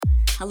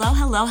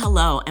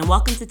Hello, and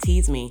welcome to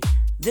Tease Me.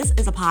 This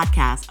is a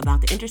podcast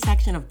about the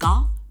intersection of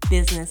golf,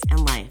 business,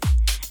 and life.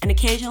 And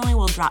occasionally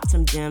we'll drop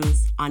some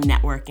gems on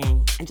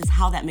networking and just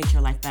how that makes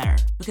your life better.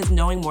 Because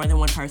knowing more than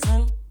one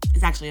person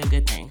is actually a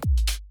good thing.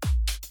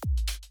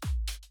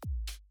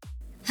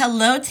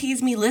 Hello,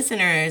 Tease Me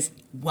listeners.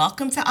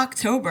 Welcome to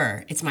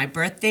October. It's my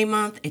birthday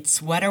month, it's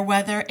sweater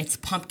weather, it's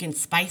pumpkin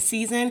spice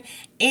season,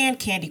 and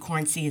candy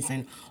corn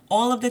season.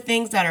 All of the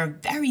things that are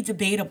very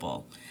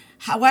debatable.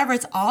 However,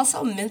 it's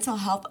also Mental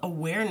Health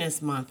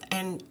Awareness Month.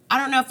 And I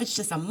don't know if it's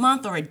just a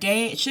month or a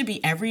day. It should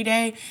be every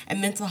day. And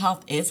mental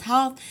health is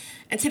health.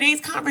 In today's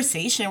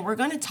conversation, we're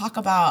going to talk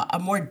about a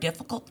more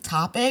difficult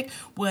topic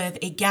with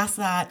a guest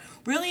that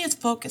really is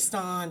focused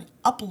on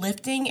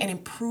uplifting and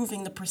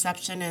improving the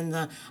perception and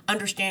the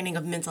understanding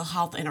of mental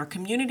health in our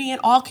community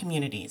and all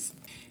communities.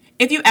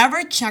 If you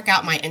ever check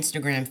out my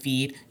Instagram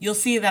feed, you'll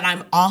see that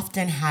I'm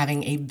often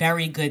having a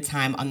very good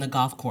time on the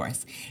golf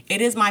course.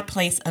 It is my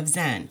place of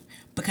zen,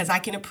 because I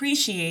can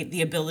appreciate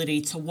the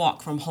ability to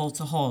walk from hole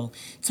to hole,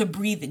 to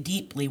breathe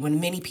deeply when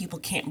many people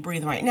can't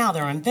breathe right now,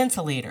 they're on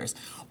ventilators,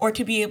 or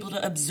to be able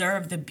to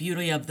observe the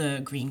beauty of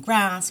the green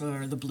grass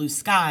or the blue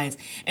skies,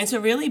 and to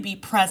really be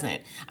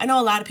present. I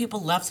know a lot of people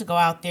love to go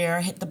out there,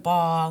 hit the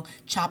ball,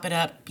 chop it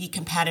up, be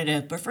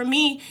competitive, but for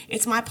me,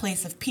 it's my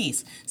place of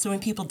peace. So when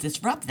people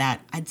disrupt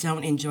that, I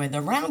don't enjoy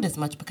the round as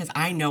much because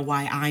I know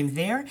why I'm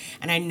there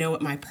and I know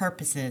what my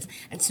purpose is.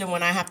 And so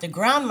when I have to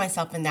ground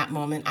myself in that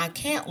moment, I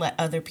can't let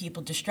other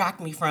people distract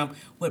me from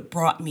what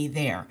brought me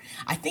there.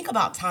 I think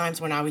about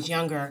times when I was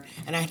younger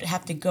and I'd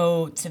have to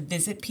go to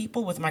visit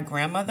people with my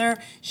grandmother.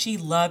 She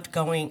loved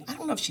going, I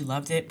don't know if she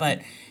loved it,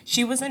 but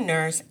she was a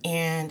nurse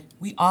and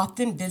we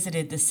often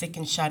visited the sick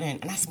and shut in.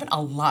 And I spent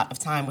a lot of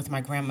time with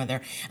my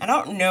grandmother. And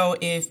I don't know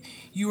if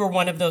you were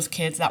one of those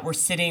kids that were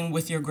sitting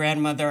with your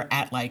grandmother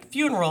at like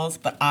funerals,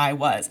 but I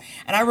was.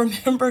 And I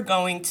remember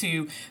going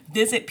to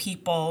visit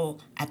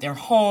people at their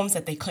homes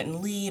that they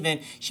couldn't leave,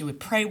 and she would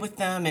pray with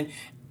them, and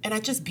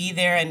I'd just be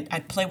there and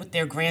I'd play with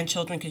their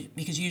grandchildren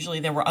because usually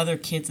there were other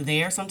kids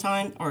there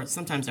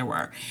sometimes there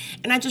were.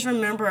 And I just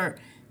remember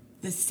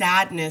the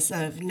sadness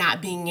of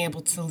not being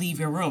able to leave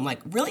your room.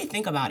 Like, really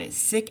think about it,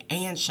 sick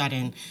and shut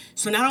in.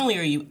 So not only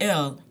are you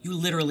ill, you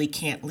literally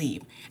can't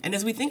leave. And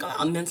as we think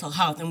about mental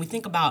health and we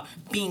think about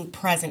being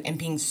present and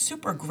being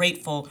super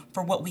grateful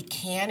for what we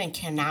can and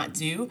cannot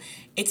do,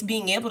 it's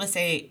being able to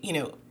say,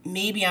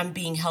 maybe I'm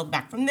being held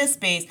back from this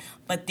space,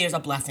 but there's a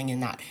blessing in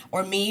that.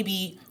 Or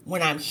maybe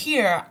when I'm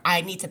here, I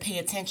need to pay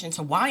attention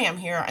to why I'm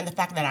here and the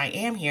fact that I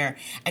am here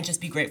and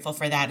just be grateful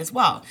for that as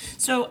well.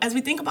 So as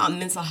we think about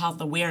mental health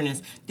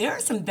awareness, there are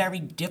some very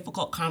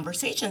difficult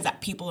conversations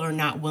that people are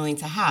not willing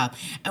to have.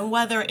 And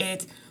whether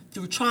it's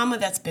through trauma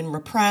that's been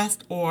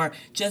repressed or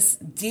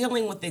just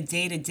dealing with the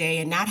day-to-day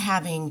and not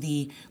having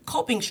the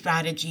coping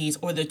strategies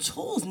or the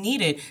tools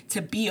needed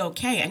to be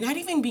okay, and not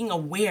even being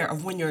aware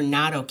of when you're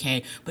not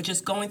okay, but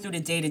just going through the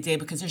day-to-day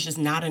because there's just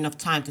not enough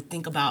time to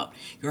think about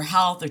your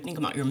health or think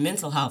about your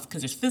mental health,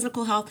 because there's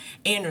physical health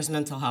and there's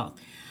mental health.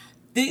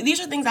 These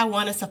are things I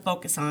want us to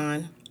focus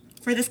on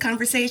for this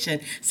conversation.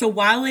 So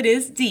while it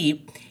is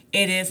deep,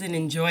 it is an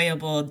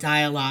enjoyable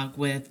dialogue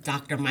with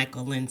Dr.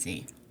 Michael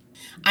Lindsey.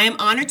 I am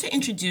honored to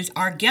introduce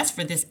our guest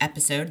for this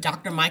episode,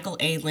 Dr. Michael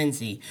A.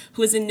 Lindsey,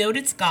 who is a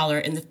noted scholar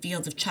in the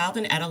fields of child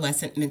and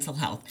adolescent mental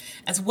health,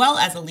 as well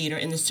as a leader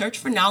in the search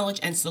for knowledge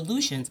and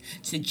solutions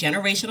to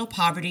generational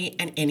poverty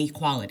and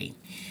inequality.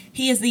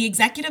 He is the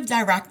executive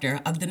director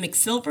of the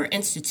McSilver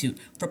Institute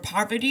for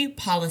Poverty,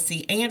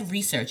 Policy, and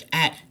Research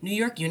at New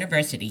York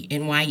University,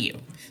 NYU,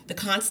 the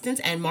Constance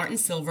and Martin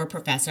Silver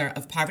Professor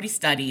of Poverty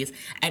Studies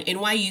at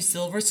NYU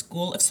Silver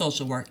School of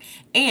Social Work,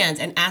 and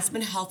an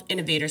Aspen Health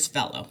Innovators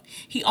Fellow.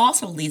 He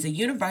also leads a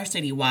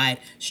university-wide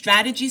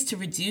Strategies to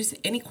Reduce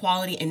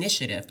Inequality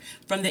initiative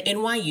from the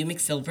NYU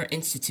McSilver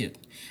Institute.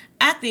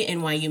 At the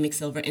NYU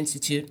McSilver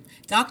Institute,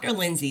 Dr.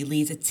 Lindsey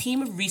leads a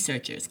team of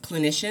researchers,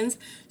 clinicians,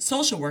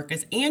 social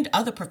workers, and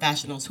other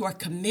professionals who are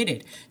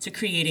committed to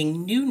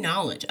creating new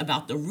knowledge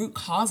about the root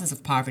causes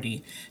of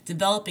poverty,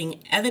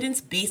 developing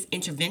evidence-based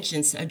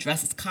interventions to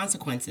address its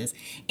consequences,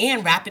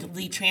 and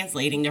rapidly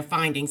translating their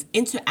findings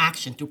into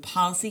action through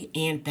policy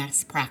and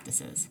best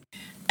practices.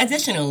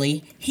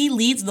 Additionally, he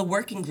leads the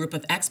working group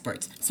of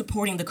experts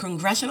supporting the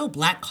Congressional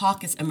Black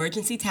Caucus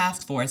Emergency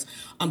Task Force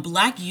on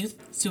Black Youth,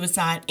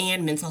 Suicide,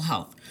 and Mental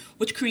Health,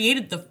 which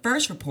created the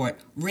first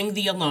report, Ring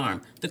the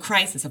Alarm, the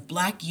Crisis of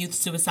Black Youth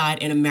Suicide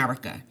in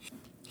America.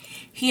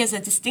 He is a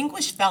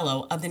distinguished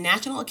fellow of the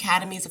National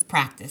Academies of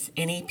Practice,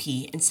 NAP,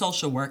 in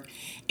social work,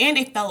 and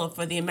a fellow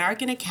for the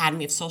American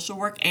Academy of Social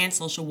Work and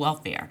Social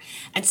Welfare,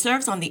 and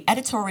serves on the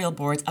editorial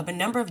boards of a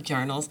number of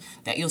journals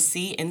that you'll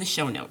see in the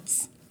show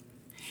notes.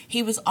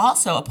 He was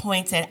also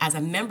appointed as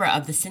a member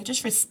of the Centers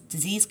for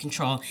Disease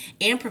Control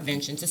and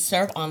Prevention to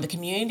serve on the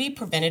Community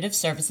Preventative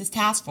Services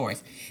Task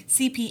Force,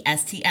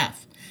 CPSTF.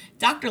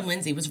 Dr.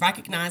 Lindsey was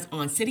recognized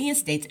on City and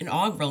State's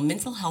inaugural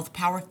Mental Health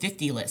Power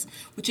 50 list,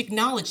 which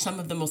acknowledged some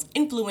of the most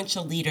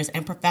influential leaders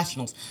and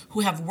professionals who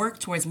have worked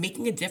towards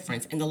making a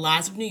difference in the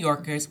lives of New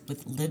Yorkers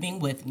living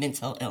with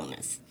mental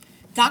illness.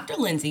 Dr.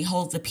 Lindsey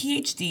holds a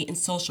PhD in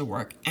social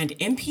work and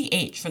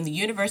MPH from the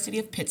University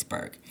of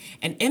Pittsburgh,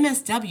 an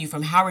MSW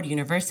from Howard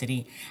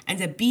University,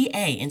 and a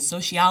BA in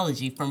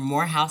sociology from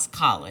Morehouse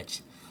College.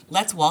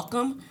 Let's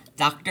welcome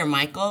Dr.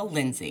 Michael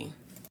Lindsey.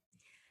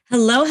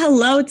 Hello,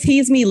 hello,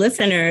 Tease Me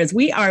listeners.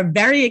 We are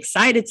very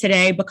excited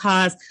today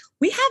because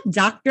we have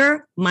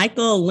Dr.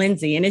 Michael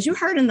Lindsey. And as you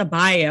heard in the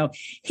bio,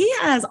 he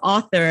has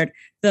authored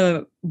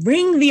the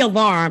Ring the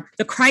Alarm,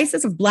 the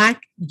Crisis of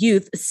Black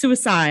Youth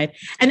Suicide.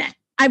 And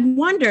I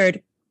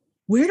wondered,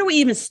 where do we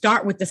even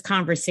start with this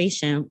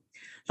conversation?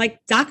 Like,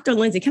 Dr.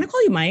 Lindsey, can I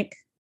call you Mike?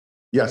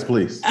 Yes,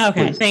 please.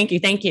 Okay, please. Thank you.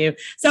 Thank you.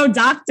 So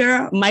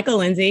Dr. Michael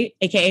Lindsey,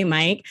 AKA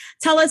Mike,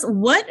 tell us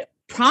what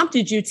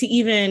prompted you to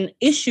even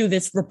issue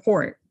this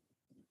report?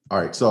 All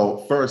right. So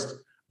first,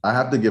 I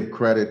have to give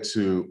credit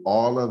to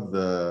all of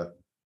the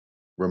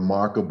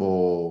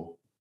remarkable,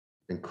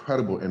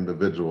 incredible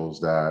individuals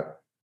that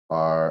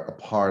are a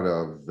part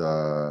of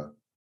the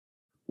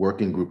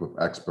working group of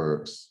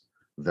experts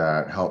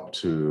that helped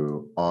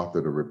to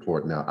author the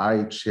report. Now,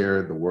 I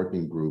chaired the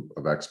working group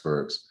of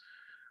experts,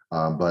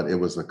 but it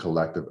was a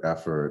collective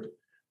effort.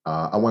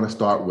 I want to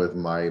start with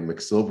my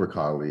McSilver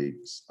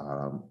colleagues,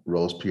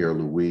 Rose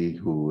Pierre-Louis,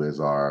 who is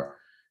our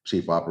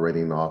Chief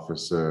Operating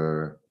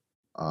Officer,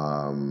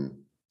 Cheryl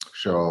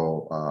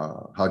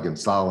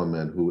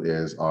Huggins-Solomon, who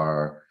is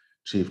our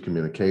Chief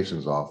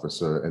Communications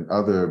Officer, and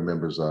other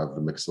members of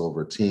the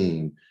McSilver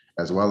team,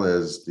 as well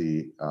as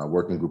the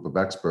working group of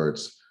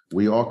experts.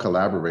 We all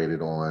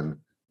collaborated on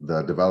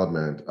the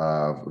development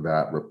of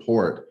that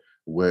report,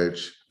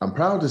 which I'm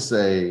proud to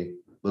say,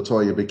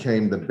 LaToya,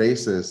 became the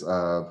basis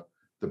of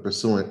the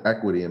Pursuing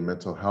Equity in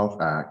Mental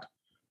Health Act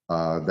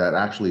that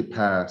actually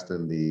passed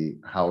in the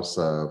House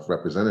of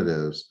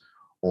Representatives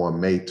on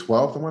May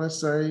 12th, I want to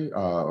say,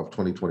 of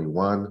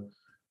 2021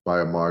 by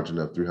a margin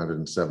of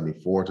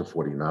 374 to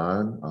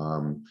 49,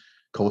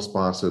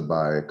 co-sponsored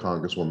by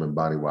Congresswoman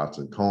Bonnie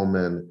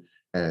Watson-Coleman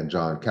and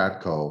John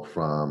Katko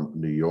from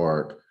New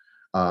York.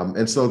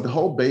 And so the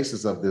whole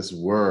basis of this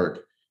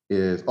work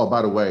is, oh,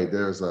 by the way,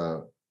 there's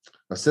a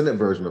Senate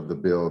version of the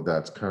bill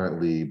that's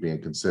currently being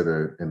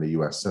considered in the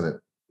US Senate.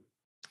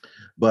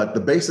 But the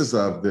basis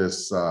of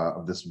this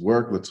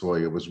work,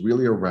 LaToya, was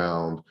really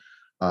around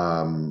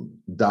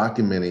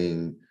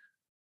documenting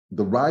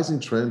the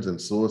rising trends in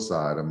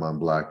suicide among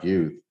Black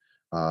youth.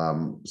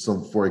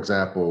 So, for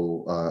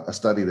example, a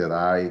study that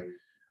I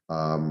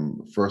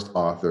first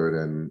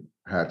authored and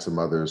had some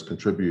others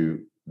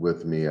contribute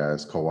with me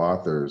as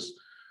co-authors,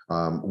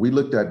 we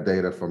looked at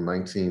data from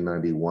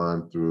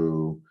 1991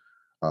 through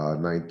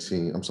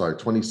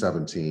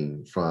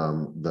 2017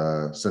 from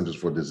the Centers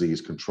for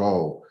Disease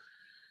Control.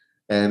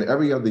 And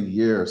every other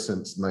year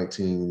since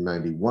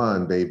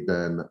 1991, they've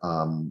been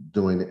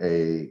doing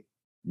a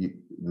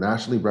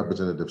nationally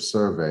representative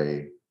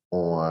survey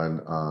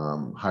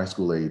on high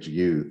school age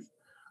youth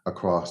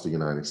across the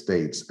United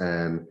States.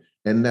 And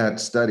in that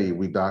study,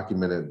 we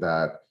documented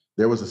that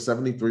there was a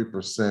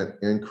 73%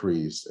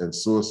 increase in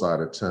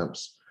suicide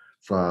attempts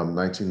from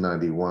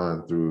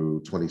 1991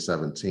 through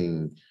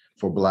 2017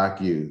 for Black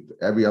youth.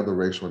 Every other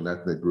racial and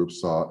ethnic group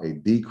saw a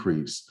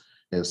decrease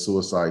in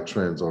suicide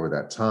trends over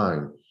that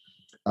time.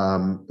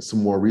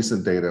 Some more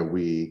recent data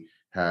we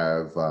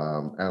have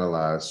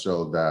analyzed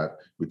showed that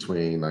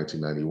between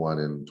 1991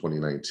 and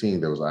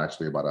 2019, there was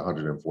actually about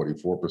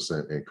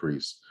 144%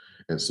 increase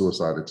in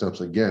suicide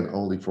attempts, again,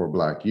 only for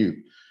Black youth.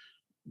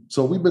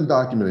 So we've been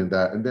documenting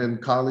that. And then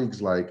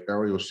colleagues like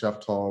Ariel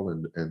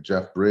Sheftal and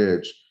Jeff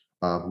Bridge,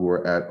 who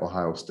are at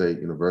Ohio State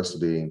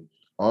University,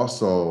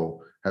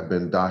 also have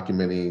been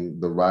documenting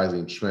the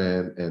rising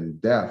trend in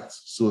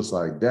deaths,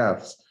 suicide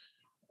deaths,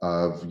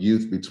 of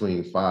youth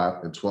between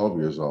 5 and 12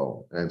 years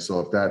old. And so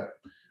if that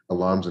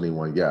alarms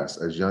anyone, yes,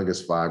 as young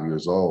as 5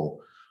 years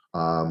old,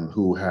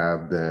 who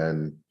have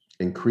been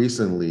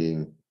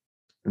increasingly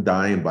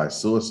dying by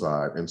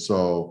suicide. And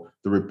so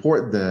the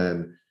report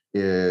then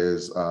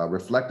is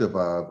reflective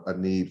of a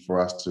need for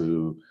us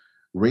to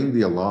ring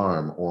the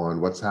alarm on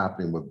what's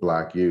happening with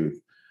Black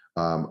youth.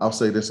 I'll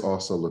say this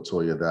also,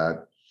 LaToya,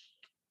 that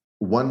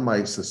one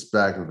might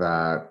suspect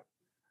that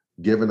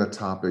given a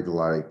topic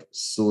like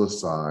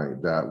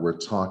suicide, that we're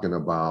talking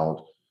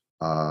about,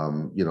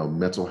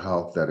 mental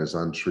health that is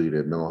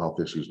untreated, mental health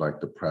issues like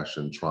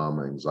depression,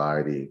 trauma,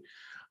 anxiety.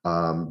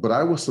 But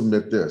I will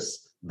submit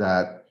this,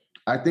 that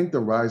I think the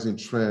rising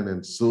trend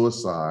in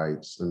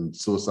suicides and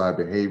suicide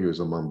behaviors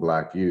among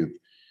Black youth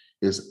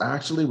is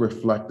actually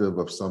reflective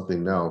of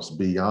something else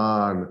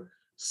beyond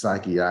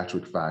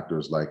psychiatric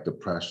factors like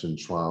depression,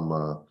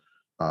 trauma,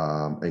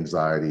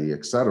 anxiety,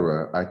 et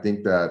cetera. I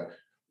think that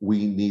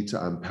we need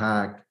to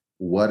unpack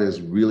what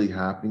is really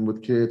happening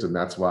with kids. And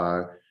that's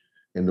why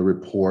in the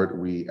report,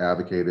 we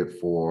advocated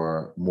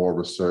for more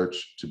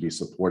research to be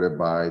supported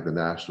by the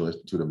National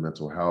Institute of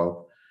Mental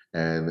Health.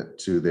 And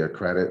to their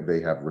credit,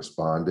 they have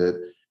responded,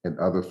 and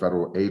other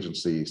federal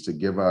agencies, to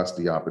give us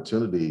the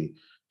opportunity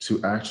to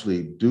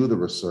actually do the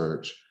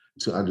research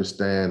to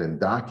understand and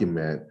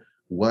document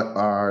what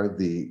are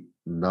the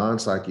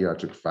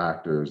non-psychiatric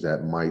factors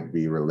that might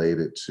be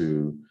related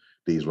to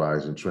these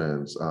rising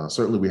trends.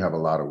 Certainly, we have a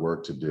lot of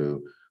work to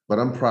do, but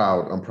I'm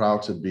proud. I'm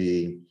proud to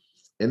be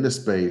in the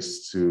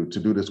space to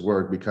do this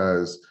work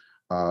because,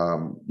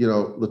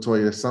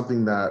 Latoya, it's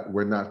something that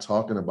we're not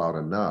talking about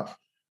enough.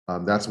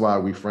 That's why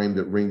we framed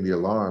it "Ring the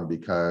Alarm,"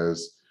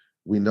 because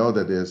we know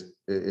that it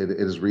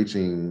is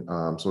reaching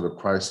sort of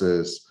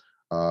crisis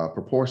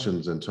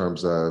proportions in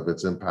terms of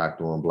its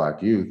impact on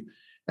Black youth.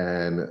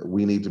 And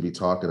we need to be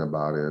talking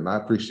about it. And I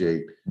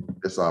appreciate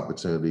this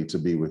opportunity to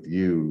be with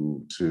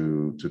you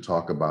to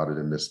talk about it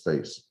in this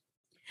space.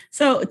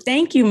 So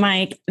thank you,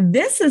 Mike.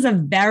 This is a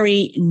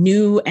very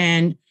new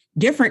and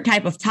different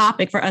type of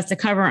topic for us to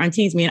cover on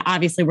Tease Me. And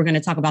obviously, we're going to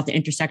talk about the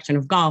intersection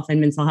of golf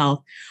and mental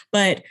health.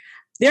 But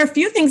there are a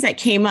few things that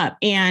came up,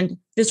 and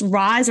this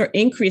rise or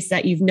increase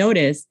that you've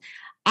noticed,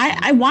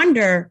 I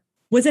wonder,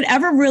 was it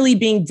ever really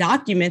being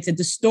documented,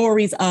 the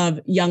stories of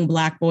young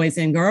Black boys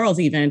and girls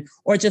even,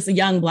 or just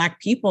young Black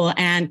people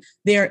and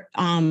their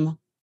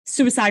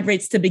suicide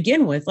rates to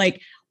begin with?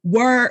 Like,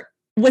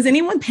 was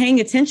anyone paying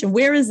attention?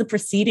 Where is the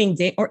preceding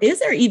data, or is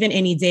there even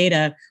any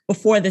data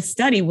before the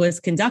study was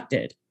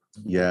conducted?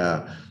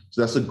 Yeah,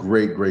 so that's a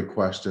great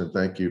question.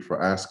 Thank you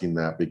for asking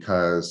that,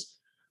 because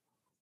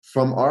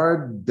from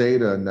our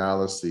data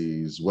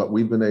analyses, what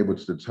we've been able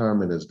to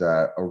determine is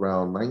that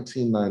around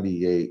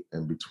 1998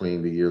 and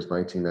between the years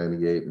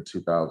 1998 and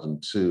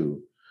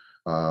 2002,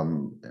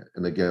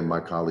 and again, my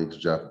colleagues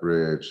Jeff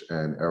Bridge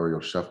and Ariel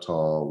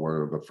Sheftal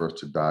were the first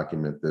to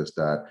document this,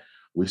 that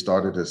we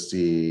started to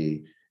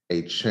see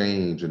a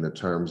change in the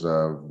terms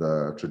of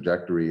the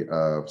trajectory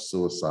of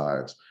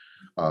suicides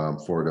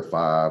for the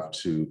 5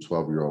 to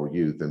 12-year-old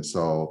youth. And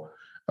so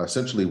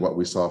essentially what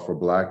we saw for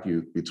Black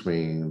youth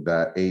between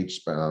that age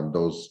span,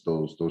 those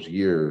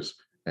years,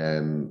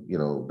 and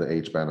the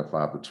age span of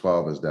 5 to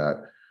 12 is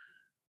that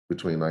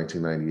between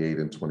 1998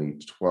 and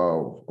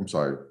 2012,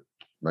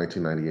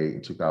 1998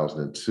 and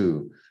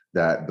 2002,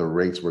 that the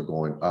rates were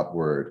going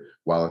upward,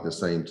 while at the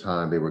same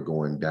time they were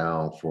going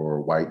down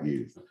for white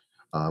youth,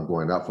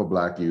 going up for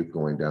Black youth,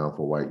 going down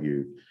for white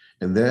youth.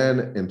 And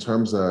then in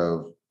terms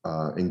of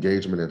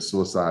engagement in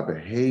suicide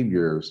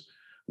behaviors,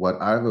 what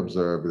I've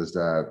observed is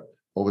that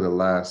over the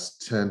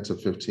last 10 to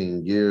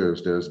 15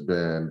 years, there's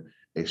been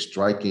a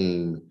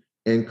striking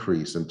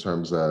increase in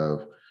terms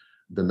of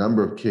the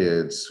number of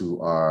kids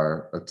who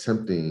are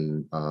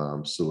attempting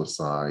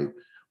suicide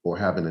or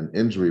having an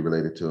injury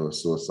related to a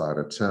suicide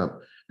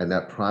attempt. And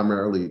that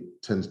primarily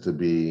tends to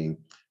be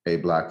a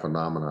Black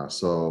phenomena.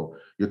 So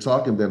you're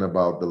talking then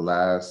about the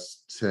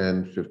last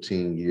 10,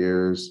 15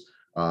 years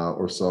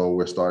or so,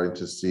 we're starting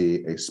to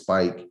see a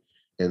spike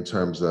in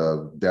terms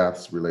of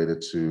deaths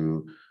related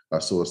to a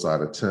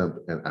suicide attempt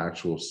and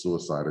actual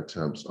suicide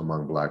attempts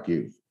among Black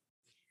youth.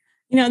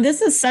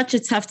 This is such a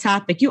tough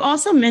topic. You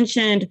also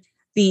mentioned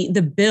the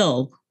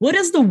bill. What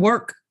is the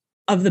work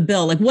of the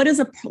bill?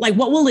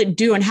 What will it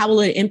do and how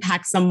will it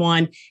impact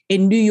someone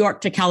in New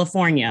York to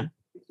California?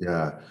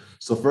 Yeah.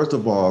 So first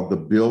of all, the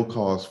bill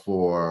calls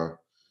for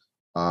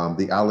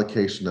the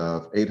allocation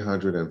of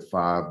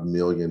 $805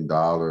 million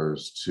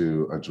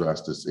to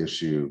address this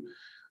issue.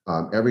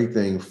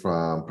 Everything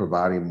from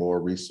providing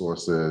more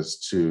resources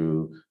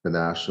to the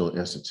National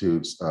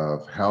Institutes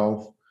of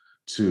Health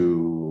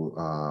to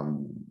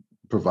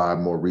provide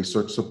more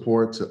research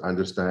support to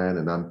understand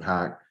and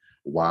unpack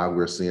why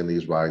we're seeing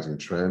these rising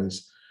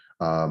trends.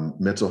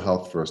 Mental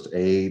health first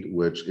aid,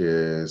 which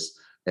is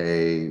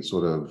a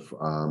sort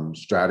of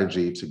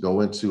strategy to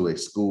go into a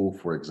school,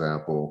 for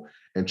example,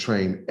 and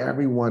train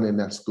everyone in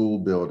that school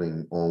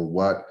building on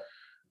what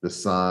the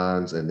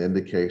signs and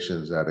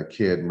indications that a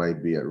kid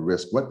might be at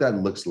risk, what that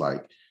looks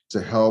like,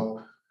 to help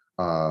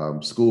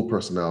school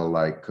personnel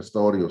like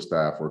custodial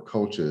staff or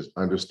coaches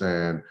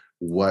understand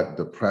what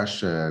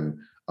depression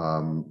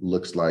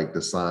looks like,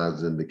 the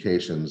signs and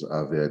indications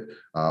of it,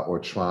 or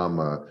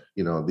trauma.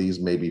 These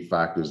may be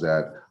factors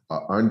that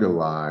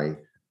underlie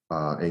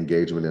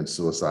engagement in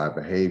suicide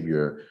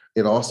behavior.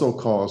 It also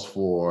calls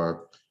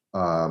for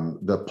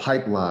the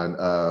pipeline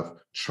of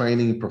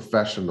training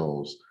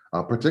professionals,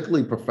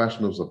 particularly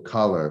professionals of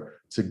color,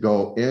 to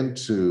go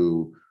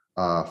into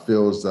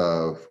fields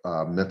of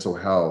mental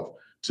health,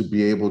 to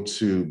be able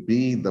to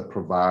be the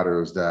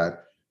providers that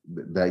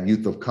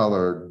youth of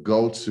color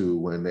go to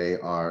when they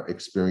are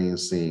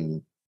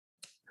experiencing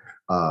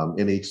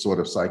any sort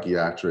of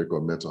psychiatric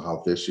or mental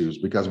health issues.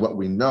 Because what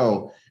we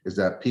know is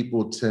that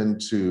people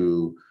tend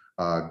to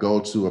go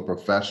to a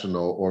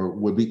professional, or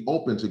would be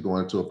open to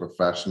going to a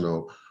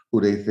professional who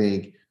they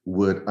think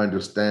would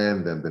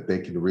understand them, that they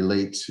can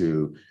relate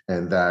to,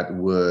 and that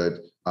would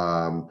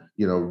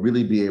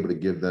really be able to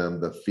give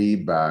them the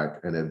feedback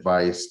and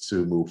advice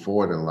to move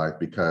forward in life,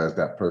 because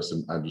that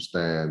person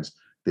understands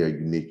their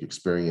unique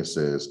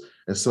experiences.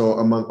 And so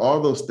among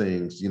all those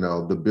things,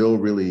 the bill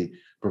really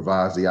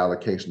provides the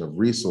allocation of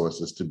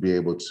resources to be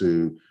able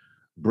to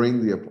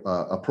bring the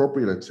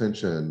appropriate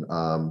attention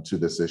to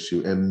this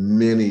issue in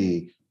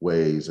many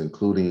ways,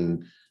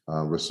 including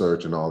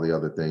research and all the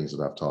other things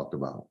that I've talked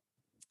about.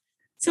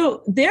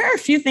 So there are a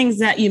few things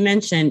that you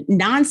mentioned,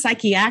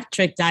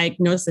 non-psychiatric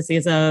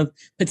diagnoses of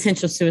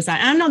potential suicide.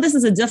 I know this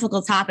is a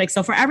difficult topic.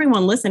 So for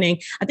everyone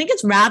listening, I think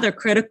it's rather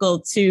critical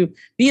to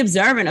be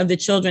observant of the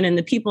children and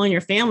the people in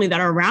your family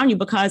that are around you,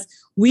 because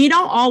we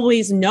don't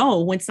always know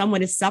when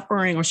someone is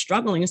suffering or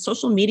struggling, and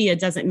social media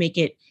doesn't make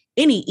it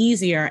any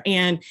easier.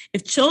 And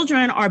if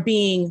children are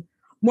being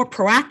more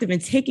proactive in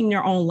taking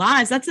their own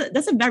lives, that's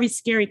a very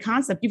scary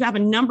concept. You have a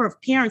number of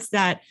parents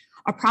that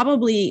are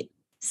probably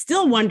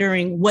still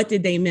wondering, what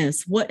did they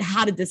miss?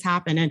 How did this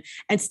happen?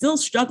 And still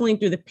struggling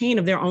through the pain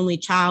of their only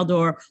child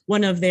or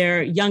one of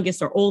their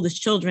youngest or oldest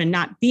children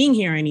not being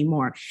here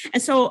anymore.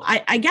 And so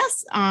I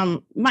guess,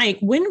 Mike,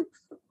 when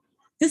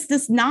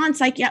this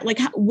non-psychiatric, like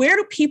where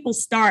do people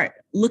start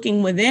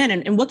looking within,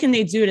 and what can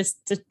they do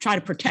to try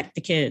to protect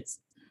the kids?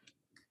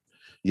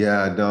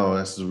 Yeah, no,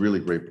 that's a really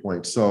great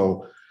point.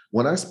 So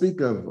when I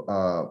speak of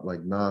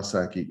like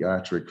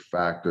non-psychiatric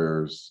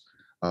factors,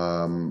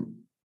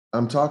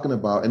 I'm talking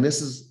about, and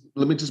this is,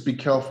 let me just be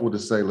careful to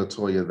say,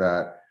 Latoya,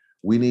 that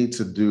we need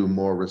to do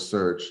more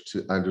research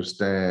to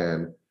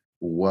understand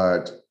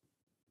what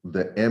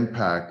the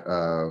impact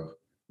of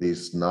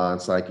these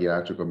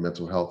non-psychiatric or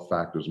mental health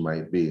factors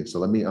might be. So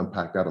let me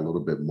unpack that a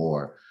little bit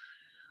more.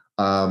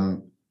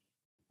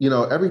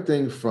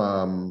 Everything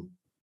from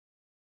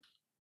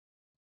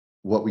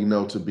what we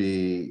know to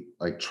be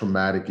like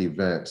traumatic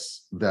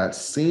events that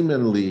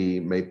seemingly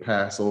may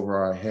pass over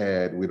our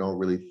head. We don't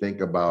really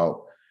think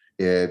about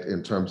it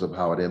in terms of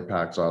how it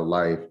impacts our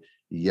life,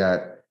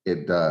 yet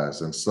it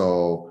does. And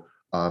so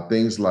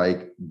things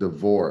like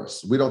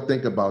divorce, we don't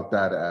think about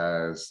that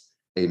as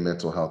a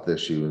mental health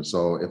issue. And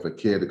so if a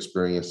kid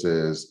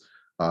experiences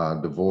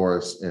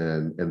divorce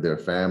in their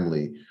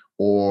family,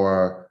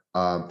 or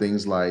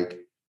things like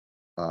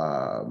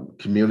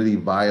community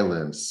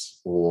violence,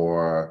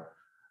 or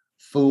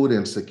food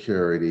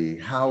insecurity,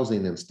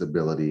 housing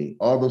instability,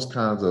 all those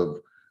kinds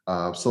of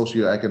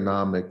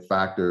socioeconomic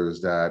factors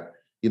that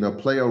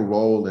play a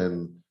role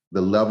in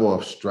the level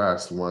of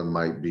stress one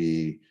might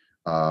be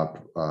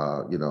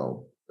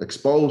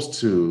exposed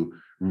to,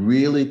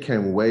 really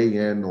can weigh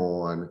in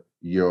on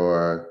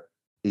your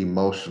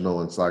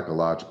emotional and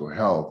psychological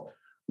health.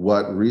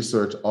 What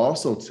research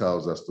also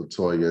tells us,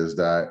 Latoya, is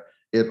that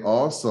it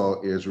also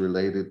is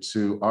related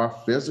to our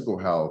physical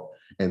health,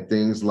 and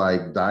things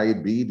like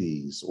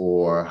diabetes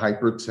or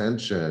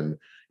hypertension,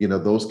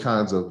 those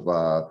kinds of,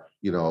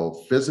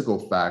 physical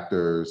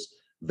factors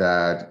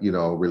that,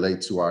 relate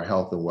to our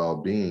health and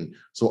well-being.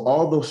 So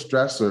all those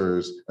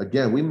stressors,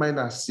 again, we might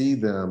not see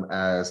them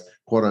as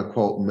quote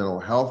unquote mental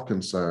health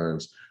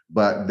concerns,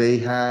 but they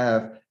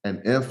have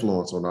an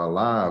influence on our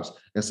lives.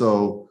 And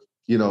so,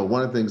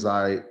 one of the things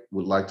I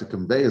would like to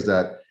convey is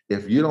that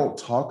if you don't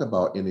talk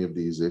about any of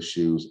these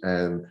issues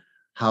and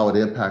how it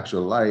impacts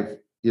your life,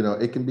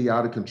 it can be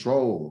out of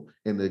control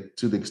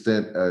to the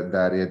extent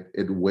that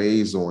it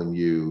weighs on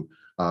you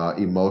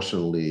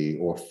emotionally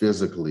or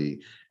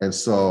physically. And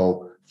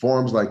so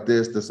forums like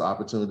this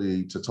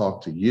opportunity to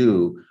talk to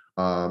you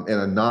in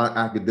a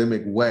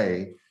non-academic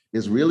way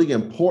is really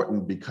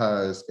important,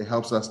 because it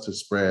helps us to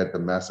spread the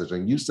message.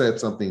 And you said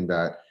something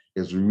that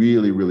is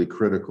really, really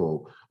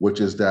critical, which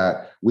is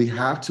that we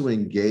have to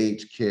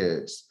engage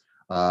kids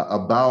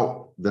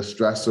about the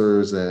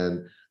stressors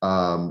and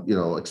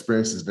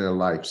experiences in their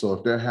life. So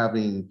if they're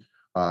having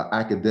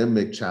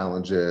academic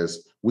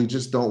challenges, we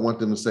just don't want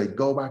them to say,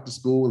 go back to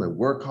school and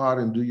work hard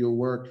and do your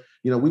work.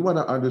 We want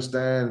to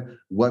understand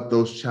what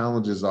those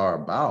challenges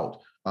are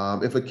about.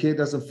 If a kid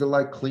doesn't feel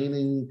like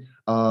cleaning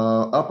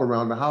up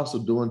around the house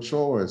or doing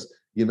chores,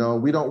 we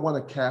don't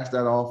want to cast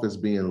that off as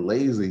being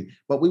lazy,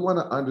 but we want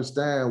to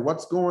understand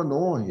what's going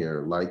on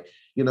here. Like,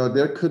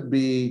 there could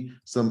be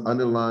some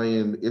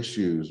underlying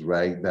issues,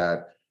 right?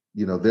 That,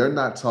 they're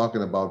not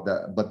talking about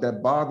that, but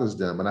that bothers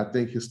them. And I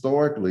think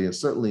historically, and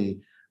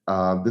certainly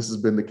this has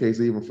been the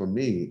case even for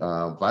me,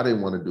 if I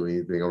didn't want to do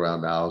anything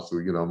around the house,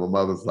 or, my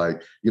mother's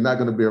like, you're not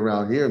going to be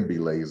around here and be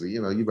lazy.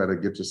 You better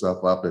get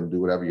yourself up and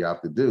do whatever you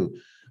have to do.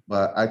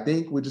 But I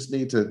think we just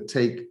need to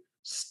take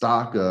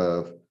stock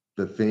of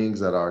the things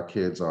that our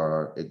kids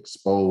are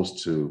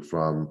exposed to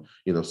from,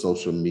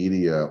 social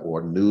media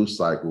or news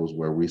cycles,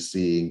 where we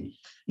see,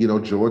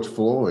 George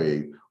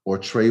Floyd or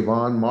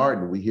Trayvon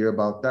Martin. We hear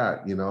about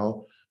that,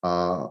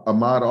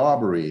 Ahmaud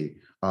Arbery,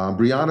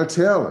 Breonna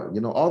Taylor,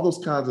 all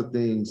those kinds of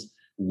things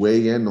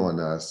weigh in on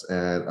us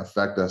and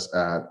affect us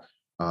at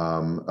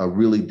a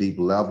really deep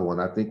level.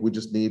 And I think we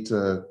just need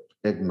to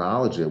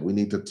acknowledge it. We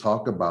need to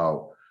talk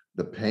about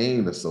the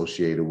pain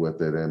associated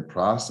with it and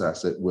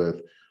process it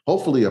with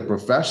hopefully a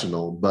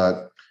professional,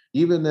 but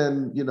even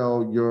in,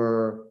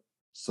 your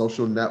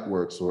social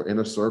networks or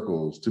inner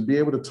circles, to be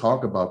able to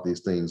talk about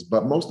these things.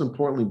 But most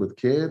importantly with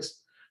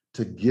kids,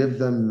 to give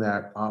them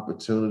that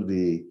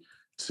opportunity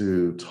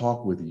to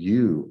talk with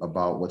you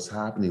about what's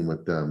happening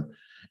with them.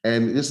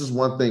 And this is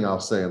one thing I'll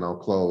say, and I'll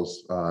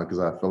close because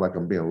I feel like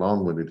I'm being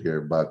long-winded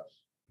here. But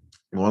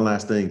one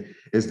last thing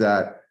is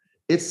that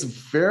it's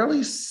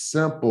fairly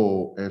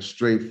simple and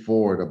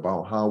straightforward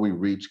about how we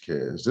reach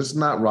kids. It's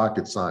not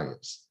rocket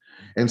science.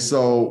 And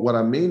so what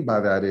I mean by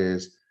that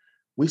is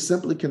we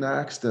simply can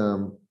ask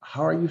them,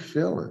 how are you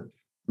feeling?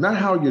 Not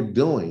how you're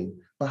doing,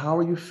 but how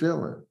are you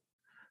feeling?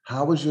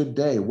 How was your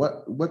day?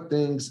 What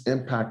things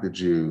impacted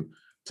you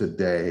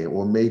today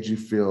or made you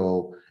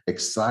feel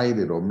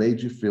excited or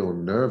made you feel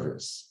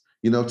nervous?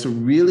 To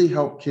really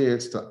help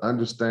kids to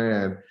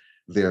understand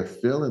their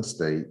feeling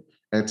state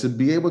and to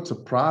be able to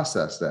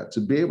process that, to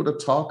be able to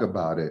talk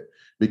about it.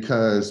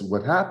 Because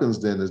what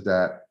happens then is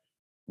that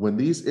when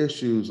these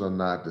issues are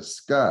not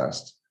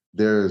discussed,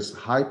 there's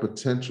high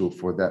potential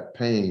for that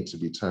pain to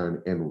be turned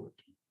inward.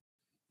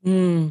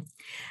 Mm.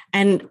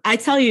 And I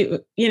tell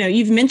you,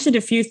 you've mentioned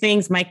a few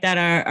things, Mike, that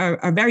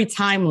are very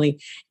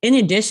timely. In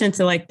addition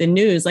to like the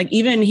news, like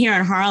even here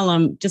in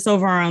Harlem, just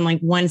over on like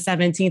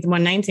 117th,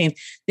 119th,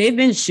 they've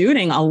been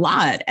shooting a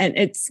lot. And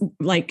it's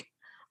like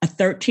a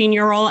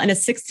 13-year-old and a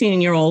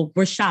 16-year-old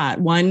were shot.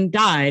 One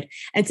died.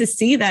 And to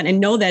see that and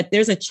know that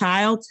there's a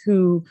child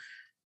who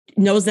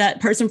knows that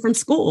person from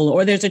school,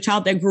 or there's a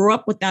child that grew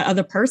up with that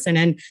other person,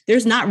 and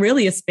there's not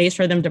really a space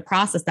for them to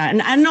process that.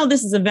 And I know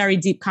this is a very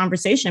deep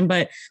conversation,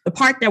 but the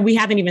part that we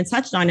haven't even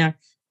touched on are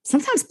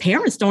sometimes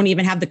parents don't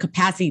even have the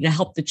capacity to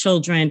help the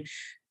children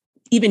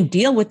even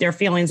deal with their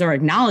feelings or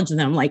acknowledge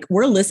them. Like,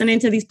 we're listening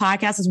to these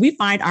podcasts as we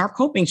find our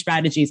coping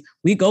strategies.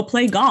 We go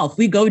play golf,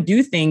 we go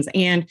do things.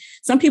 And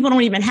some people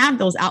don't even have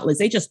those outlets.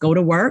 They just go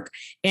to work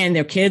and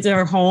their kids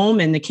are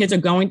home and the kids are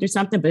going through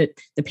something, but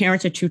the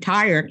parents are too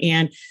tired.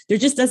 And there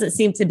just doesn't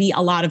seem to be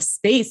a lot of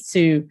space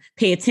to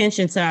pay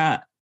attention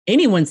to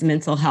anyone's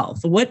mental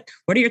health. What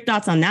are your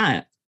thoughts on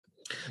that?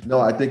 No,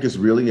 I think it's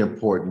really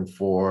important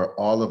for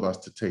all of us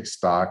to take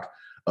stock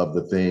of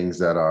the things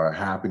that are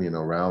happening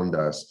around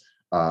us.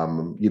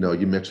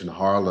 You mentioned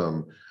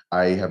Harlem.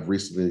 I have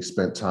recently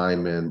spent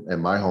time in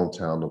my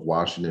hometown of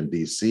Washington,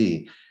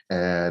 D.C.,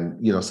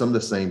 and some of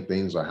the same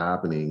things are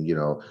happening.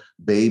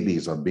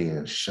 Babies are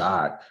being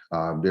shot.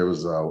 There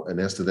was an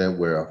incident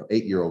where an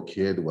 8-year-old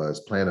kid was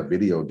playing a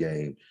video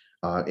game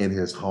in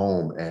his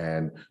home,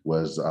 and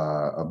was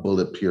a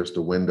bullet pierced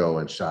the window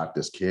and shot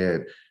this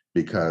kid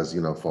because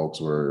folks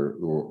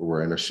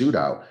were in a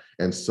shootout.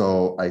 And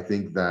so I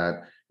think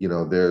that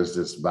there's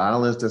this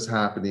violence that's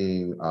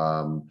happening.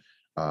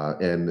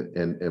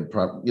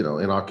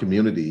 In our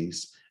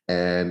communities,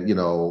 and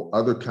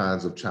other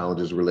kinds of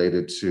challenges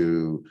related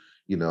to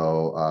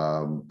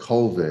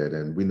COVID,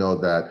 and we know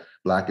that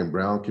Black and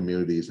Brown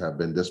communities have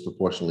been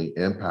disproportionately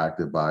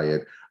impacted by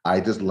it. I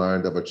just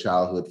learned of a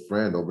childhood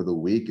friend over the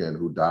weekend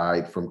who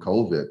died from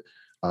COVID.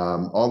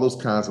 All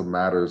those kinds of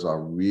matters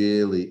are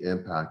really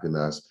impacting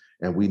us,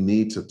 and we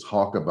need to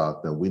talk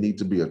about them. We need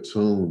to be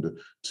attuned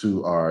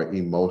to our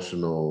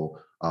emotional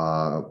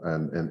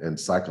and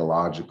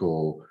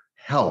psychological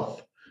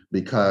health,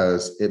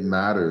 because it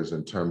matters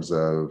in terms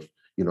of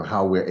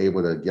how we're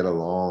able to get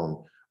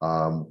along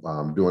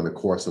during the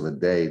course of a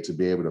day, to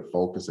be able to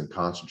focus and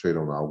concentrate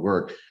on our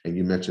work. And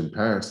you mentioned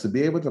parents, to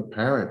be able to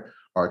parent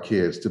our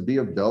kids, to be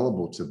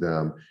available to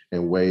them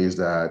in ways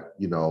that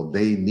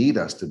they need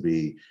us to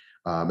be.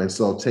 And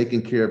so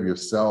taking care of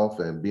yourself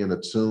and being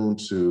attuned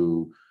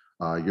to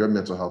your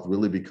mental health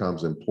really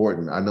becomes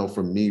important. I know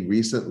for me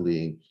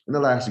recently, in the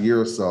last year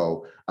or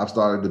so, I've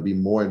started to be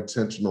more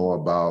intentional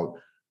about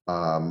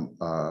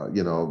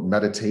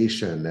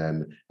meditation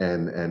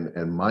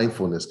and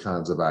mindfulness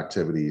kinds of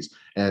activities.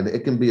 And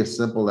it can be as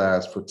simple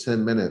as, for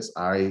 10 minutes,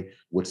 I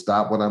would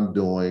stop what I'm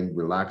doing,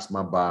 relax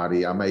my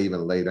body. I may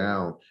even lay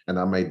down and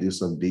I may do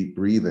some deep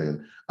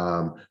breathing,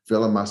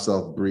 feeling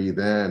myself breathe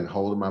in,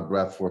 holding my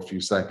breath for a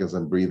few seconds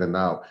and breathing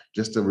out,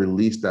 just to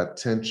release that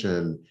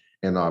tension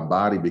in our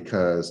body.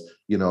 Because,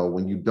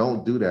 when you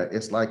don't do that,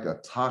 it's like a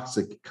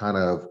toxic kind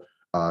of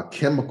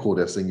chemical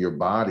that's in your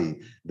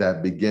body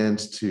that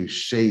begins to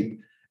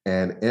shape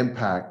and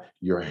impact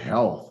your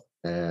health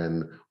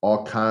and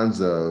all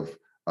kinds of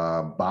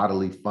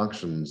bodily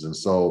functions. And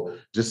so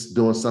just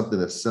doing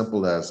something as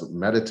simple as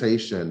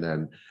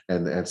meditation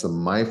and some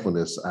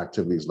mindfulness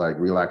activities like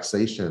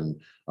relaxation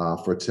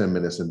for 10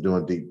 minutes and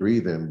doing deep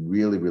breathing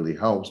really, really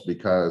helps.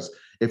 Because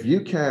if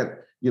you can't,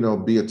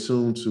 be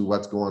attuned to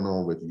what's going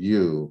on with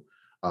you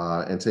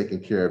and taking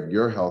care of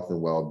your health and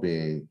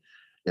well-being,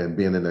 and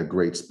being in a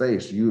great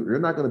space, you're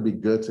not going to be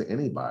good to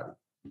anybody.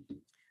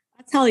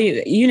 I tell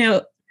you,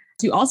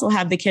 you also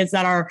have the kids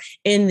that are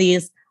in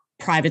these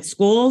private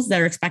schools that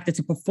are expected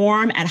to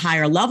perform at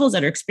higher levels,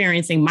 that are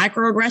experiencing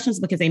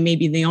microaggressions because they may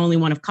be the only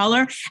one of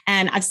color.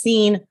 And I've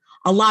seen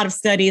a lot of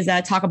studies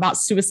that talk about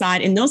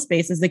suicide in those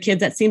spaces. The kids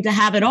that seem to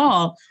have it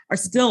all are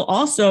still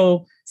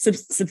also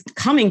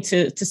succumbing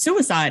to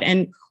suicide.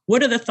 And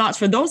what are the thoughts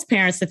for those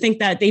parents to think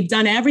that they've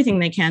done everything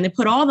they can? They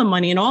put all the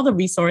money and all the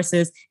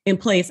resources in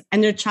place,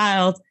 and their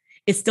child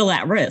is still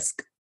at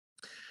risk.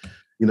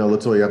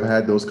 Latoya, I've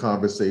had those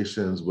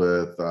conversations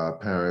with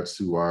parents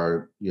who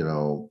are,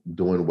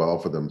 doing well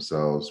for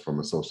themselves from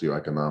a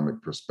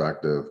socioeconomic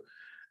perspective.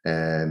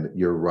 And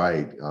you're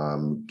right.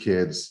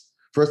 Kids,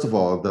 first of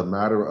all, the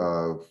matter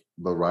of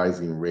the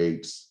rising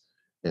rates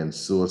in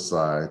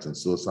suicides and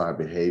suicide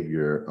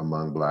behavior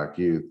among Black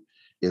youth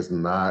is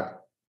not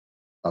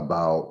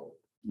about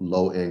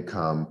low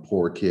income,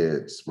 poor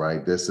kids,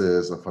 right? This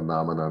is a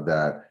phenomenon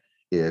that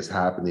is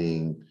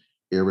happening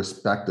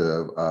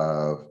irrespective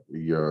of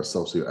your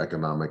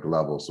socioeconomic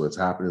level. So it's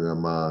happening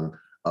among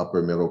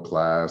upper middle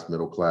class,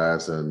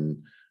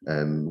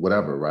 and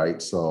whatever,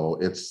 right? So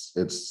it's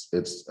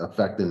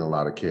affecting a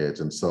lot of kids.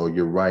 And so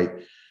you're right.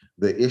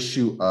 The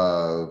issue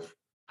of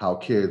how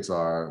kids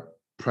are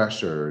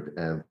pressured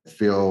and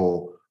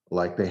feel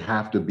like they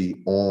have to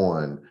be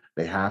on,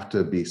 they have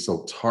to be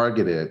so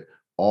targeted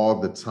all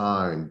the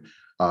time,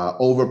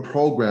 over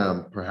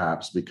programmed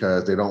perhaps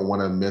because they don't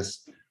want to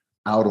miss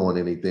out on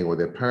anything, or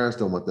their parents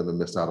don't want them to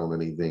miss out on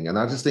anything. And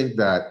I just think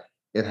that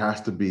it has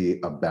to be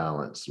a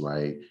balance,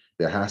 right?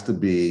 There has to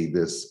be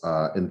this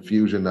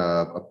infusion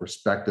of a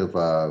perspective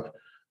of,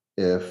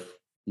 if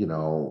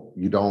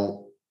you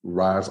don't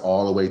rise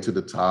all the way to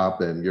the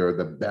top and you're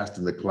the best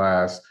in the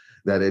class,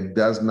 that it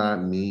does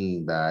not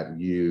mean that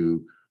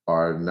you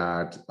are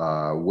not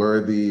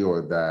worthy,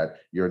 or that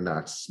you're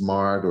not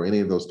smart, or any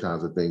of those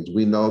kinds of things.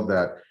 We know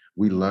that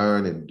we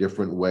learn in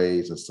different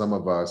ways, and some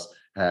of us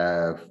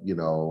have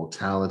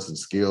talents and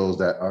skills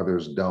that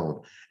others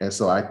don't. And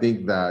so I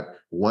think that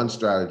one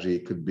strategy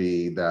could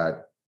be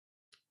that,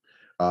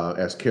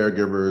 as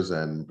caregivers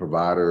and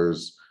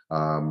providers,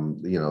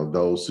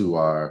 those who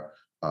are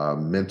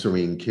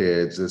mentoring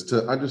kids, is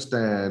to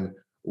understand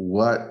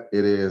what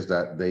it is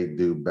that they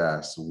do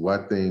best,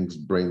 what things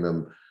bring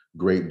them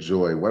great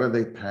joy, what are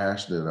they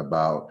passionate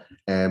about,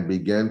 and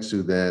begin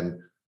to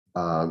then,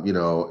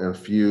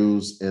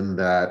 infuse in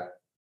that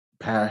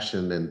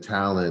passion and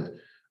talent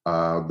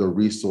the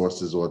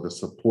resources or the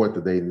support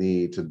that they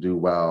need to do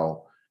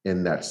well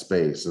in that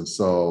space. And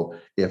so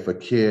if a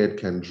kid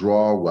can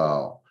draw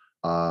well,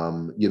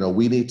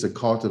 we need to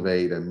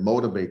cultivate and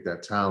motivate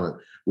that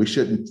talent. We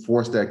shouldn't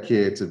force that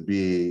kid to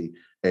be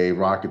a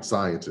rocket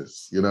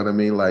scientist. You know what I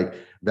mean? Like,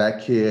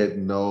 that kid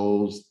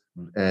knows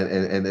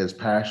and is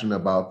passionate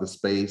about the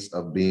space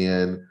of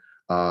being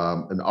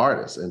an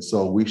artist. And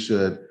so we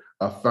should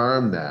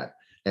affirm that.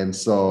 And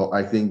so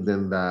I think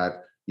then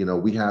that,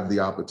 we have the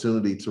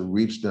opportunity to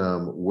reach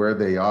them where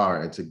they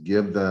are and to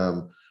give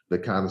them the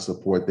kind of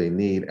support they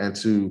need, and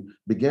to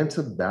begin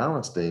to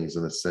balance things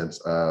in a sense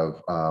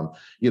of,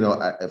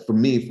 for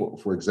me,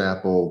 for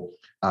example,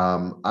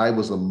 I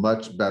was a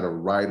much better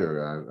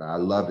writer. I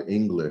loved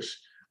English.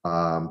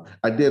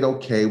 I did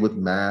okay with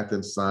math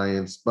and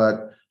science,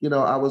 but,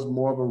 I was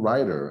more of a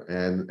writer.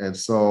 And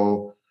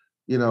so,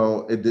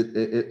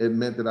 it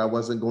meant that I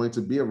wasn't going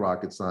to be a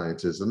rocket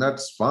scientist, and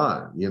that's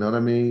fine. You know what I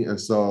mean? And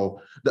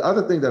so the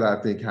other thing that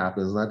I think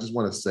happens, and I just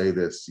want to say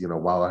this,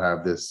 while I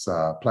have this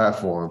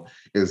platform,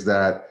 is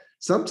that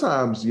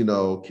sometimes,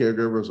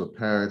 caregivers or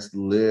parents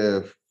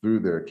live through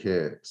their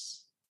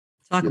kids.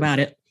 Talk about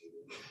it.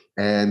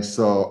 And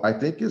so I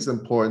think it's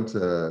important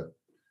to,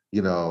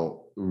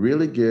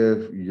 really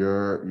give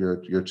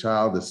your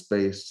child the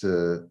space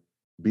to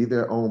be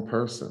their own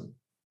person,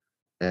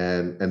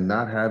 and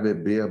not have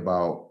it be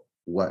about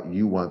what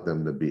you want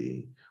them to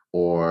be,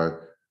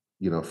 or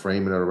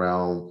framing it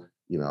around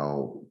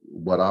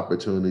what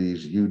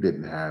opportunities you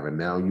didn't have, and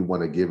now you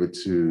want to give it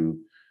to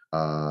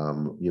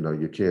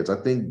your kids. I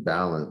think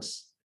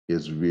balance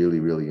is really,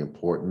 really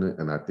important,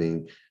 and I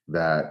think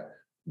that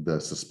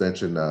the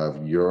suspension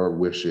of your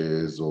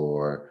wishes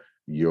or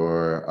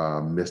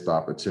your missed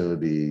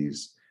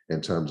opportunities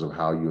in terms of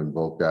how you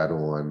invoke that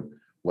on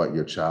what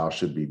your child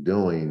should be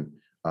doing,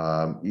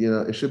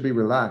 it should be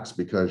relaxed,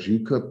 because you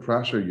could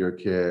pressure your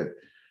kid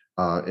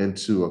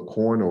into a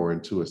corner or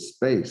into a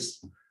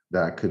space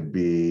that could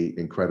be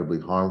incredibly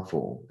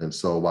harmful. And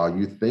so while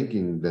you're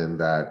thinking then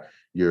that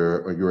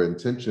your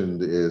intention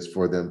is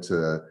for them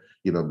to,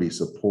 be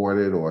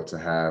supported, or to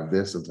have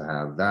this and to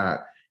have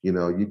that,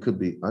 you could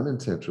be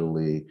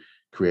unintentionally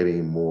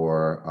creating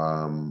more,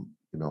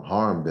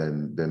 harm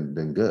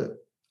than good.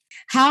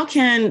 How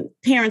can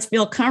parents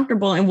feel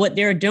comfortable in what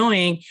they're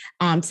doing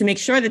to make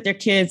sure that their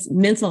kids'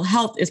 mental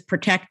health is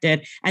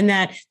protected, and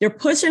that they're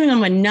pushing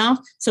them enough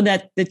so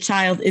that the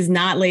child is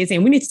not lazy?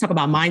 And we need to talk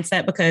about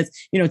mindset, because,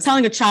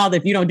 telling a child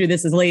if you don't do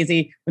this is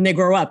lazy, when they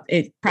grow up,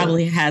 it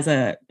probably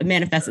it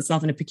manifests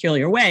itself in a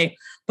peculiar way.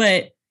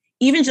 But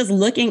even just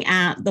looking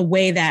at the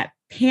way that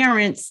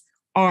parents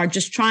are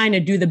just trying to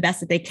do the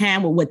best that they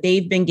can with what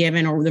they've been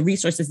given, or the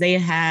resources they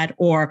had,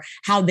 or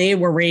how they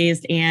were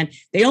raised, and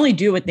they only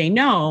do what they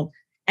know.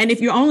 And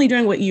if you're only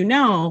doing what you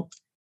know,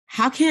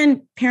 how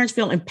can parents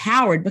feel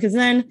empowered? Because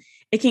then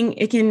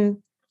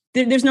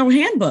there's no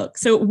handbook.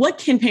 So what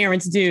can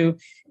parents do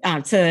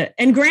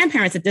and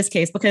grandparents at this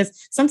case, because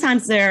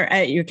sometimes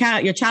your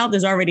child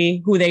is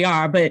already who they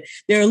are, but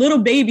there are little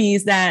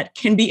babies that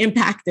can be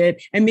impacted.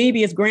 And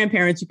maybe as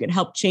grandparents, you could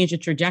help change the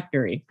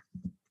trajectory.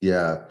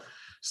 Yeah.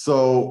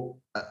 So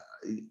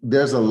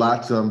there's a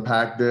lot to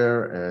unpack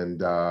there, and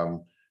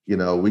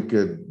we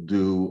could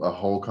do a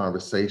whole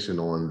conversation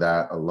on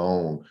that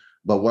alone.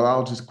 But what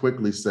I'll just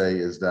quickly say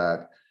is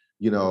that,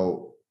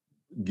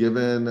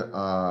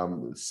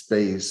 given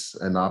space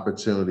and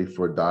opportunity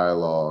for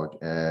dialogue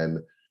and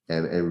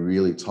and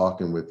really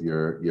talking with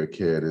your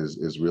kid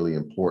is really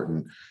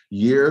important.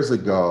 Years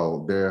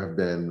ago, there have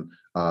been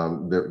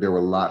there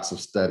were lots of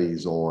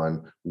studies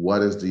on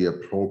what is the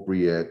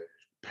appropriate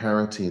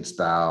parenting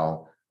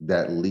style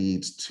that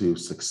leads to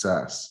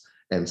success.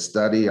 And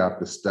study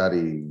after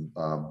study,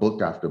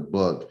 book after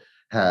book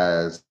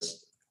has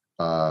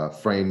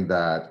framed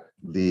that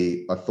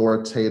the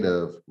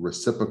authoritative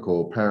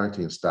reciprocal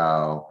parenting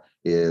style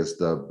is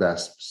the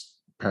best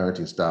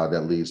parenting style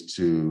that leads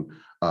to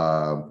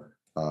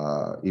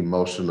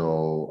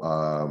emotional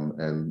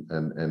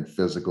and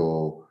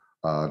physical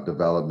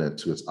development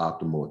to its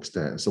optimal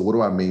extent. So what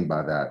do I mean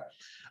by that?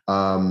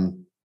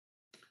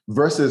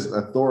 Versus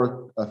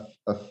authoritative,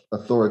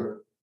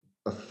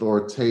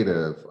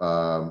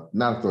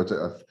 not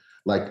authoritative,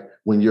 like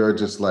when you're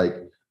just like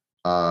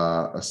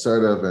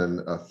assertive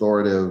and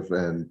authoritative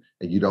and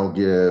you don't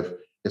give,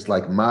 it's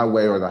like my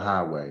way or the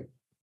highway.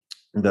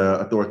 The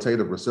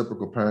authoritative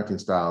reciprocal parenting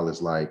style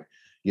is like,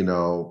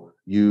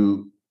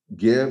 you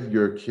give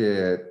your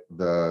kid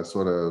the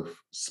sort of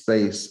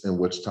space in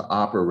which to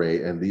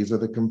operate, and these are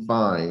the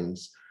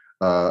confines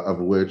of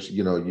which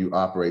you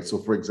operate. So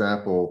for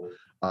example,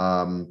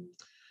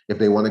 if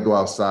they want to go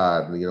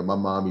outside, my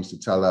mom used to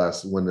tell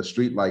us, when the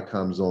street light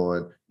comes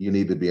on, you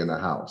need to be in the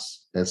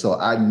house. And so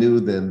I knew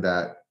then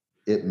that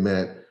it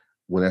meant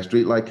when that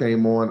street light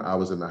came on, I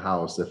was in the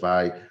house. If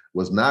I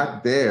was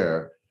not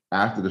there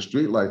after the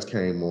street lights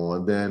came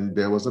on, then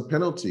there was a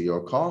penalty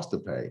or cost to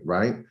pay,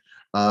 right?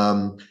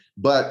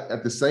 But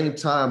at the same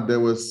time, there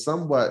was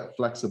somewhat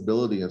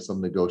flexibility and some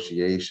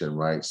negotiation,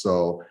 right?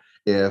 So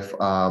if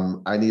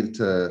I needed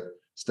to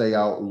stay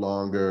out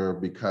longer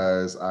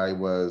because I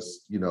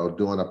was,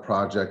 doing a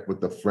project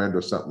with a friend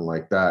or something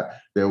like that,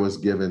 there was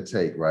give and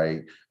take,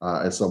 right?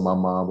 And so my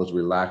mom was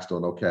relaxed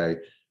on, okay,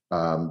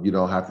 you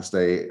don't have to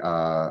stay.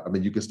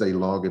 You can stay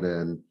longer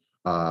than,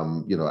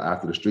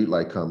 after the street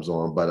light comes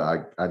on, but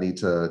I need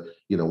to,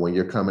 when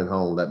you're coming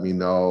home, let me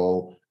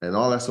know, and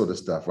all that sort of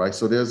stuff, right?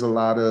 So there's a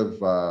lot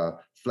of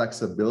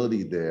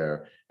flexibility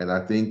there. And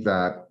I think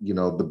that,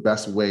 the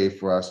best way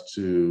for us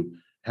to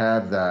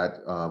have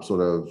that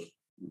sort of,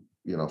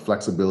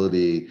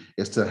 flexibility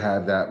is to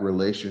have that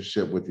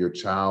relationship with your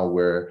child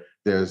where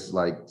there's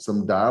like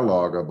some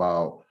dialogue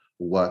about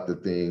what the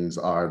things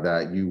are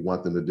that you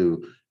want them to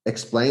do,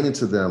 explaining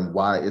to them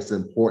why it's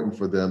important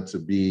for them to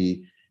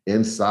be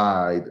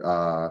inside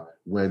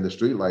when the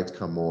street lights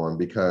come on,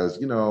 because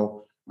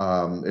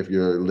if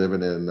you're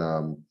living in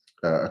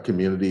a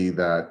community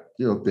that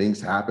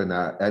things happen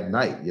at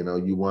night,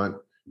 you want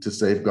to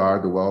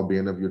safeguard the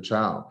well-being of your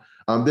child.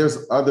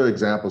 There's other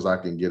examples I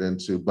can get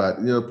into,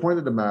 but the point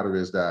of the matter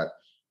is that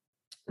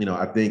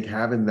I think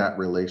having that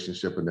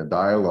relationship and the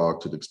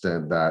dialogue to the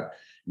extent that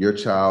your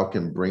child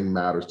can bring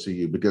matters to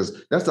you,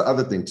 because that's the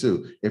other thing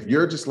too. If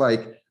you're just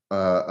like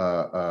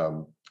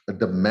a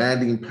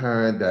demanding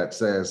parent that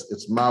says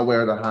it's my way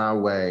or the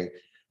highway,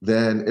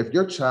 then if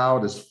your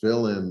child is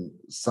feeling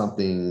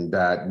something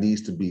that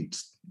needs to be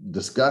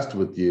discussed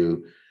with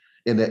you,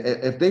 and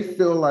if they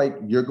feel like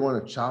you're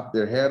going to chop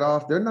their head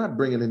off, they're not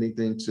bringing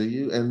anything to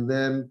you. And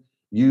then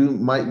you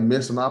might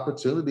miss an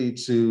opportunity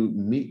to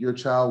meet your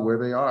child where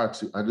they are,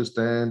 to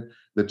understand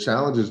the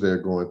challenges they're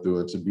going through,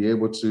 and to be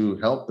able to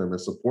help them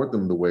and support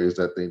them in the ways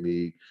that they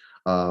need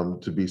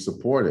to be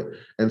supported.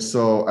 And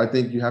so I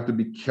think you have to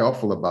be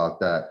careful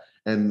about that,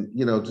 and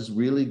just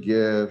really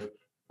give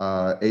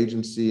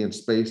agency and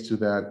space to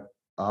that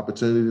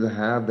opportunity to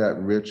have that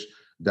rich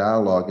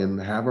dialogue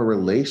and have a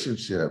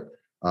relationship,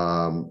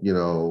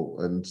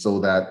 and so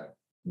that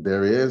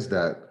there is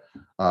that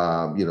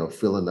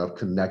feeling of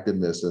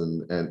connectedness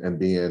and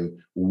being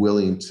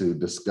willing to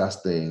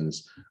discuss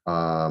things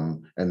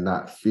and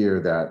not fear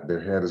that their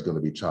head is going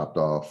to be chopped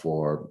off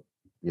for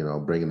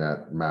bringing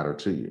that matter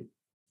to you.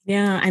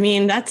 Yeah,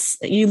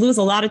 you lose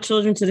a lot of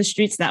children to the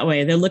streets that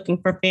way. They're looking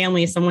for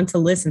family, someone to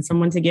listen,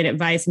 someone to get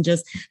advice, and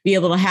just be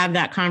able to have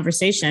that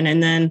conversation.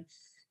 And then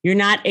you're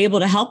not able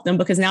to help them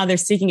because now they're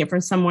seeking it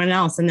from someone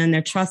else, and then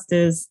the trust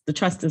is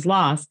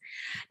lost.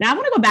 Now I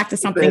want to go back to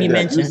something you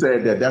mentioned. You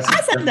said that.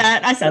 I said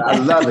that. I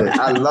love it.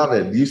 I love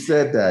it. You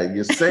said that.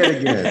 You say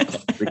it again,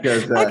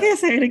 because I can't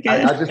say it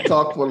again. I just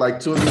talked for like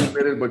 2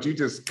 minutes, but you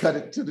just cut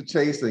it to the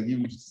chase and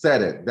you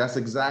said it. That's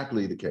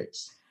exactly the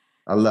case.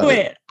 I love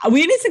it.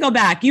 We need to go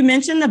back. You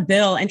mentioned the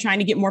bill and trying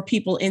to get more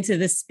people into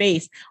this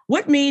space.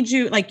 What made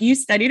you, you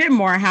studied at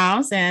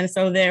Morehouse, and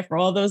so there, for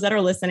all those that are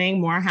listening,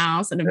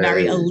 Morehouse, and a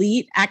very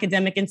elite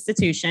academic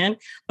institution.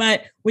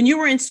 But when you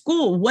were in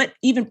school, what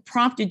even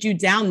prompted you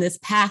down this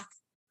path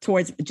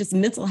towards just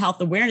mental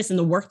health awareness and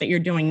the work that you're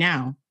doing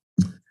now?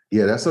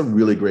 Yeah, that's a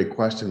really great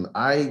question.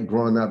 I,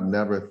 growing up,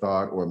 never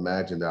thought or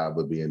imagined I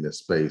would be in this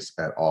space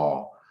at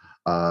all.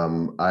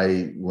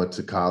 I went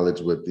to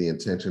college with the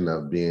intention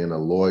of being a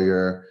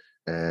lawyer,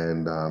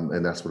 and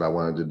that's what I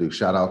wanted to do.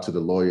 Shout out to the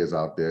lawyers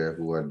out there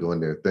who are doing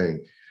their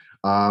thing.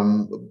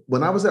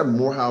 When I was at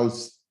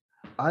Morehouse,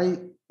 I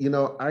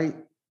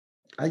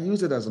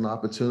used it as an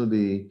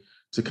opportunity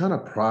to kind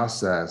of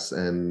process,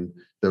 and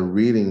the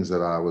readings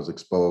that I was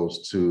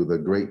exposed to, the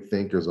great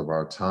thinkers of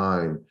our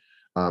time,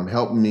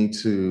 helped me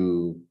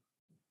to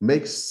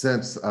make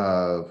sense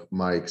of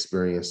my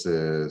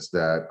experiences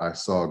that I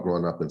saw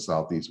growing up in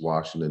Southeast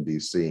Washington,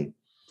 D.C.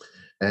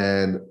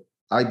 And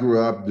I grew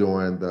up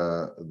during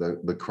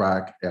the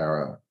crack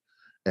era,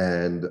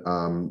 and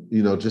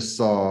just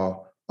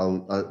saw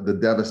the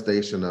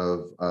devastation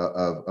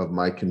of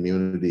my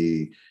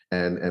community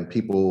and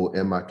people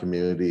in my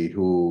community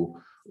who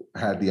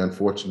had the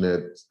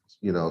unfortunate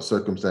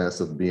circumstance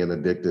of being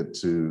addicted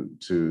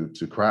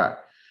to crack.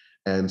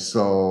 And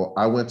so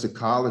I went to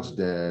college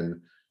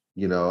then,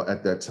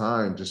 at that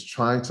time, just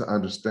trying to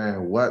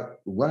understand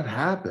what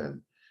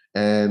happened.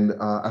 And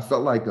I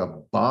felt like a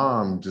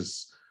bomb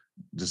just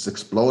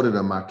exploded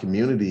in my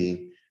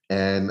community,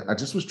 and I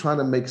just was trying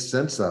to make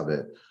sense of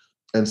it.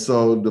 And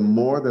so the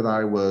more that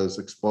I was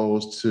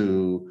exposed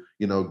to,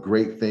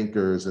 great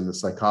thinkers in the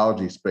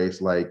psychology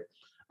space, like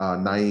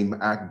Naeem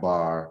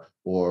Akbar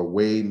or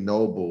Wade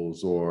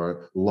Nobles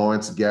or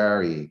Lawrence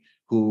Gary,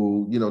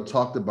 who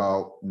talked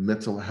about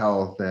mental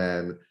health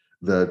and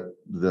the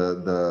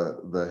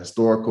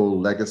historical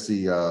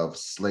legacy of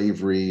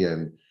slavery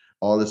and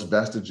all its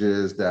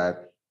vestiges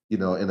that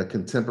in a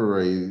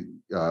contemporary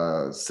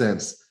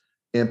sense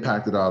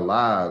impacted our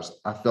lives.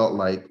 I felt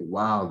like,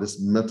 wow, this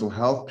mental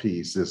health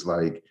piece is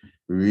like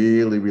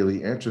really,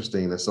 really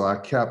interesting. And so I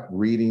kept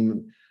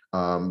reading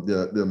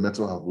the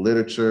mental health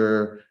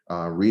literature,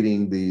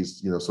 reading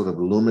these, sort of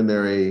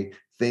luminary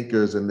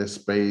thinkers in this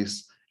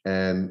space.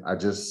 And I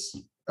just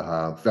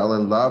fell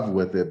in love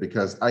with it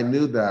because I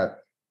knew that,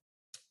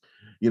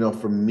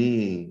 for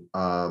me,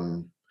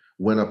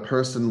 when a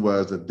person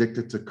was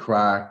addicted to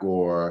crack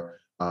or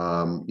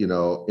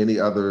any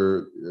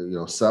other,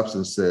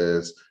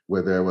 substances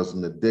where there was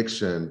an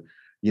addiction,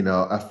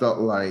 I felt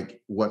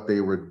like what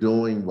they were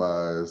doing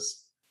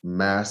was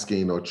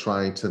masking or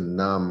trying to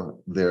numb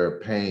their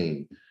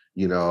pain,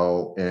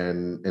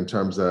 and in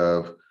terms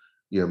of,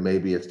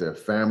 maybe it's their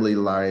family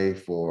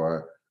life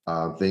or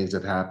things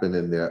that happen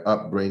in their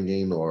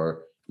upbringing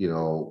or,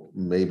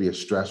 maybe a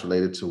stress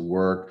related to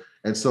work.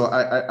 And so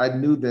I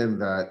knew then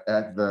that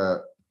at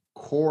the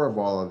core of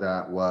all of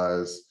that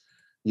was,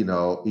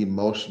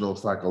 emotional,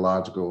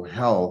 psychological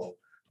health,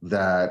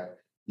 that,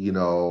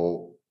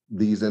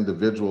 these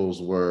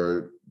individuals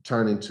were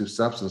turning to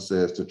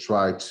substances to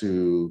try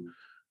to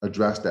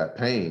address that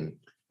pain.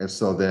 And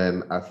so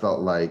then I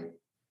felt like,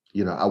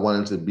 I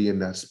wanted to be in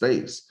that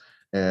space.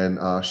 And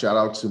shout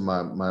out to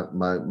my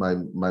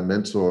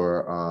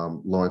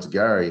mentor, Lawrence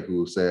Gary,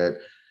 who said,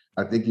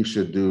 I think you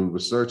should do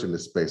research in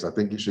this space. I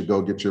think you should go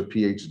get your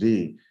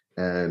PhD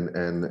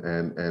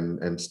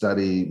and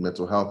study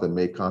mental health and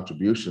make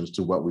contributions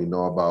to what we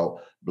know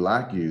about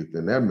Black youth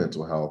and their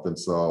mental health. And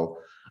so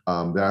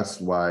that's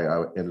why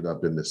I ended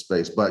up in this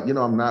space. But,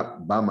 I'm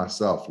not by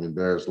myself. I mean,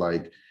 there's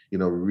like,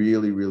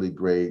 really, really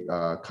great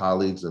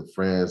colleagues and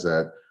friends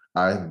that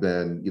I've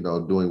been,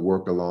 doing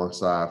work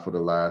alongside for the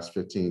last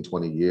 15,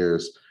 20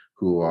 years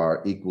who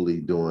are equally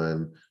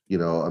doing,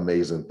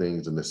 amazing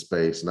things in this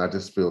space. And I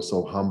just feel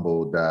so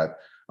humbled that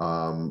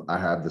I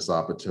have this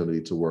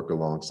opportunity to work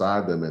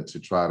alongside them and to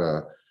try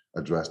to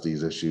address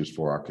these issues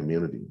for our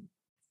community.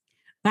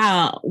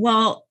 Wow.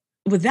 Well,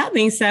 with that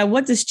being said,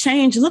 what does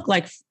change look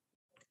like?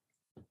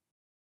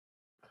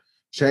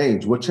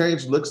 Change. What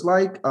change looks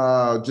like,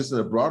 just in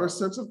a broader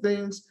sense of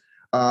things,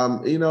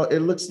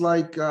 it looks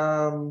like,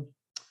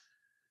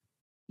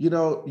 you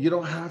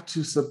don't have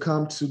to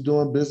succumb to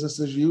doing business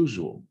as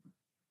usual.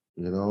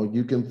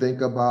 You can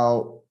think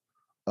about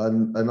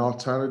an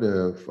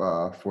alternative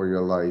for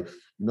your life,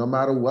 no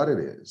matter what it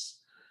is.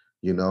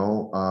 We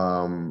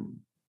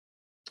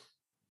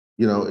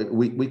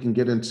can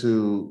get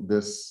into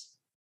this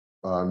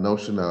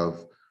notion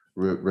of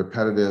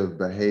repetitive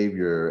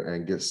behavior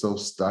and get so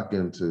stuck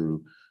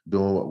into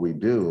doing what we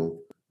do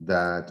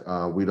that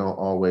we don't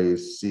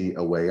always see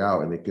a way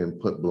out, and it can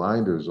put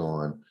blinders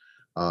on.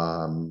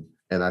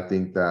 And I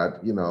think that,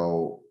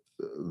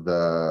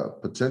 the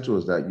potential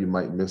is that you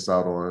might miss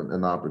out on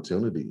an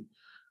opportunity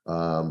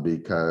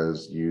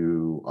because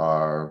you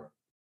are,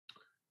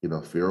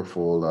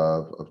 fearful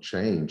of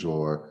change,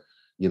 or,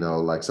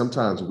 like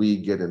sometimes we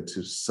get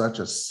into such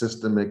a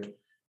systemic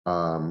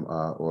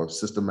or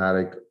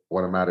systematic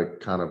automatic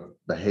kind of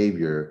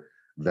behavior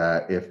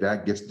that if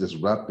that gets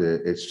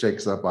disrupted, it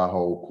shakes up our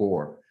whole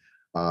core.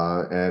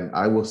 And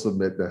I will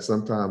submit that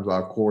sometimes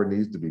our core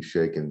needs to be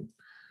shaken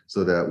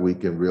so that we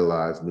can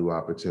realize new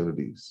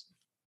opportunities.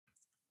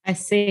 I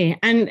see.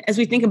 And as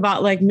we think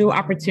about like new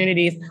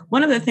opportunities,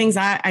 one of the things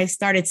I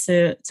started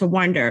to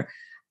wonder,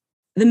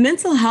 the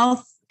mental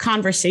health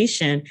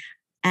conversation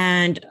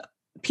and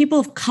people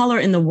of color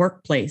in the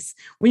workplace,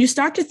 when you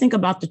start to think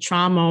about the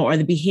trauma or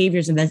the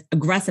behaviors and the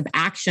aggressive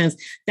actions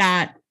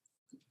that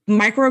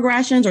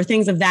microaggressions or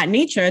things of that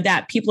nature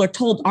that people are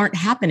told aren't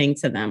happening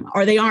to them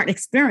or they aren't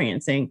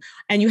experiencing.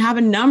 And you have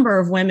a number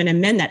of women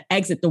and men that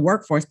exit the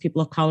workforce,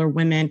 people of color,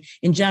 women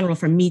in general,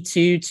 from Me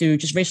Too to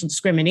just racial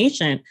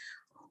discrimination.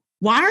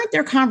 Why aren't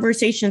there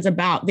conversations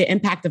about the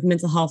impact of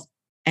mental health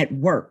at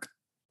work?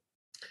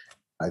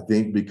 I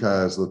think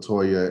because,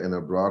 LaToya, in a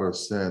broader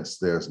sense,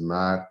 there's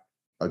not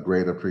a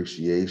great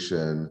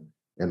appreciation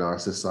in our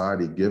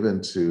society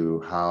given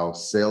to how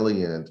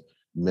salient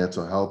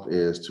mental health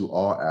is to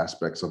all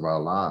aspects of our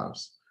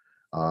lives.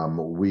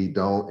 We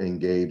don't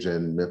engage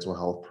in mental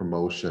health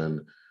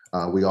promotion.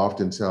 We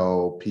often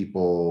tell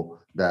people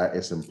that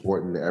it's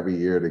important every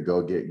year to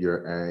go get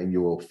your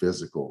annual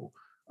physical.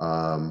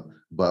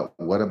 But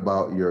what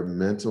about your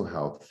mental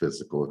health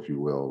physical, if you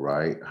will,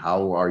 right?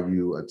 How are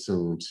you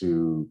attuned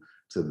to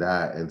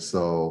that? And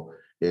so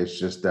it's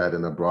just that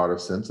in a broader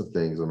sense of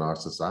things in our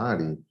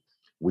society,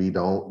 we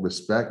don't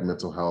respect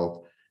mental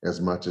health as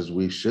much as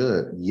we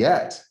should.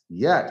 Yet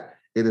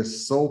it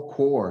is so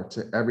core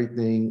to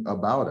everything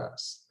about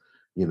us,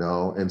 you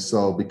know? And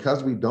so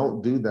because we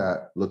don't do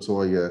that,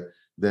 LaToya,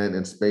 then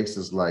in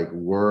spaces like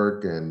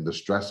work and the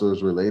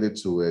stressors related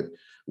to it,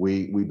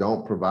 we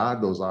don't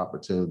provide those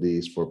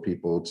opportunities for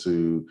people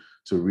to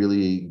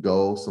really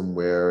go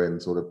somewhere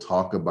and sort of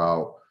talk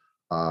about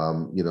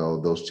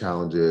those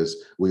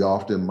challenges. We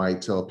often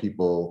might tell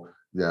people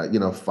that,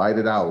 fight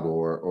it out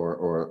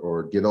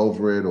or get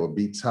over it or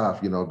be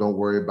tough, don't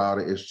worry about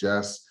it. It's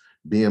just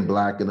being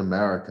Black in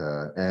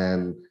America.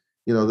 And,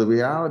 the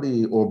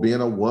reality, or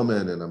being a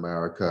woman in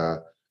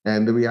America.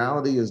 And the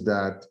reality is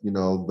that,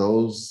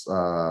 those,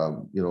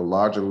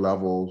 larger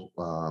level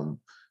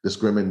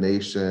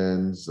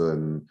discriminations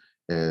and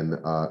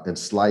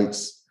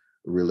slights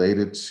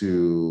related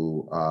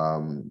to,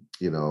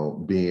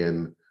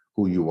 being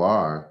who you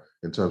are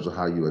in terms of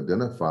how you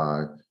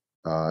identify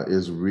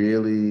is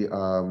really,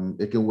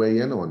 it can weigh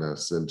in on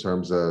us in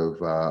terms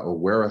of or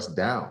wear us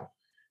down.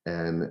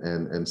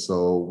 And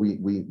so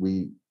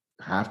we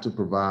have to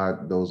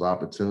provide those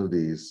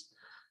opportunities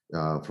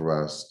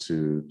for us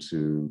to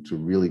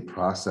really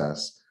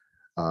process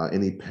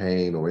any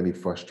pain or any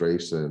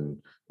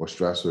frustration or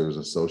stressors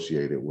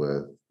associated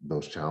with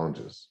those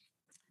challenges.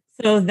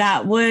 So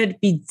that would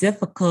be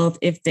difficult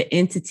if the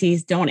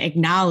entities don't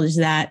acknowledge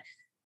that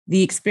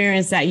the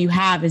experience that you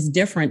have is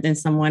different than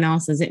someone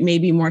else's. It may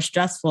be more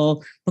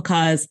stressful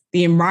because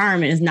the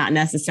environment is not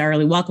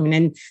necessarily welcoming.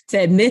 And to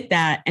admit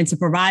that and to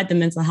provide the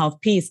mental health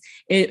piece,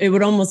 it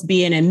would almost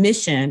be an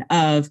admission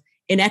of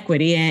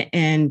inequity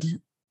and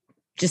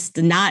just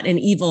not an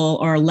even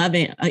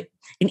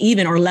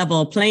or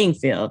level playing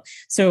field.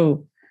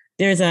 So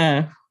there's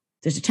a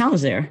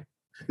challenge there.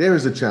 There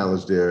is a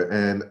challenge there.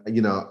 And,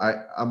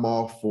 I'm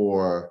all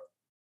for,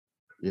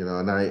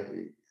 and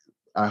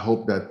I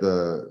hope that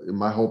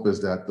my hope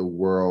is that the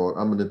world,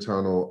 I'm an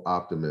eternal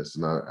optimist,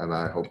 and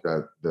I hope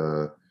that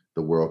the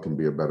world can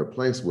be a better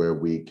place where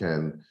we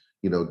can,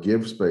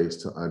 give space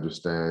to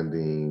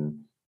understanding,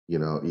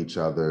 each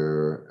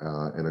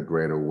other in a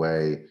greater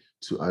way,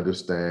 to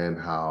understand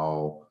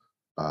how,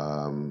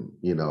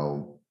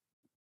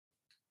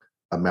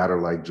 a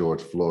matter like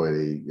George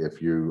Floyd,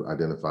 if you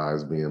identify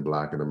as being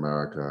Black in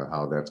America,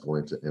 how that's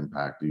going to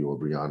impact you, or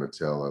Breonna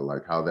Taylor,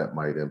 like how that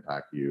might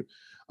impact you.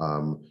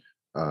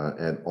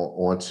 And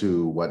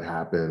onto what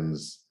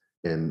happens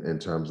in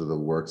terms of the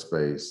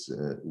workspace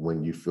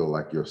when you feel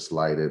like you're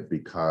slighted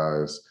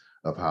because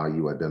of how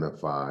you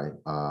identify.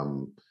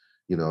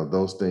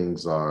 Those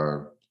things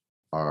are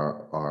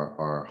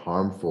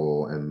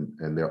harmful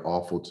and they're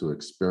awful to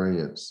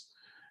experience.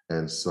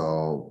 And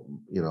so,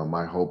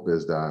 my hope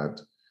is that,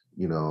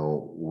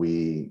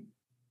 we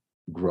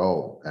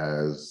grow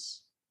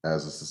as a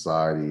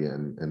society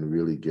and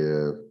really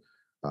give,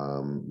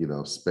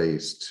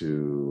 space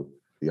to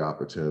the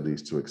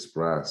opportunities to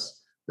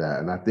express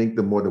that. And I think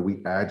the more that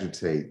we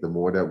agitate, the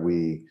more that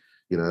we,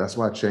 that's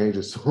why change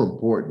is so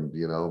important,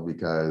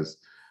 because,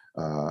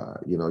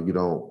 you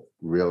don't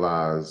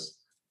realize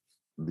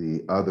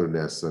the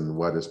otherness and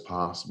what is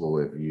possible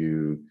if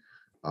you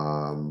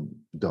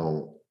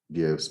don't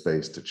give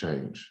space to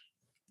change.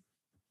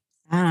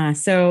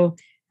 So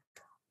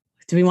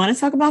do we want to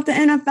talk about the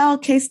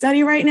NFL case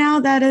study right now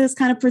that is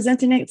kind of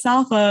presenting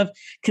itself of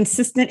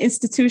consistent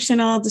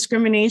institutional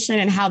discrimination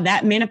and how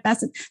that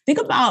manifested? Think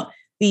about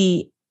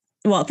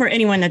for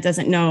anyone that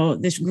doesn't know,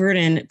 this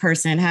Gruden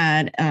person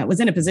was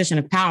in a position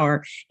of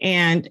power.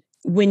 And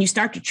when you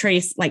start to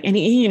trace, and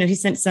he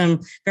sent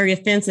some very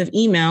offensive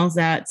emails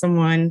that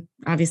someone,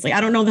 obviously, I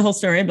don't know the whole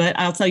story, but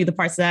I'll tell you the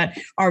parts that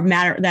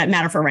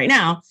matter for right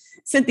now,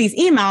 sent these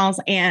emails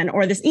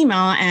or this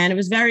email, and it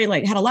was very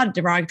had a lot of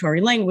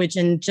derogatory language.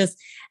 And just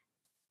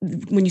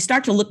when you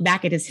start to look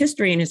back at his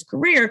history and his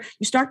career,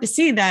 you start to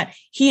see that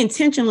he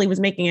intentionally was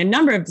making a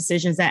number of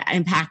decisions that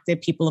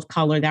impacted people of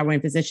color that were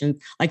in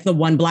positions, like the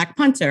one Black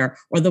punter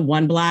or the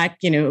one Black,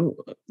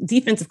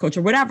 defensive coach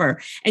or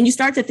whatever. And you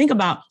start to think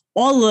about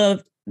all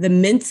of the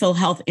mental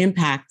health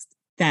impacts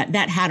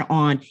that had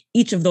on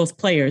each of those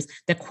players,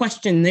 that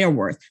question their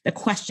worth, that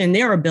question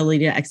their ability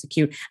to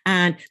execute.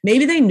 And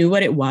maybe they knew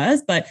what it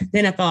was, but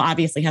the NFL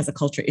obviously has a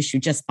culture issue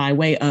just by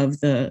way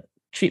of the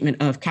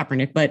treatment of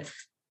Kaepernick. But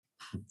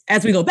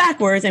as we go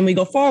backwards and we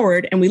go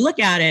forward and we look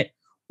at it,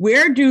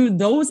 where do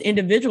those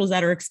individuals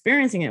that are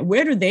experiencing it,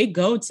 where do they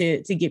go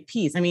to get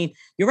peace? I mean,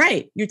 you're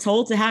right. You're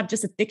told to have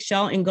just a thick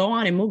shell and go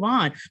on and move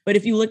on. But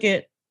if you look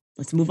at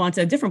let's move on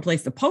to a different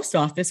place, the post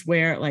office,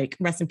 where, like,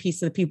 rest in peace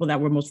to the people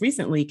that were most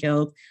recently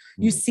killed,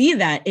 you see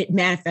that it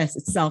manifests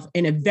itself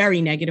in a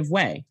very negative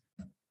way.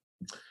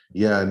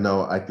 Yeah,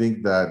 no, I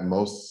think that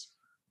most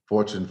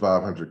Fortune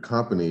 500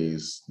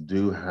 companies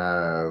do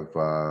have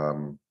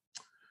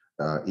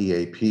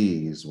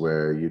EAPs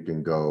where you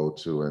can go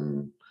to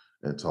and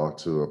talk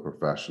to a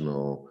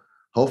professional,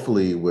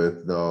 hopefully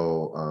with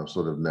no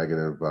sort of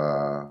negative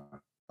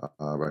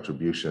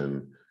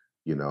retribution.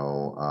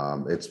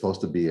 It's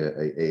supposed to be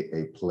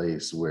a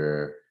place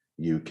where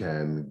you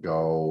can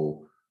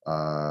go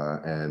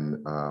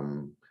and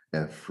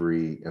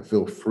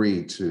feel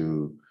free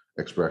to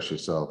express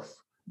yourself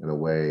in a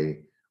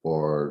way,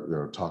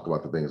 or talk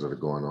about the things that are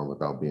going on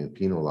without being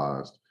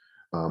penalized.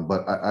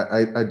 But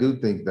I do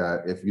think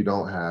that if you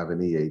don't have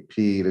an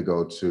EAP to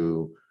go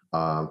to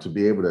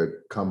be able to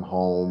come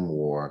home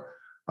or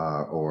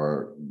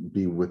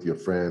be with your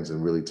friends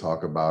and really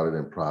talk about it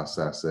and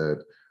process it,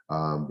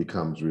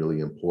 becomes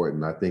really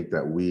important. I think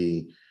that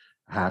we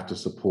have to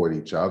support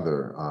each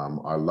other,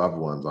 our loved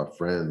ones, our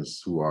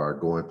friends who are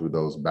going through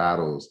those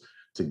battles,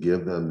 to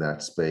give them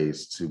that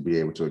space to be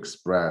able to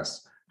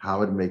express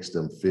how it makes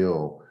them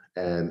feel,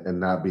 and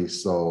not be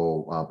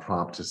so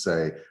prompt to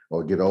say,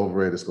 "Oh, get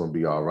over it. It's going to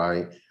be all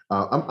right."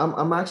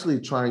 I'm actually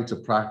trying to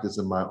practice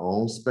in my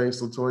own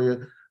space,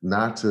 Latoya,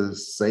 not to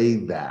say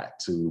that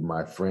to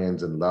my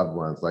friends and loved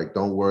ones. Like,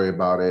 don't worry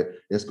about it.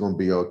 It's going to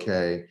be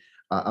okay.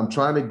 I'm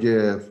trying to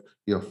give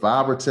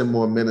 5 or 10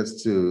 more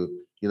minutes to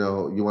you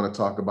want to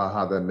talk about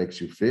how that makes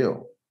you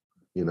feel,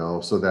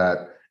 so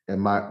that in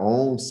my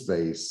own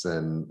space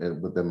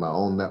and within my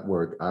own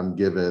network, I'm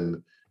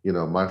giving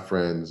my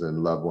friends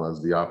and loved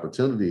ones the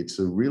opportunity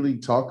to really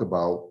talk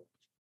about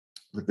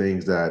the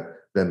things that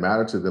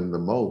matter to them the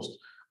most.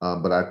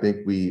 But I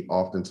think we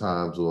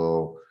oftentimes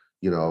will,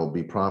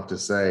 be prompt to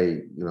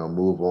say,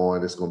 move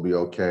on, it's going to be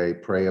okay,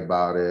 pray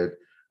about it,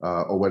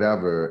 or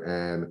whatever.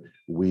 And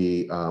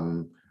we,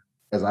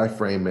 as I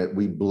frame it,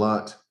 we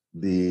blunt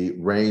the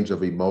range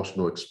of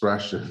emotional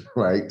expression,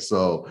 right?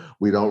 So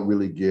we don't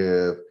really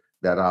give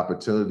that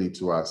opportunity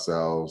to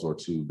ourselves or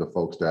to the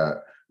folks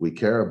that we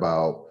care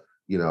about,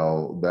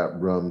 that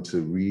room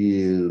to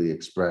really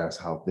express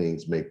how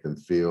things make them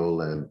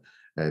feel, and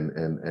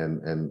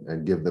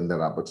give them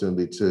that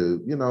opportunity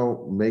to,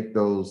 make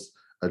those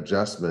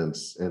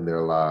adjustments in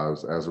their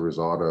lives as a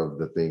result of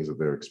the things that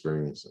they're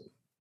experiencing.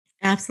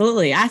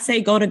 Absolutely. I say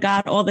go to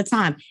God all the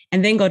time,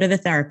 and then go to the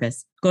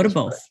therapist. Go to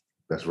both. Right.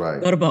 That's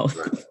right. Go to both.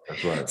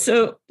 That's right.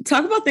 So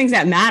talk about things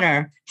that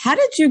matter. How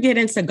did you get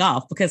into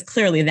golf? Because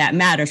clearly that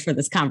matters for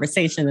this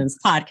conversation and this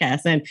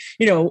podcast. And,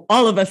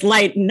 all of us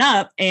lighten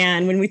up.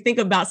 And when we think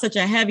about such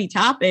a heavy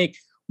topic,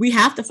 we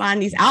have to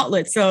find these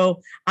outlets.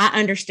 So I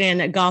understand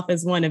that golf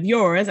is one of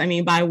yours. I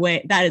mean,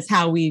 that is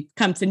how we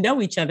come to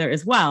know each other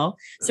as well.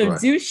 So right.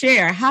 Do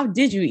share, how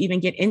did you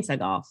even get into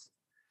golf?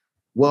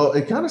 Well,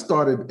 it kind of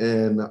started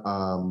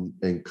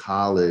in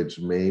college,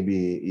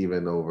 maybe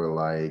even over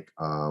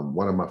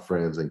one of my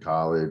friends in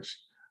college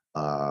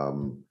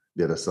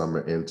did a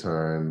summer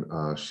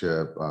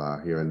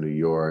internship here in New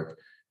York,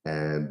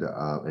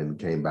 and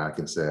came back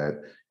and said,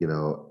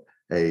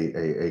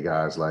 hey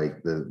guys,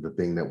 like the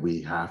thing that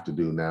we have to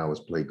do now is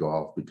play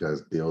golf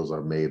because deals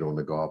are made on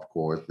the golf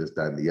course, this,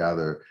 that, and the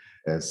other.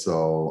 And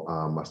so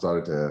I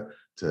started to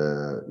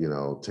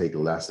take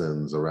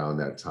lessons around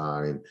that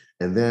time.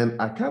 And then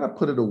I kind of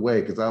put it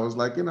away because I was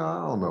like, I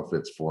don't know if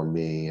it's for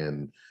me.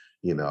 And,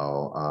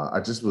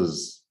 I just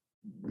was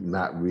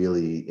not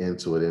really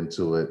into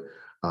it.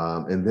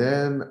 And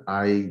then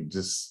I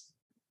just,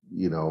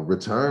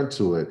 returned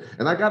to it.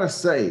 And I got to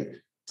say,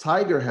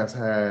 Tiger has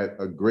had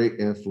a great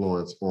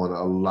influence on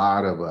a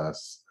lot of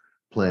us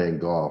playing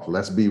golf.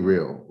 Let's be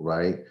real,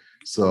 right?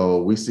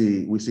 So we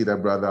see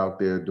that brother out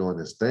there doing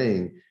his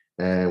thing.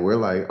 And we're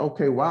like,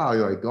 okay, wow,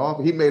 you're like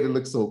golf. He made it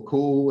look so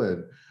cool,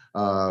 and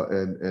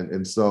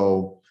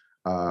so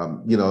a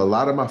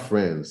lot of my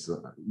friends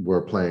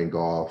were playing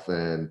golf,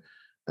 and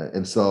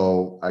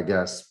so I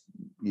guess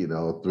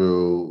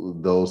through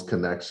those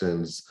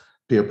connections,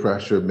 peer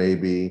pressure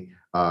maybe,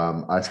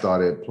 I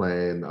started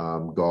playing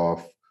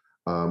golf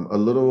a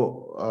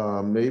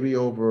little, maybe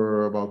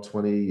over about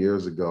 20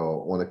 years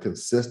ago on a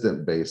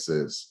consistent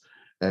basis,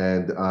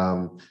 and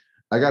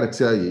I got to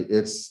tell you,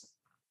 it's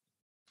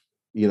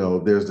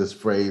there's this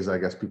phrase, I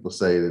guess people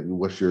say,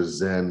 what's your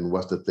Zen?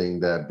 What's the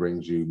thing that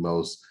brings you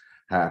most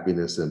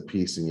happiness and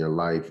peace in your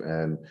life?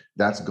 And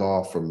that's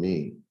golf for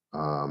me.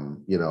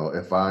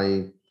 If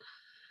I,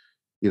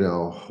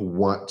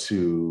 want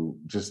to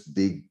just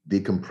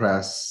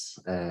decompress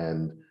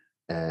and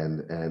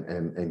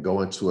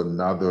go into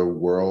another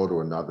world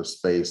or another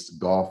space,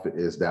 golf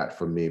is that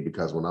for me,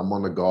 because when I'm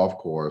on the golf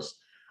course,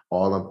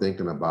 all I'm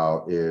thinking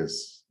about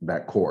is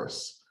that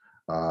course.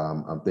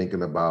 I'm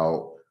thinking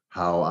about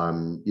how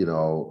I'm,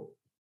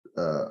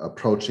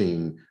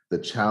 approaching the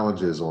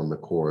challenges on the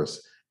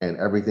course, and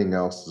everything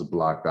else is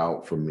blocked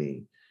out for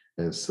me.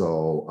 And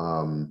so,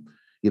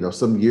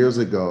 some years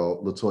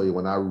ago, Latoya,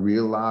 when I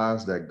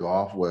realized that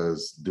golf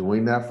was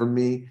doing that for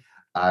me,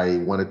 I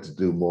wanted to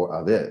do more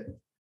of it.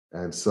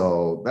 And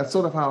so that's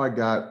sort of how I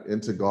got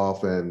into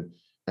golf, and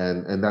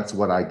that's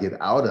what I get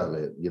out of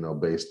it,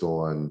 based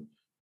on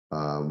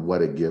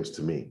what it gives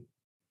to me.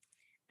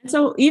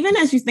 So even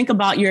as you think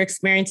about your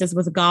experiences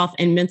with golf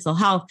and mental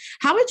health,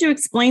 how would you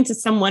explain to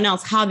someone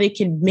else how they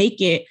can make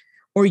it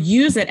or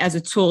use it as a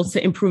tool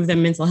to improve their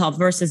mental health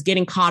versus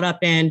getting caught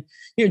up in,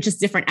 just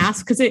different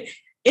aspects? Because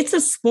it's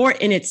a sport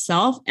in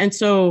itself. And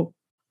so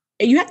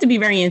you have to be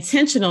very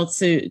intentional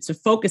to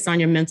focus on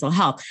your mental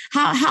health.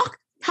 How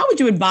would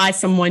you advise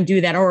someone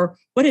do that? Or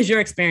what has your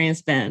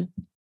experience been?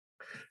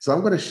 So I'm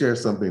going to share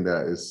something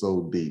that is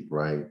so deep,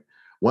 right?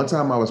 One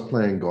time I was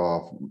playing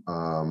golf.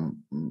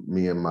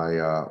 Me and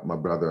my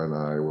brother and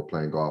I were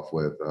playing golf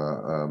with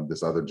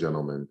this other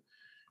gentleman,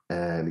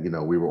 and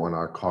we were on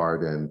our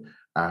cart. And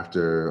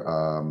after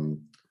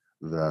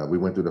we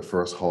went through the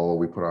first hole,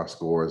 we put our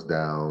scores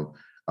down.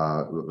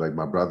 Like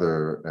my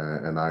brother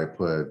and I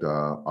put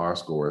our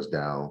scores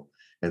down,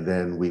 and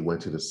then we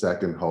went to the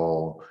second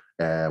hole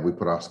and we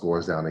put our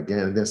scores down again.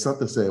 And then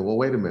something said, "Well,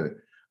 wait a minute.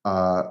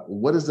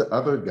 What is the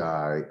other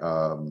guy?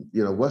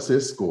 What's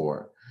his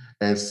score?"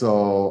 And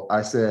so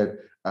I said,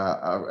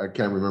 I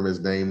can't remember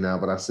his name now,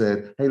 but I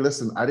said, "Hey,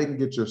 listen, I didn't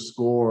get your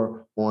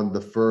score on the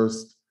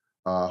first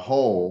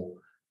hole.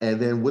 And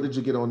then what did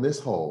you get on this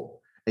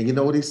hole?" And you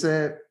know what he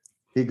said?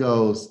 He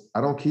goes,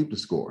 "I don't keep the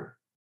score."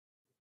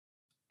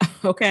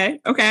 Okay.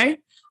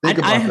 Think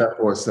about that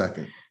for a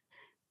second.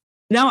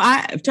 No,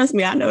 trust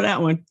me, I know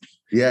that one.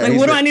 Yeah. Like,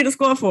 what do I need a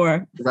score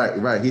for? Right.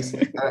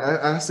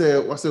 I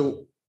said,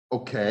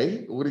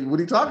 okay, what are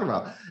you talking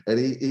about? And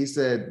he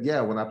said,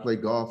 "Yeah, when I play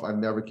golf, I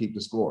never keep the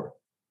score.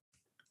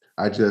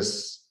 I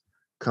just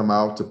come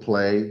out to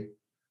play.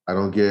 I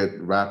don't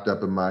get wrapped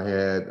up in my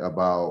head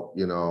about,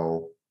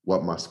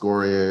 what my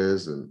score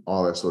is and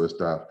all that sort of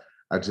stuff.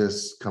 I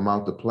just come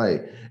out to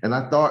play." And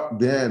I thought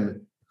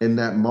then in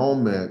that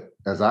moment,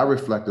 as I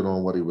reflected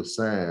on what he was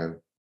saying,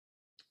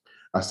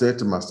 I said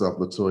to myself,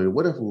 "Latoya,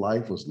 what if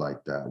life was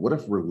like that? What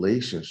if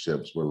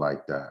relationships were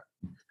like that,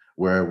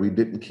 where we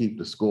didn't keep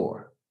the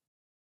score?"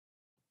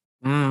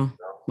 Wow.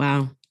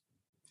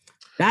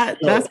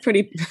 That's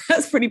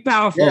pretty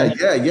powerful.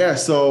 Yeah.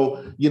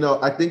 So,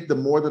 I think the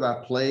more that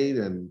I played,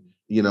 and,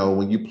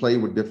 when you play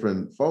with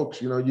different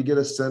folks, you get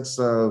a sense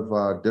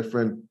of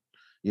different,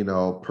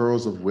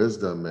 pearls of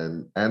wisdom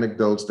and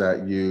anecdotes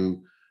that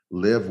you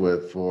live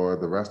with for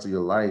the rest of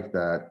your life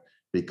that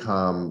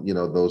become,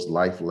 those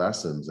life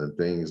lessons and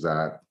things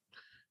that,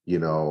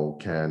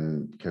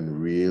 can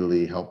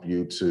really help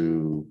you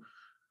to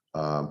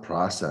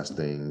process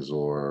things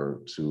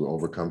or to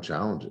overcome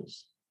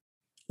challenges.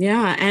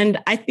 Yeah. And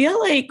I feel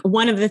like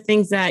one of the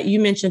things that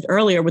you mentioned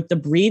earlier with the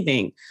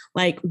breathing,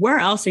 like where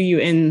else are you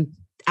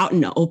out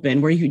in the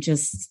open where you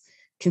just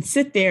can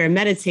sit there and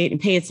meditate and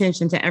pay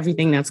attention to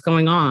everything that's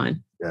going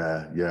on?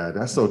 Yeah,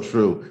 that's so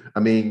true. I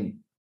mean,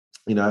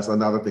 that's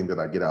another thing that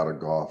I get out of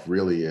golf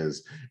really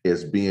is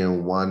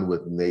being one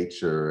with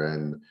nature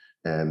and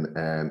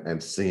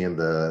seeing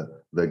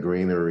the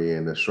greenery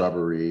and the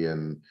shrubbery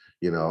and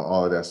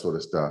all of that sort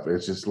of stuff.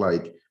 It's just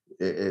like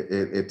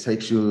it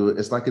takes you,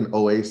 it's like an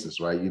oasis,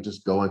 right? You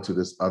just go into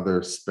this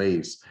other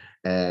space,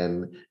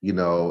 and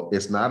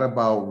it's not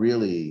about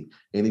really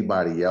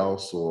anybody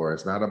else, or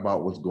it's not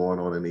about what's going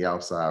on in the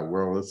outside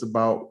world. It's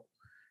about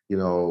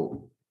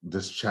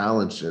this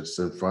challenge that's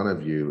in front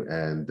of you.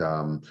 And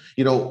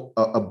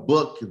a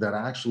book that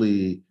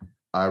actually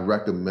I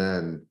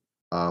recommend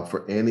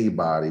for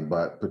anybody,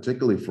 but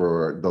particularly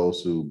for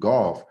those who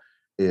golf,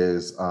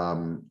 is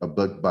a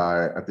book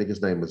by, I think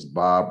his name is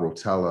Bob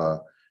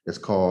Rotella. It's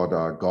called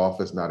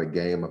Golf is Not a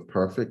Game of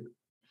Perfect.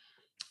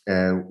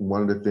 And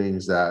one of the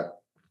things that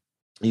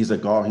he's a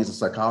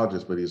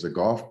psychologist, but he's a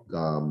golf,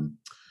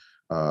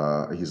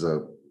 he's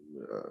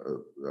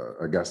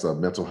I guess a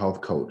mental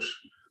health coach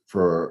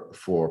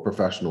for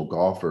professional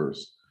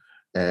golfers.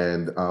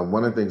 And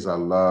one of the things I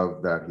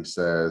love that he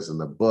says in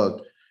the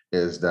book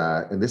is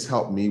that, and this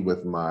helped me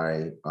with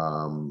my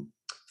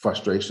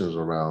frustrations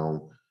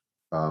around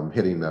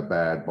hitting a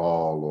bad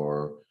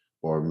ball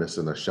or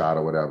missing a shot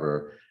or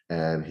whatever.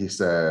 And he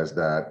says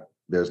that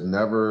there's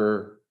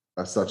never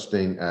a such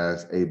thing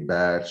as a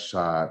bad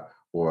shot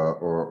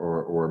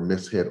or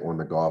mishit on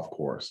the golf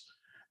course.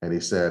 And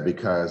he said,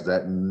 because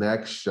that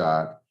next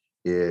shot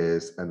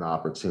is an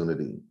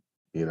opportunity.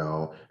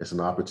 It's an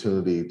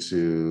opportunity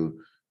to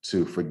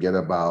forget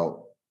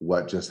about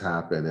what just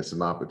happened. It's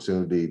an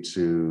opportunity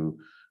to,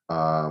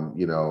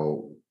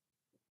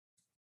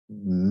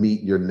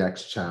 meet your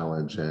next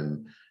challenge.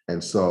 And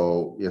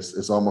so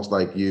it's almost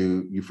like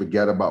you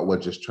forget about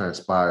what just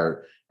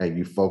transpired and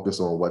you focus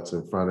on what's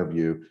in front of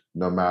you,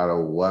 no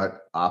matter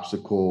what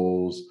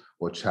obstacles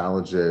or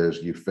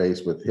challenges you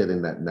face with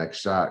hitting that next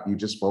shot. You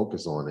just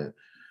focus on it.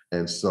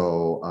 And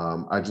so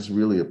I just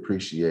really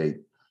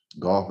appreciate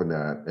golf in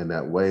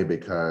that way,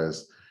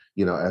 because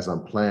as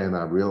I'm playing,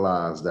 I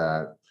realize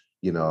that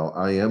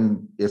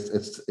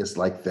it's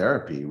like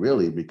therapy,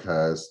 really,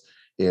 because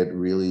it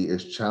really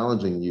is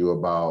challenging you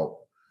about,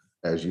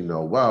 as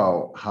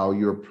well, how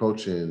you're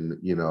approaching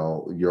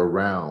your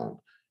round,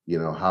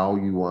 how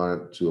you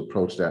want to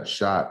approach that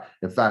shot.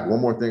 In fact,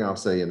 one more thing I'll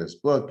say in this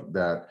book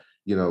that,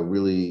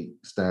 really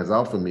stands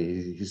out for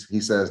me, he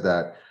says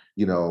that,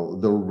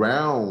 the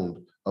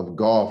round of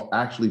golf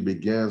actually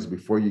begins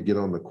before you get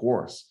on the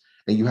course.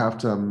 And you have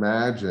to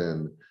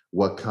imagine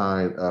what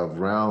kind of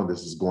round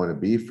this is going to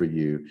be for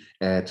you.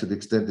 And to the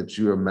extent that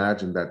you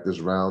imagine that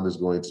this round is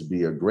going to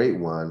be a great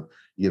one,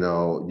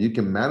 you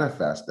can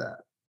manifest that.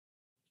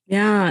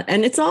 Yeah.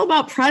 And it's all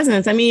about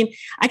presence. I mean,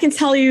 I can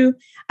tell you,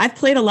 I've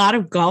played a lot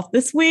of golf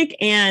this week.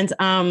 And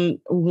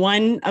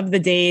one of the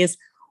days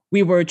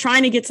we were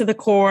trying to get to the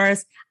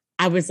course,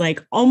 I was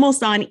like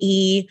almost on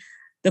E.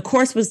 The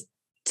course was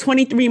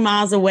 23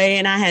 miles away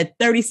and I had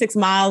 36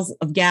 miles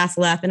of gas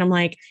left. And I'm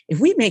like, if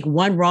we make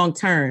one wrong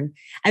turn,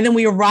 and then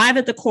we arrive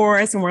at the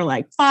course and we're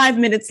like 5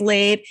 minutes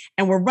late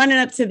and we're running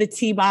up to the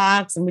tee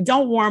box and we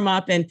don't warm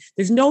up and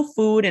there's no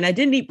food and I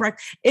didn't eat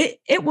breakfast.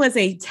 It was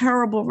a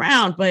terrible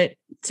round. But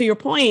to your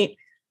point,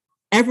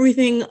 I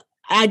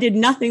did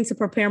nothing to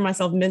prepare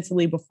myself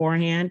mentally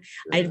beforehand.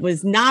 I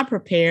was not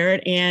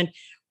prepared. And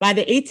by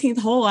the 18th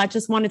hole, I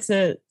just wanted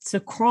to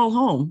crawl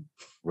home.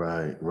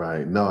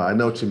 Right. No, I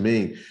know what you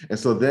mean. And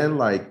so then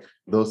like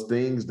those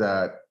things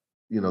that,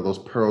 those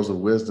pearls of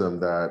wisdom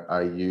that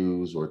I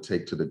use or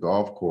take to the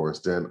golf course,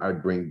 then I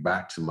bring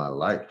back to my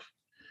life.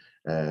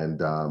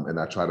 And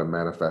I try to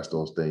manifest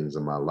those things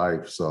in my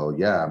life. So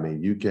yeah, I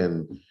mean, you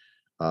can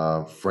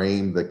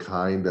frame the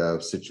kind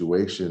of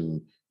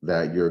situation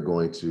that you're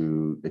going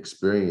to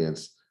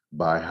experience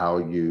by how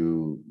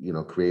you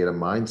create a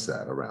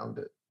mindset around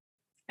it.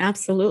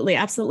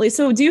 Absolutely.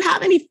 So do you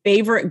have any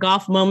favorite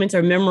golf moments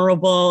or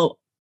memorable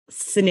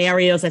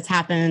scenarios that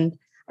have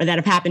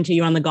happened to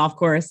you on the golf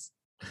course?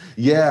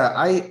 Yeah,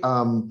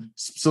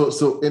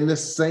 so in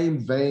this same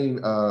vein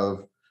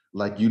of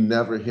like, you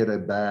never hit a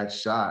bad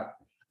shot.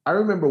 I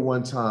remember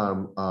one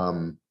time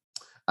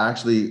I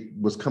actually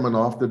was coming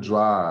off the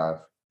drive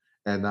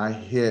and I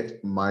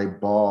hit my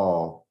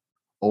ball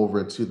over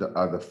into the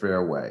other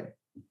fairway.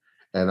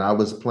 And I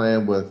was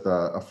playing with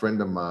a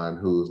friend of mine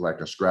who's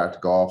like a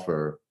scratch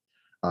golfer.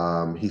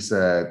 He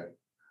said,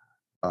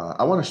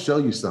 I want to show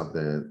you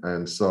something.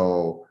 And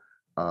so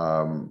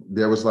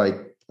there was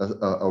like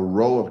a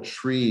row of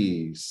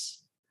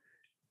trees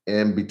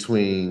in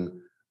between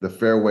the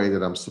fairway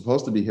that I'm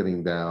supposed to be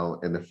hitting down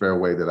and the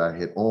fairway that I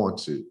hit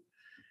onto.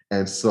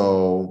 And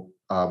so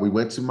we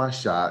went to my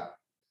shot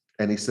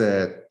and he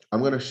said, I'm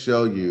going to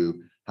show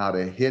you how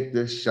to hit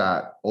this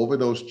shot over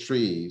those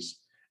trees.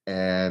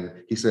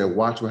 And he said,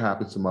 watch what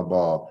happens to my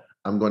ball.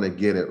 I'm going to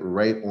get it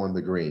right on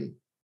the green.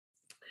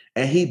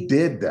 And he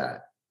did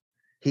that.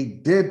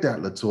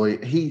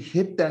 LaToya. He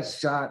hit that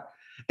shot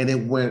and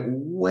it went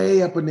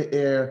way up in the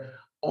air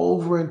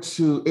over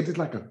into, it did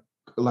like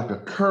a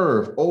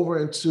curve over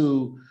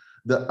into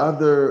the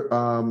other,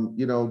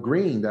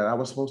 green that I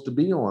was supposed to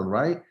be on,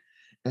 right?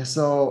 And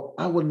so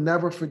I will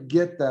never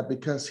forget that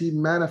because he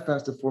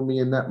manifested for me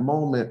in that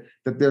moment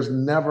that there's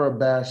never a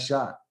bad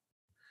shot.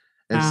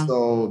 And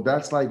so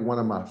that's like one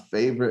of my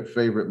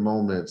favorite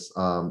moments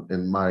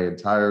in my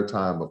entire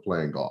time of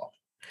playing golf.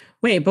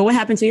 Wait, but what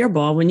happened to your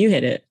ball when you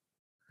hit it?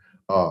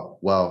 Oh,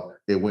 well,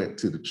 it went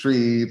to the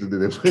trees and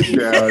then it went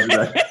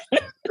down.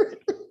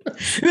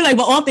 You're like,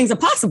 well, all things are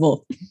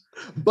possible.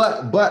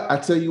 But I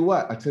tell you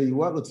what,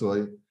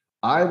 LaToya,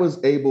 I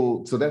was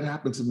able, so that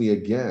happened to me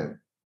again.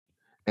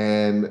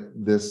 And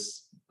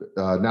this,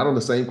 not on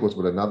the same course,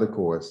 but another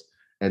course.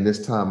 And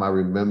this time I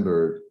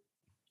remembered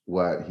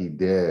what he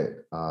did.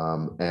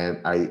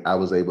 And I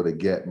was able to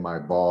get my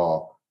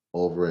ball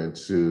over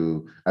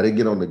into, I didn't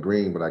get on the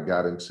green, but I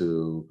got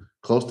into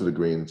close to the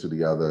green to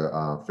the other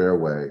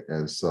fairway.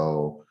 And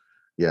so,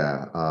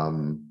 yeah,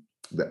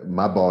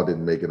 my ball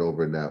didn't make it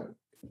over in that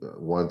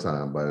one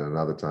time, but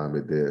another time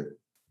it did.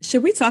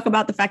 Should we talk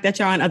about the fact that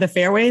you're on other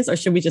fairways, or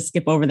should we just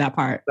skip over that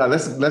part? No,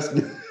 let's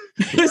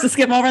Let's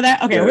skip over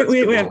that. Okay,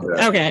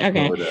 yeah,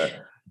 okay.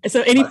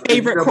 So, any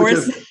favorite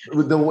course?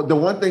 The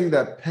one thing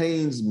that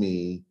pains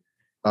me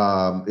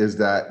is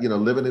that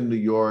living in New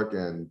York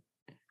and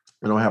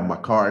I don't have my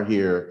car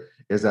here,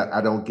 is that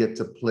I don't get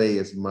to play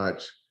as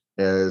much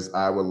as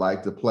I would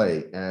like to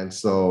play. And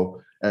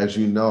so, as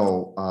you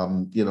know,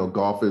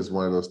 golf is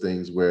one of those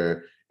things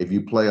where if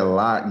you play a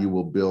lot, you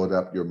will build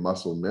up your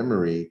muscle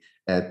memory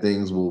and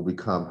things will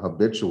become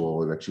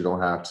habitual, that you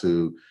don't have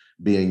to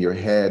be in your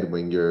head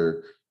when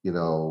you're,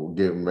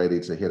 getting ready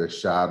to hit a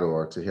shot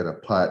or to hit a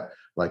putt.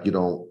 Like, you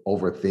don't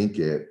overthink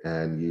it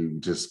and you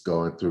just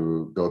go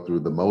through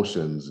the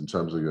motions in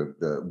terms of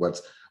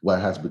what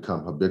has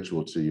become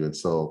habitual to you. And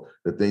so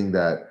the thing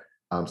that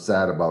I'm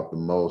sad about the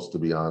most, to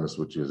be honest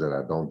with you, is that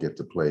I don't get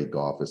to play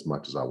golf as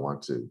much as I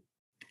want to.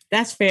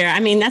 That's fair.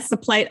 I mean, that's the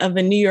plight of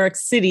a New York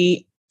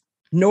City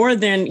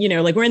northern,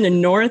 like we're in the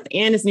north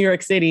and it's New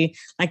York City.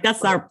 Like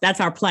that's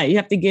our plight. You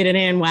have to get it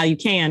in while you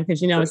can,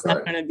 because it's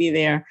not going to be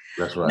there.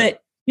 That's right.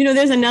 But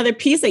there's another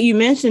piece that you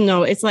mentioned,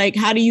 though. It's like,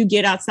 how do you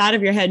get outside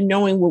of your head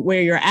knowing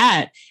where you're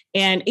at?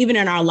 And even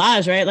in our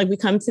lives, right? Like we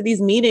come to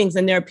these meetings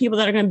and there are people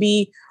that are going to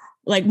be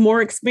like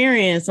more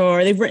experience,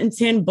 or they've written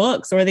 10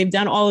 books, or they've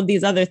done all of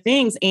these other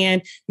things.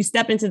 And you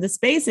step into the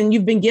space and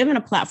you've been given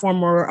a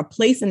platform or a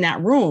place in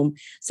that room.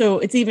 So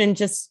it's even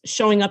just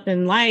showing up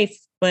in life.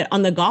 But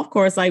on the golf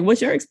course, like,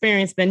 what's your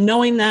experience been,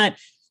 knowing that,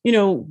 you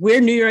know,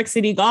 we're New York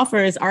City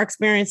golfers, our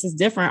experience is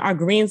different. Our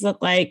greens look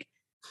like,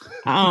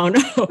 I don't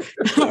know.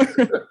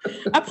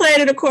 I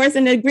played at a course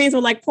and the greens were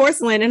like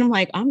porcelain. And I'm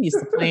like, I'm used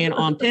to playing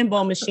on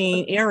pinball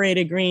machine,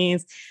 aerated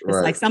greens. It's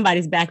like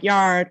somebody's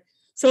backyard.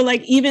 So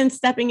like, even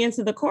stepping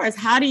into the course,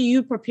 how do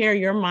you prepare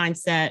your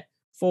mindset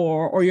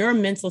for, or your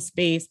mental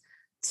space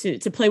to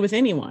play with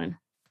anyone?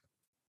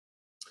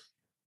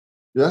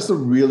 That's a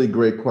really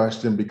great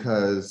question,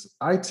 because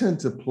I tend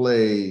to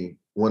play,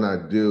 when I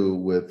do,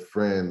 with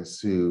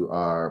friends who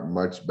are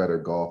much better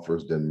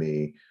golfers than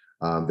me.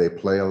 They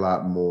play a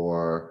lot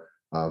more.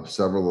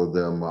 Several of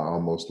them are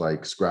almost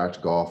like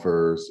scratch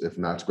golfers, if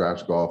not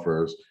scratch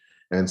golfers.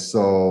 And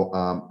so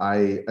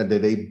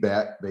they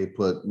bet, they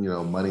put,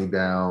 money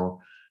down.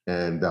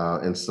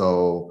 And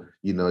so,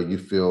 you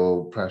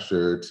feel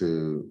pressure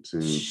to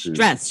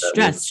stress.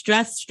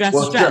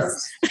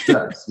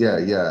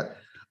 Yeah.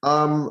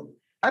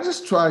 I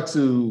just try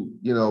to,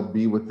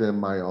 be within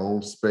my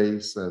own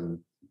space and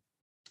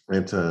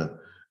to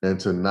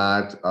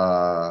not,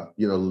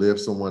 live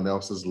someone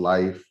else's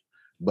life,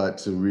 but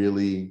to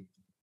really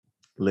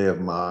live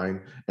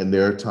mine. And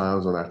there are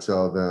times when I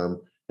tell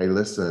them, hey,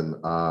 listen,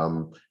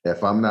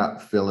 if I'm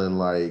not feeling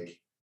like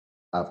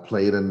I've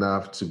played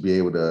enough to be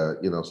able to,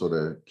 sort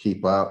of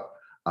keep up,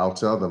 I'll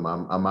tell them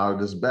I'm out of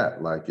this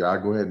bet. Like, yeah, I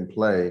go ahead and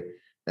play,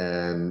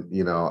 and,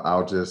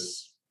 I'll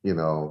just,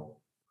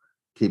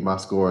 keep my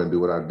score and do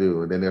what I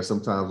do. And then there's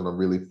sometimes when I'm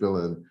really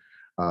feeling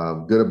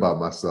good about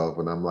myself,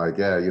 and I'm like,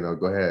 yeah,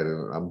 go ahead,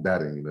 and I'm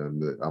betting.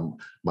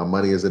 My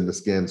money is in the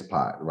skins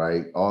pot,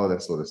 right? All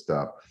that sort of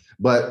stuff.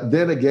 But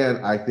then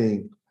again, I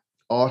think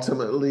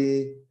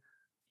ultimately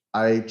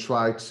I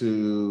try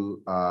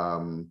to,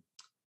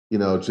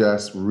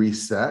 just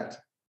reset,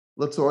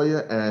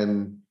 Latoya,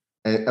 and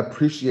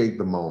appreciate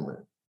the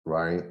moment,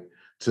 right?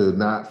 To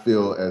not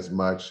feel as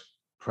much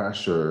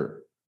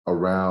pressure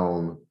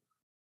around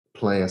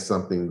playing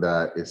something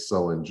that is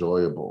so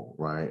enjoyable,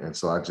 right? And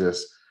so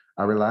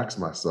I relax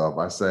myself.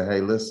 I say,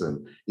 hey,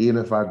 listen, even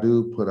if I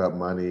do put up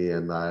money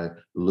and I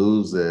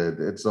lose it,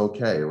 it's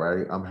okay,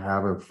 right? I'm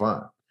having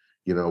fun.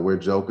 We're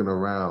joking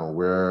around,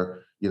 we're,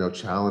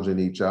 challenging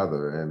each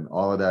other, and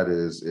all of that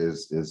is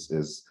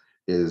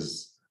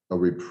a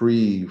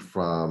reprieve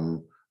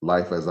from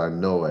life as I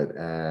know it.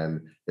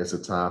 And it's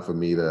a time for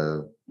me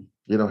to,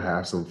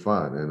 have some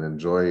fun and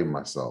enjoy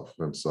myself.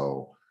 And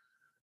so,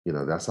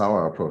 that's how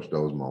I approach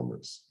those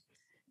moments.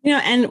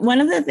 And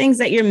one of the things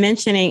that you're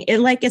mentioning, it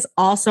like is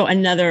also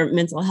another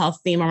mental health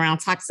theme around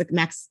toxic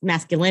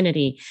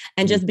masculinity,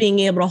 and just being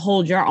able to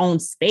hold your own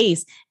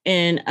space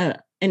in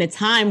a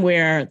time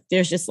where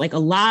there's just like a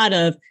lot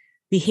of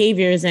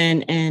behaviors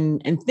and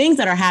things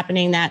that are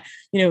happening that,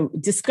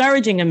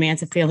 discouraging a man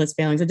to feel his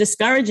feelings, or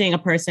discouraging a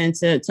person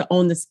to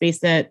own the space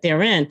that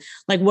they're in.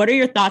 Like, what are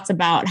your thoughts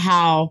about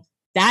how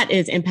that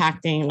is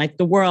impacting like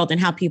the world, and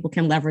how people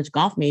can leverage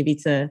golf maybe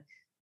to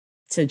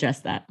address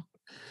that?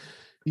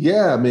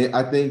 Yeah, I mean,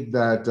 I think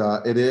that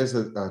it is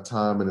a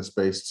time and a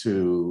space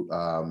to,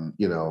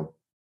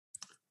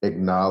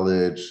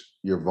 acknowledge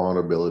your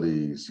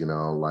vulnerabilities.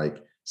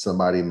 Like,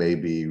 somebody may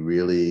be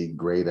really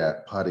great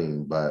at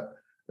putting, but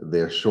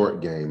their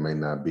short game may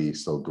not be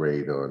so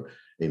great, and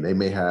they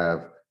may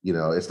have,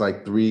 it's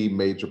like three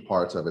major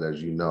parts of it,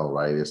 as you know,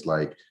 right? It's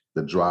like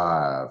the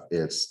drive,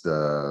 it's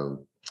the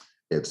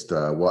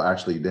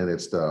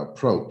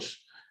approach,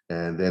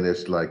 and then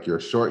it's like your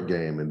short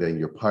game, and then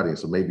your putting.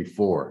 So maybe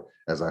four,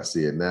 as I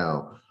see it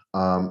now.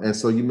 And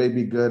so you may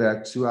be good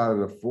at 2 out of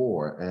the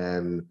 4.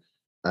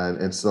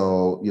 And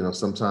so,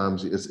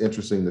 sometimes it's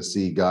interesting to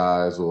see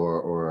guys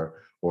or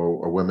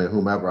women,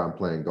 whomever I'm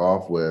playing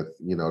golf with,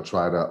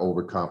 try to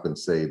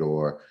overcompensate,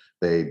 or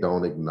they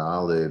don't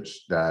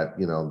acknowledge that,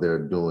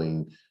 they're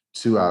doing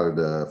 2 out of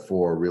the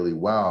 4 really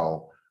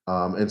well.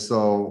 And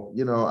so,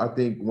 I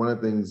think one of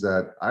the things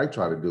that I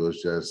try to do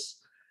is just,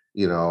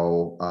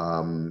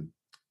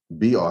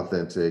 be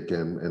authentic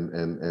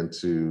and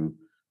to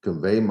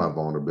convey my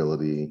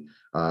vulnerability.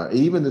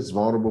 Even it's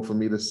vulnerable for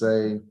me to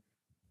say,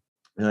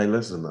 hey,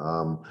 listen,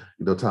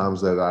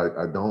 times that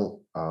I don't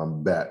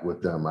bet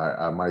with them,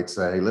 I might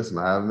say, hey, listen,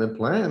 I haven't been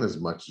playing as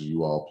much as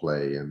you all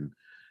play, and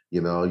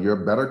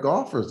you're better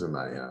golfers than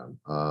I am,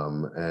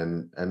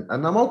 and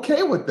I'm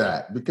okay with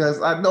that,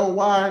 because I know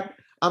why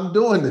I'm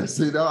doing this.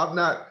 I'm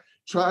not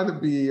trying to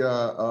be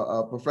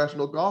a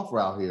professional golfer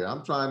out here.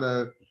 I'm trying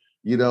to,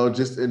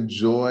 just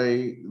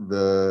enjoy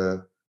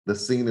the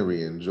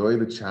scenery, enjoy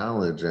the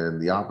challenge and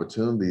the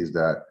opportunities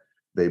that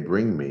they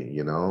bring me.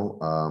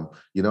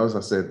 As I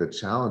said, the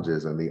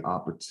challenges and the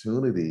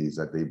opportunities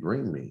that they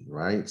bring me,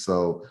 right?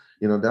 So,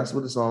 that's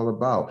what it's all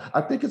about.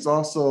 I think it's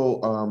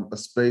also a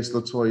space,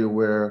 Latoya,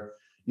 where,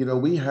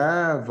 we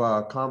have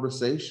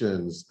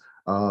conversations,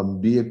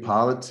 be it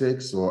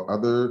politics or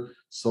other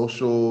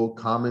social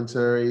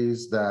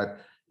commentaries that,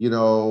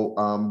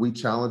 we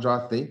challenge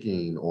our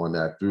thinking on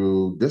that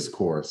through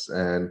discourse.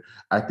 And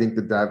I think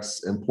that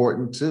that's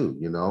important too,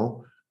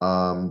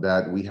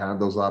 that we have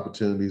those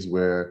opportunities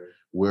where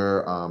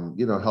we're,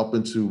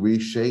 helping to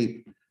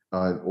reshape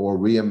or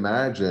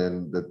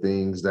reimagine the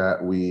things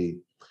that we,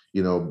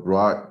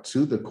 brought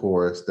to the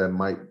course that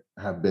might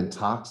have been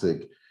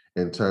toxic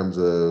in terms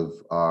of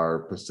our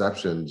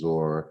perceptions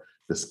or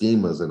the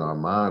schemas in our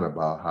mind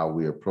about how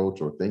we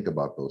approach or think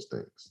about those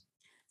things.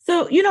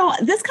 So,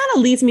 this kind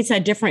of leads me to a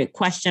different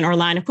question or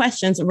line of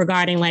questions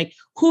regarding like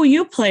who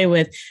you play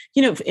with,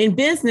 in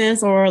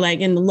business or like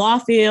in the law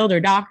field or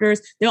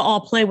doctors, they'll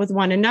all play with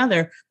one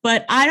another.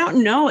 But I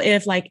don't know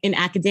if like in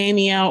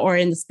academia or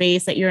in the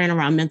space that you're in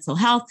around mental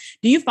health,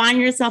 do you find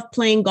yourself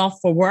playing golf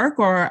for work,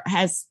 or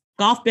has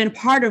golf been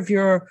part of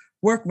your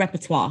work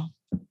repertoire?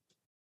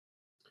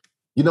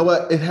 You know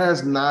what? It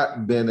has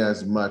not been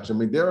as much. I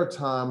mean, there are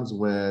times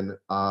when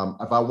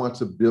if I want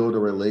to build a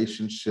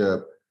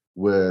relationship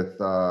with,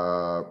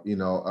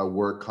 a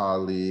work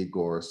colleague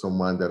or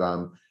someone that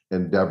I'm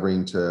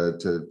endeavoring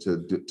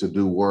to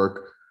do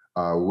work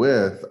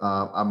with,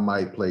 I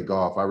might play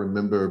golf. I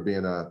remember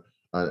being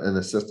an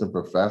assistant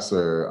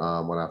professor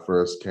when I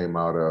first came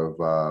out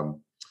of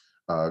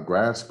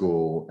grad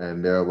school,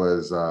 and there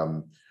was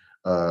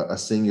a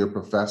senior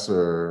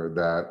professor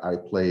that I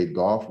played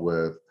golf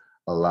with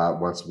a lot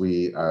once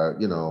we,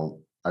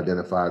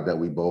 identified that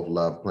we both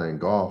loved playing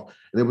golf.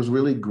 And it was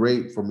really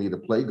great for me to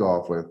play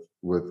golf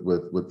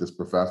with this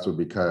professor,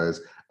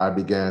 because I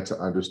began to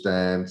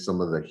understand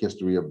some of the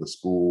history of the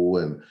school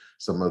and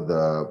some of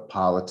the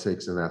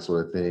politics and that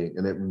sort of thing.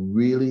 And it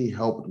really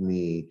helped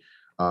me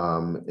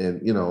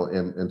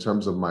in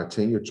terms of my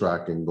tenure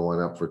track and going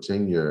up for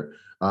tenure.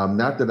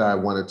 Not that I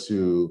wanted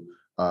to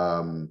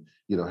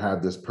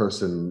have this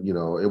person,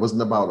 it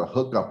wasn't about a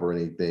hookup or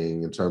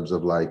anything in terms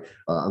of like,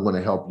 I'm going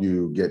to help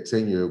you get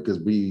tenure, because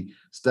we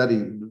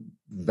studied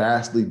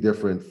vastly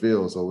different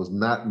fields. So it was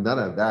none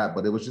of that,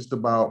 but it was just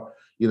about,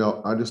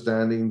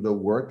 understanding the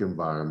work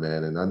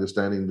environment and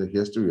understanding the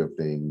history of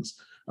things,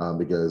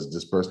 because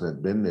this person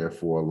had been there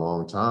for a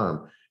long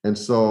time. And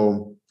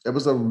so it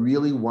was a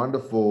really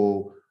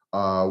wonderful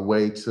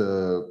way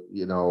to,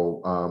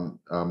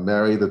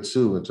 marry the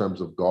two in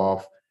terms of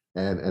golf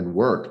and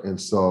work. And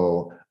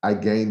so I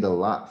gained a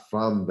lot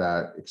from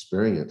that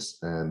experience,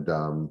 and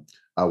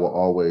I will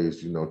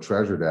always,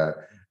 treasure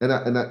that.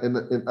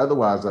 And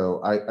otherwise,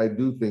 though, I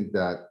do think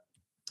that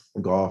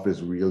golf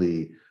is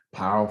really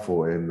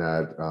powerful in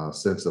that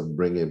sense of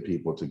bringing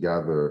people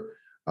together,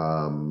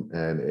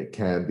 and it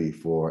can be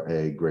for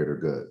a greater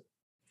good.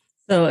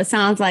 So it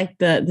sounds like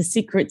the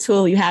secret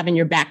tool you have in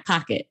your back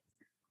pocket.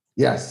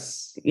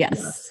 Yes.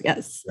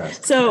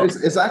 So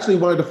it's actually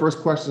one of the first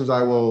questions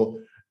I will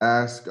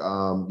ask,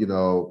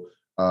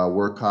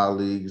 work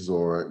colleagues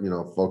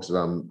or, folks that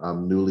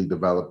I'm newly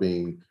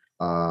developing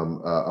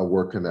a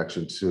work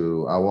connection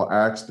to. I will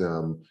ask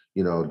them,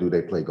 do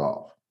they play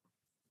golf?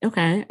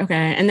 Okay.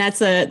 And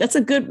that's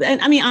a good,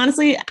 and I mean,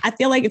 honestly, I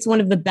feel like it's one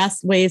of the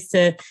best ways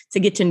to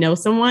get to know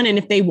someone. And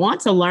if they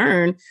want to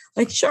learn,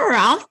 like, sure,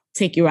 I'll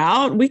take you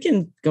out. We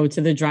can go to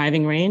the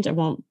driving range. I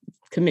won't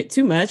commit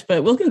too much,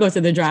 but we can go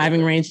to the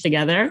driving range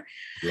together.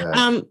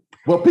 Yeah.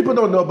 Well, people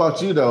don't know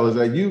about you though, is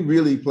that you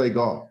really play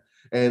golf.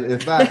 And in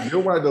fact,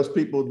 you're one of those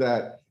people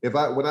that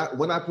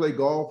when I play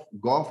golf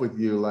with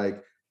you,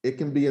 like, it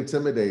can be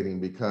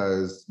intimidating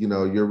because,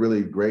 you're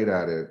really great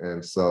at it.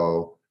 And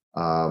so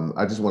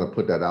I just want to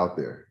put that out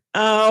there.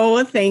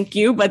 Oh, thank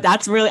you. But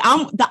that's really,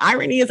 the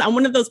irony is I'm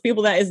one of those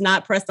people that is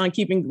not pressed on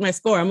keeping my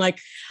score. I'm like,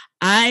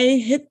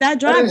 I hit that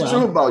drive. That's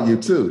true about you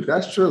too.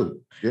 That's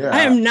true. Yeah.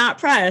 I am not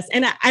pressed.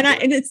 And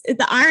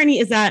the irony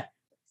is that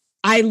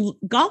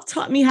golf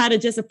taught me how to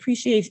just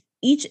appreciate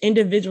each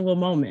individual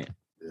moment.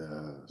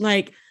 Yeah.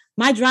 Like,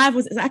 my drive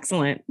was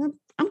excellent.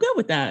 I'm good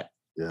with that.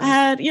 Yeah. I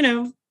had,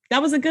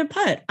 that was a good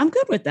putt. I'm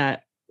good with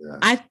that.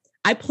 Yeah.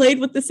 I played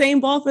with the same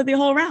ball for the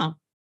whole round.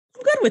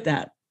 I'm good with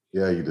that.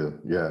 Yeah, you do.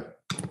 Yeah.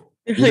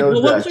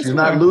 You're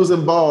not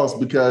losing balls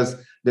because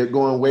they're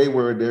going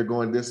wayward. They're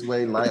going this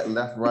way,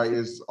 left, right.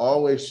 Is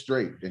always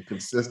straight and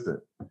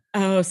consistent.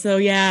 Oh, so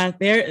yeah,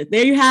 there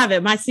you have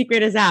it. My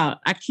secret is out.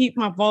 I keep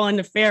my ball in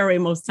the fairway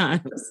most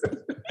times.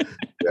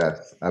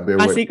 Yes, I bear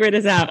witness. My secret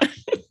is out.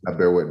 I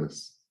bear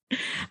witness.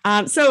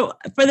 So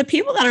for the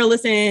people that are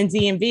listening in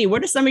DMV,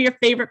 what are some of your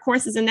favorite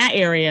courses in that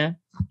area?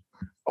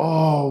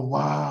 Oh,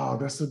 wow.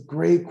 That's a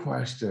great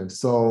question.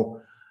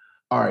 So,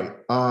 all right.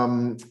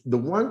 The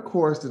one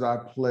course that I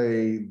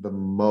play the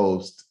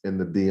most in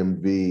the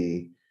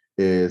DMV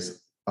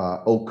is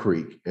Oak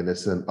Creek, and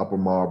it's in Upper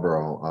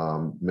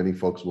Marlboro. Many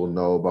folks will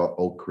know about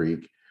Oak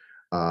Creek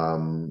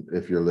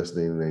if you're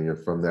listening and you're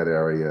from that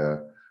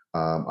area.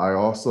 I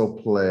also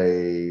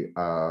play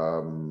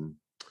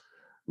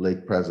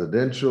Lake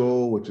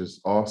Presidential, which is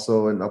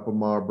also in Upper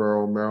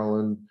Marlboro,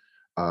 Maryland.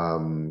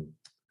 I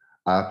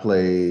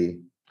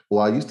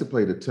used to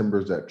play the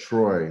Timbers at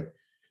Troy,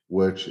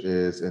 which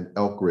is in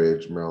Elk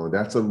Ridge, Maryland.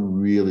 That's a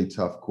really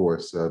tough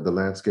course. The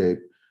landscape,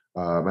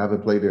 I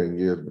haven't played there in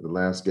years, but the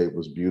landscape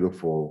was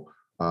beautiful.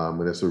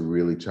 and it's a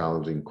really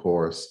challenging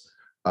course.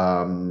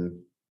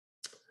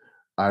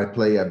 I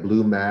play at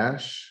Blue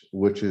Mash,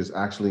 which is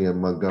actually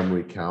in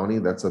Montgomery County.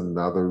 That's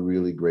another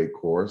really great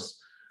course.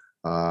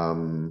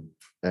 And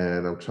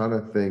I'm trying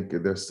to think,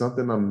 if there's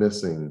something I'm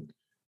missing.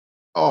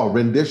 Oh,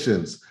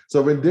 renditions.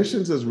 So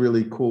renditions is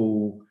really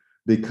cool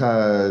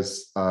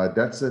because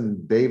that's in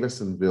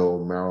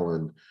Davisonville,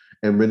 Maryland.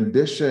 And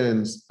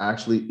renditions,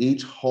 actually,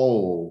 each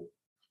hole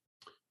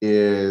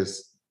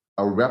is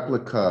a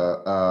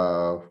replica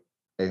of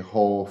a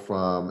hole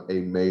from a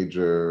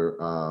major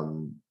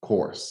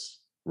course,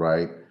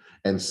 right?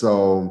 And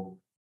so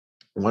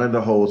one of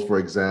the holes, for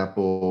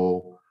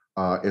example,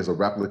 is a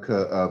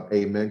replica of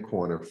Amen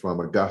Corner from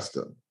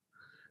Augusta.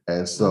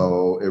 And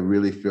so it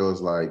really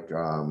feels like,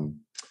 on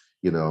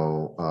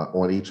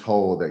each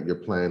hole that you're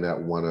playing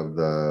at one of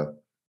the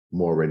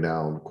more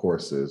renowned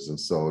courses. And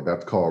so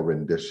that's called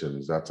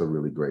renditions. That's a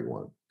really great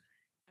one.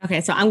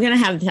 Okay, so I'm gonna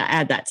have to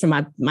add that to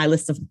my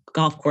list of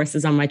golf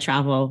courses on my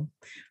travel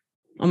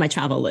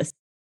list.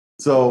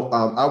 So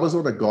I was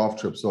on a golf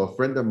trip. So a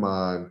friend of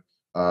mine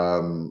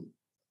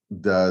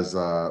does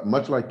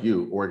much like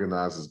you,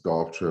 organizes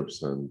golf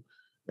trips,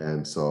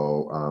 and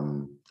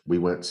so we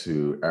went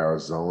to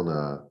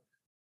Arizona,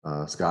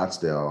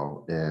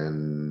 Scottsdale,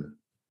 and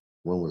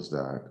when was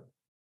that?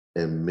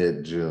 In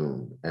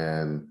mid-June.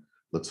 And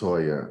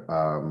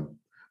LaToya,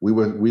 we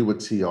would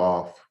tee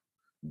off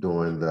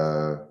during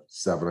the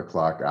 7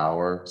 o'clock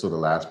hour. So the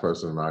last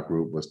person in our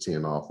group was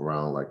teeing off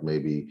around like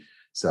maybe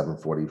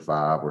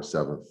 7:45 or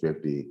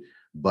 7:50.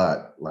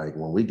 But like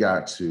when we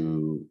got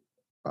to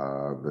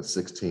the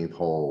 16th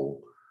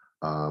hole,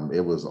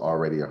 it was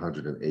already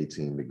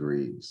 118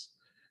 degrees,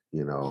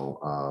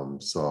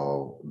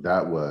 so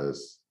that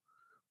was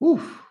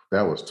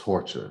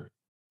torture.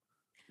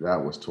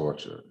 That was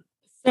torture.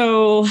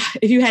 So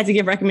if you had to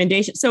give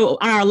recommendations, so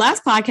on our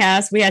last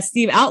podcast, we had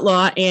Steve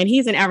Outlaw, and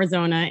he's in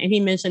Arizona, and he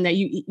mentioned that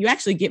you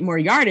actually get more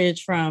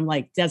yardage from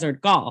like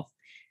desert golf.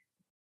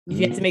 If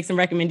you had to make some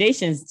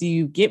recommendations, do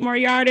you get more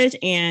yardage,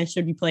 and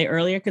should you play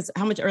earlier? Because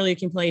how much earlier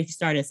can you play if you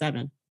start at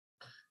 7?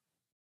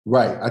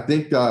 Right. I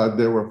think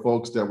there were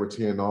folks that were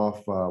teeing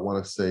off, I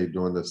want to say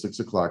during the 6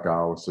 o'clock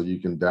hour. So you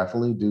can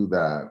definitely do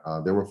that.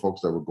 There were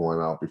folks that were going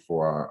out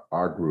before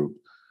our group.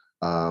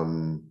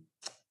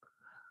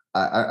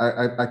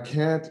 I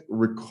can't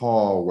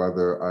recall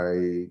whether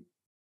I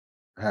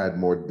had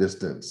more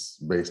distance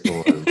based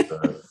on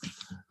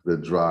the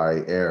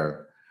dry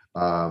air.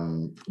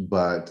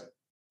 But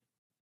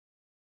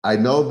I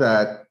know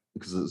that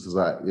because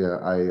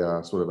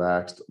I sort of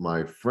asked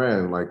my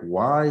friend, like,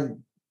 why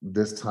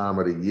this time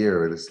of the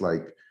year it's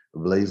like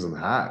blazing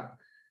hot,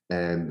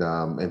 and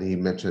he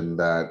mentioned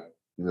that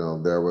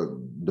there were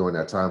during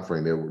that time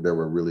frame there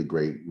were really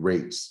great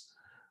rates,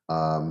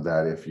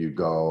 that if you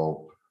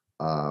go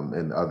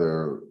in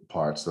other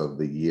parts of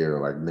the year,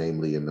 like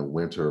namely in the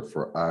winter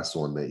for us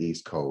on the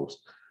East Coast,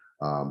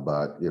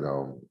 but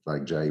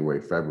like January,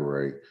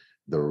 February,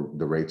 the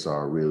rates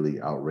are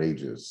really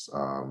outrageous,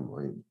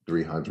 like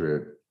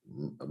 300,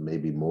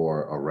 maybe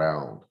more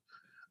around.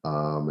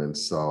 And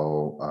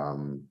so,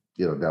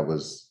 that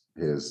was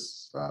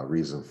his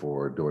reason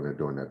for doing it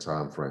during that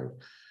time frame.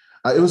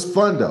 It was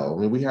fun though. I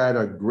mean, we had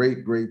a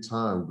great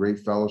time, great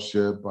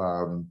fellowship.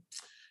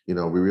 We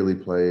really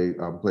played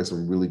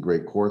some really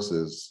great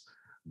courses.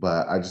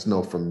 But I just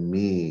know for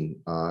me,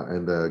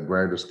 in the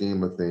grander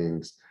scheme of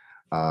things,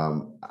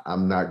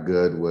 I'm not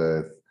good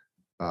with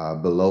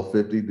below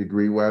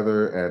 50-degree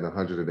weather and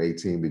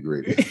 118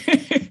 degrees.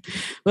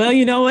 Well,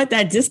 you know what?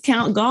 That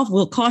discount golf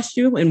will cost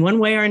you in one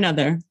way or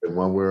another. In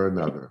one way or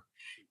another.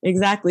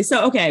 Exactly.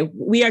 So, okay,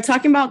 we are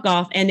talking about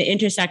golf and the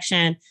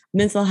intersection,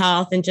 mental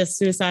health, and just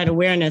suicide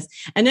awareness.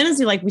 And then as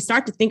we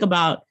start to think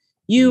about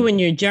you and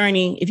your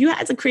journey, if you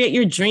had to create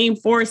your dream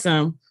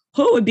foursome,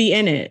 who would be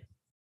in it?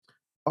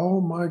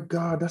 Oh my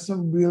God, that's a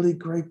really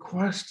great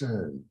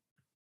question.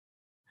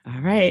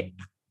 All right.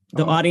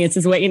 The audience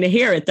is waiting to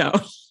hear it though.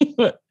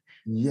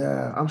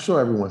 Yeah, I'm sure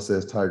everyone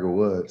says Tiger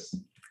Woods.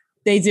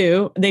 They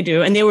do. And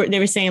they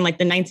were saying like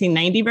the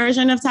 1990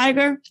 version of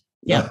Tiger.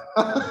 Yeah.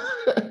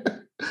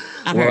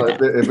 I've heard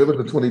that. If it was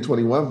the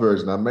 2021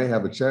 version, I may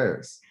have a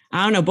chance.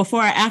 I don't know,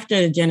 before or after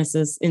the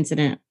Genesis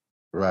incident.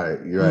 Right,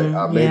 you're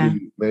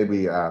right.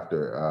 Maybe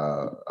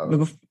after.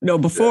 No,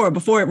 before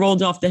it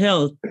rolled off the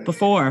hill.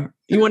 Before.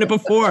 You want it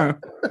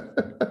before.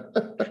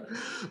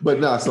 But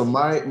no, so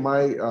my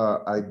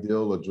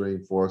ideal or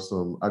dream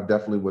foursome, I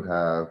definitely would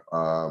have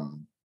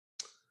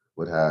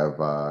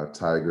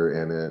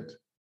Tiger in it.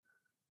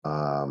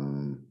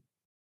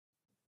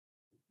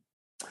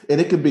 And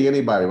it could be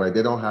anybody, right?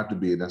 They don't have to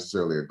be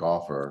necessarily a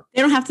golfer.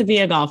 They don't have to be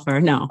a golfer,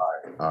 no.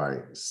 All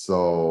right.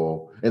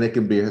 So, and it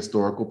can be a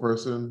historical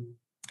person?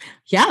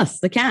 Yes,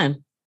 they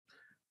can.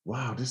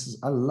 Wow,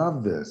 I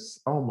love this.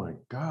 Oh my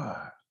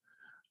God.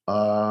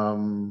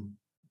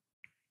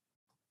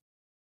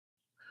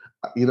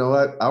 You know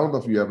what? I don't know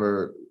if you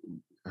ever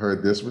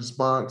heard this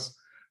response,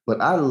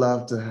 but I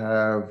love to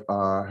have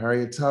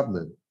Harriet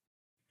Tubman.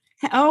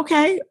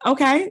 Okay.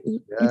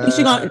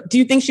 Yeah. Do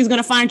you think she's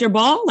gonna find your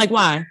ball? Like,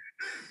 why?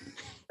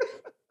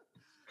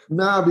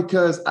 No,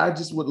 because I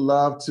just would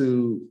love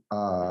to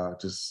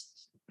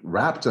just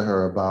rap to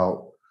her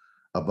about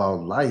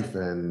life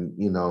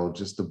and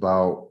just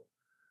about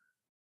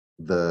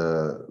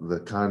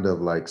the kind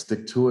of like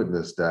stick to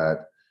itness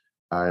that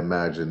I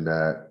imagine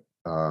that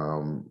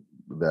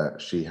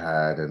she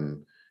had,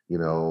 and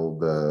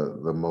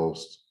the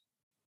most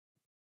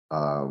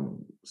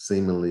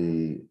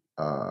seemingly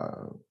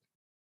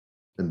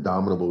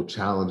indomitable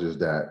challenges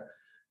that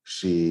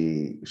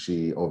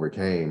she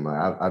overcame.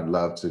 I'd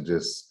love to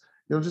just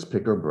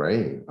pick her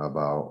brain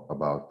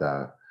about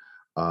that.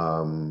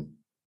 Um,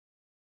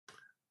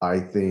 I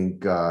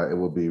think it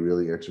would be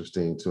really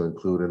interesting to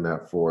include in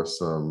that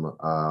foursome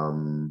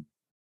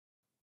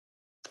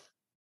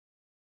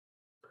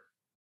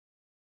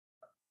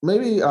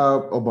maybe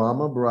Barack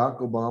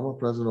Obama,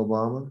 President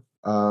Obama,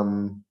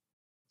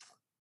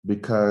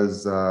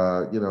 because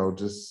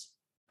just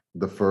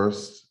the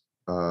first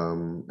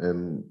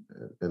in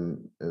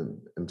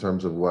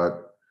terms of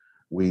what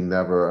we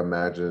never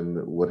imagined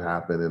would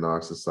happen in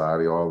our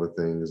society, all the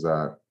things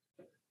that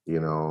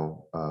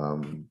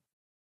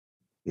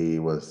he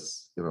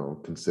was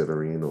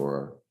considering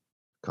or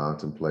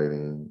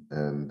contemplating,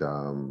 and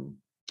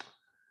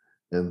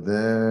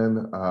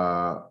then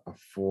a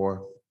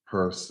fourth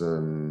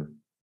person.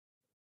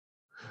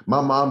 My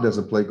mom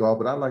doesn't play golf,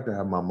 but I'd like to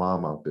have my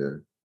mom out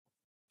there.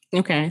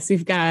 Okay, so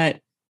you've got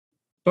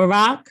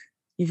Barack,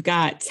 you've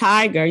got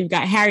Tiger, you've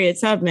got Harriet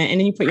Tubman,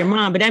 and then you put your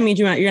mom, but that means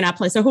you're not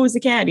playing. So who's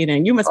the caddy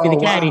then? You must be the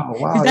caddy.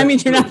 Wow, that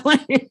means you're not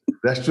playing.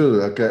 That's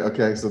true.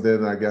 Okay. So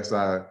then I guess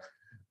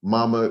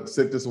Mama,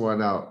 sit this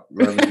one out.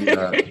 Let me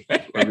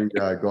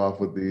go off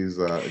with these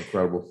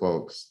incredible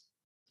folks.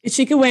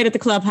 She could wait at the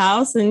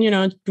clubhouse and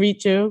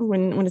greet you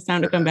when it's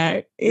time to come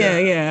back.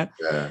 Yeah.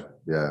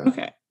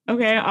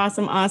 Okay.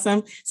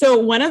 Awesome. So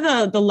one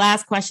of the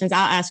last questions I'll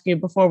ask you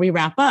before we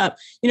wrap up,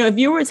 if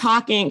you were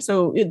talking,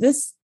 so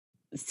this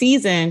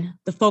season,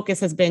 the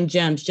focus has been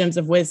gems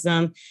of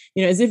wisdom,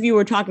 as if you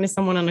were talking to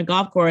someone on a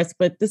golf course,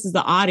 but this is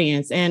the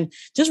audience, and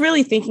just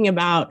really thinking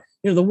about,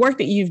 the work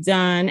that you've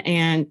done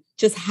and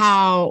just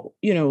how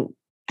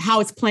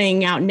it's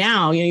playing out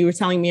now. You were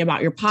telling me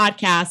about your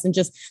podcast and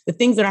just the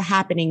things that are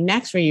happening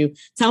next for you.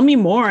 Tell me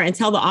more and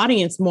tell the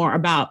audience more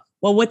about,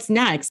 well, what's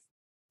next?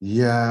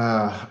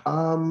 Yeah.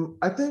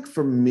 I think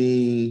for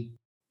me,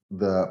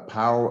 the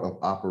power of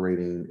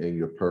operating in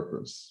your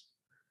purpose,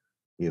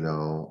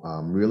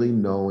 really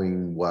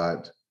knowing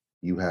what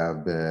you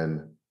have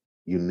been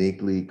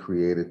uniquely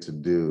created to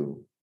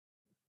do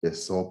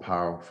is so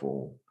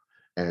powerful,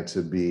 and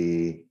to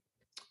be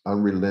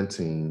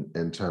unrelenting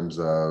in terms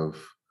of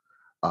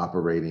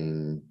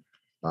operating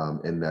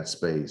in that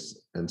space.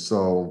 And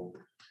so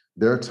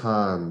there are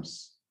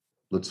times,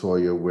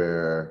 Latoya,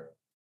 where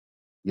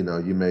you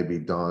may be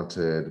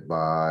daunted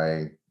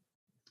by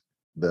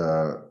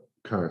the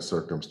current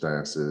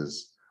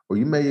circumstances, or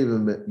you may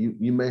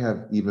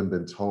have even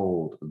been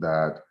told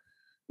that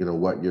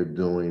what you're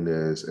doing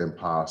is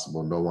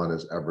impossible. No one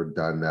has ever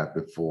done that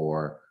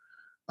before,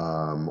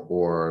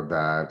 or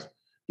that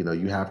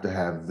you have to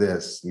have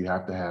this, you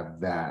have to have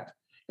that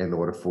in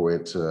order for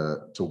it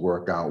to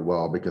work out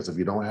well. Because if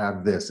you don't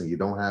have this and you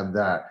don't have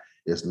that,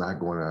 it's not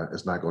gonna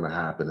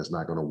happen. It's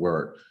not gonna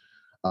work.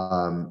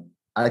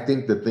 I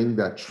think the thing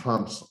that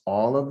trumps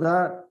all of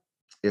that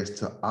is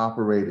to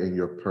operate in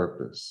your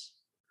purpose.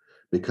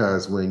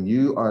 Because when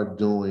you are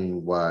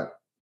doing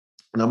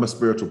and I'm a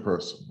spiritual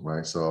person,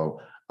 right?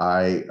 So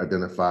I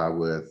identify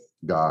with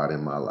God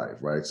in my life,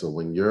 right? So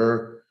when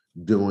you're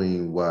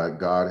doing what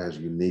God has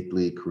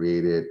uniquely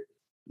created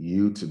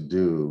you to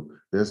do,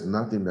 there's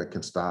nothing that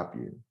can stop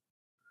you.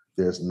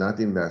 There's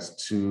nothing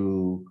that's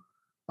too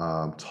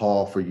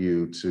tall for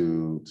you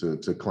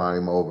to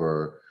climb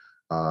over.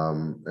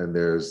 And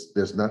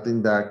there's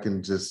nothing that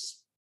can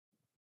just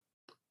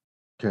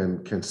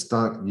can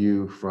stunt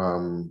you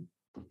from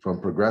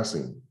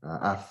progressing.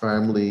 I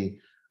firmly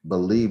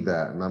believe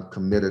that, and I'm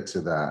committed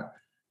to that.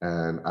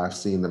 And I've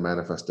seen the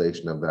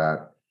manifestation of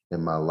that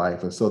in my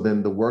life. And so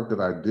then the work that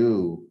I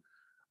do,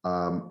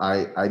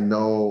 I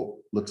know,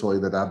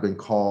 Latoya, that I've been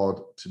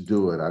called to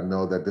do it. I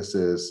know that this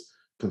is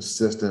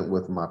consistent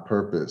with my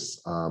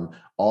purpose.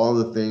 All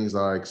the things that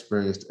I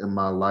experienced in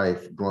my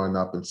life growing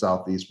up in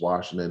Southeast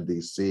Washington,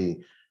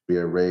 D.C.,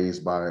 being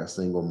raised by a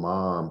single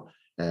mom,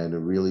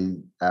 and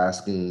really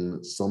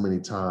asking so many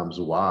times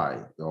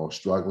why,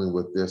 struggling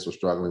with this or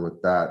struggling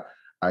with that.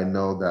 I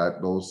know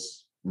that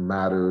those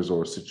matters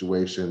or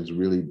situations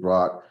really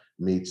brought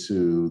me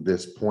to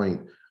this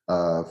point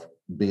of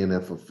being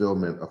in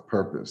fulfillment of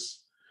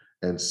purpose.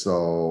 And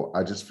so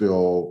I just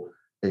feel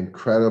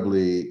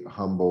incredibly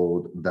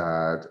humbled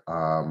that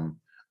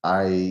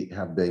I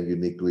have been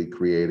uniquely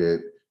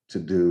created to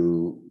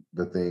do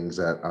the things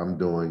that I'm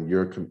doing.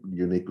 You're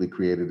uniquely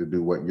created to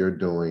do what you're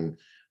doing.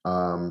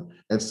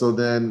 And so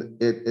then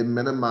it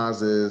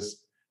minimizes,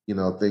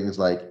 things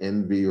like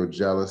envy or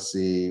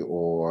jealousy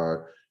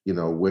or,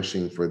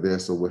 wishing for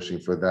this or wishing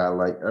for that.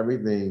 Like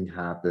everything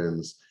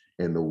happens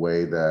in the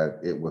way that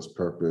it was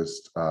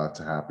purposed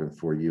to happen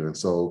for you. And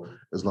so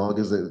as long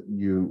as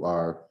you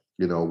are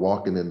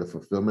walking in the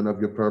fulfillment of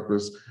your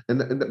purpose.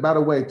 And by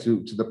the way,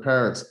 to the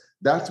parents,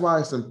 that's why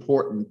it's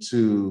important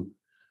to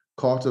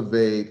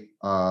cultivate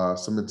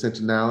some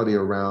intentionality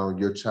around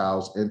your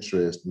child's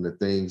interest and the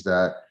things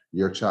that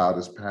your child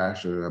is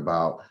passionate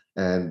about,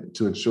 and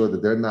to ensure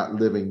that they're not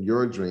living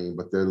your dream,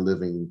 but they're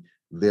living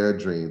their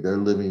dream. They're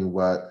living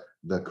what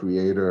the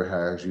Creator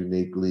has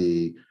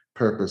uniquely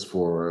purposed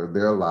for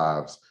their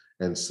lives.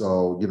 And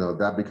so,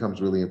 that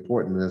becomes really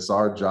important. And it's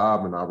our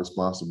job and our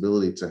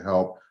responsibility to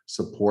help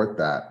support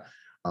that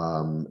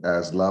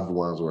as loved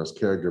ones or as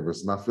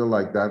caregivers. And I feel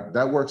like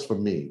that works for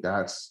me.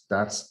 That's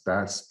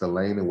the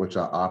lane in which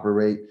I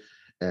operate.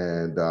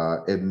 And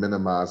it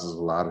minimizes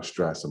a lot of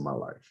stress in my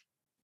life.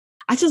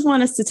 I just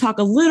want us to talk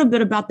a little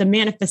bit about the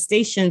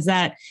manifestations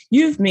that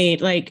you've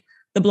made, like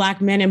the Black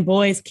Men and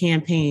Boys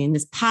campaign,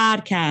 this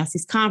podcast,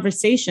 these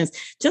conversations.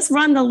 Just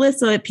run the list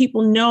so that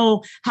people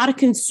know how to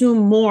consume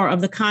more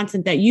of the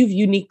content that you've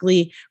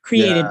uniquely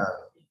created.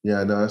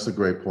 Yeah, no, that's a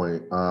great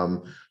point.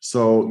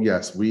 So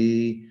yes,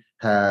 we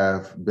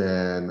have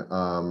been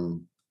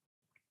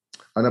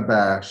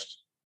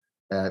unabashed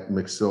at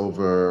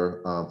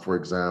McSilver, for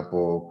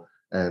example,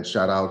 and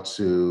shout out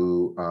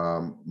to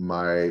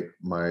my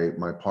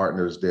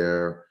partners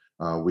there.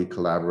 We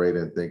collaborate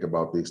and think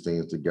about these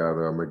things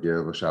together. I'm gonna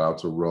give a shout out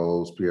to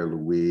Rose, Pierre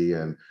Louis,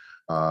 and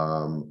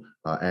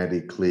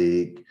Andy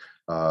Cleek,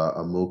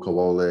 Amu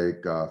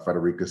Kawolik,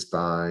 Frederica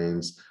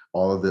Steins,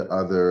 all of the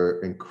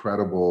other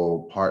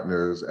incredible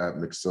partners at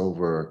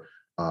McSilver,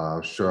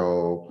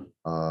 Cheryl,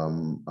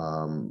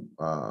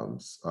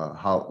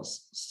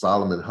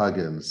 Solomon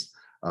Huggins,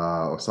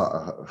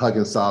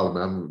 Huggins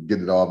Solomon. I'm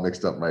getting it all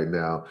mixed up right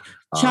now.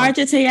 Charge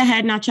it to your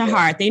head, not your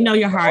heart. They know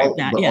your heart.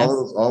 Yes.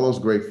 All those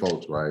great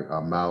folks, right?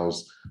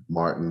 Miles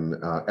Martin,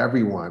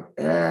 everyone,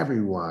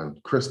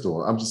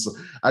 Crystal.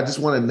 I just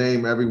want to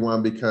name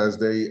everyone because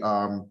they,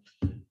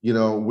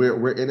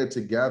 we're in it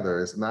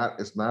together. It's not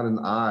an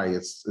I.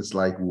 It's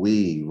like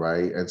we,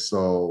 right? And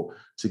so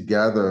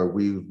together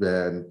we've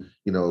been,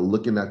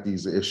 looking at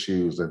these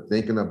issues and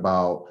thinking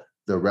about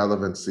the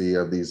relevancy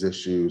of these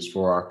issues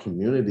for our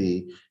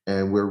community.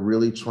 And we're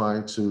really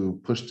trying to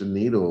push the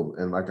needle.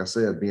 And like I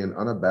said, being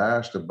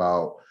unabashed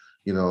about,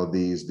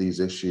 these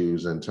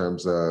issues in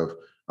terms of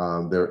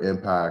their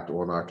impact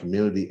on our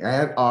community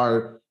and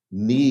our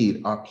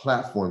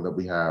platform that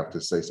we have to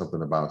say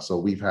something about. So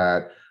we've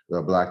had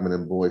the Black Men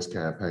and Boys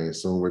campaign.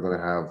 Soon we're going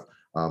to have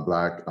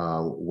Black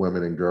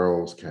Women and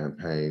Girls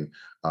campaign.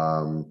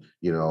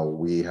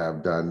 We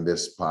have done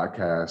this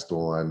podcast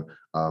on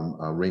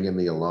ringing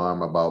the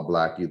alarm about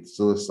Black youth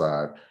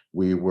suicide.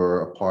 We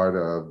were a part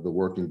of the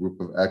working group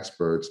of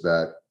experts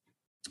that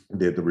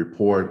did the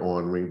report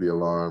on Ring the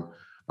Alarm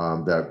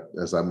that,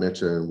 as I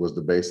mentioned, was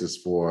the basis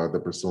for the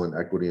Pursuing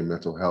Equity in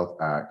Mental Health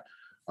Act.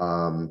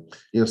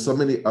 So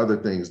many other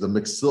things. The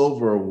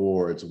McSilver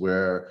Awards,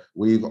 where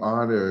we've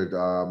honored,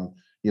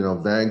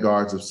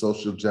 vanguards of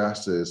social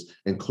justice,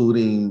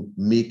 including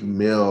Meek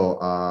Mill,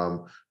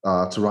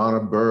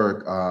 Tarana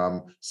Burke,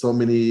 so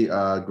many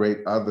great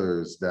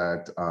others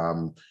that,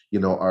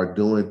 are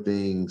doing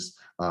things.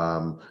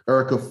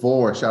 Erica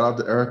Ford, shout out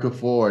to Erica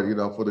Ford,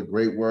 for the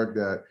great work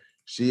that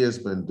she has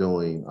been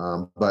doing.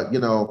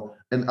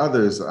 And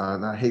others,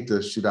 and I hate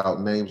to shoot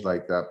out names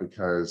like that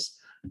because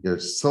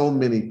there's so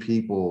many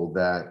people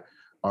that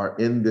are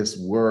in this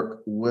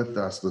work with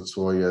us,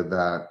 LaToya,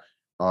 that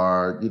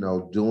are,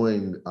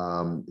 doing,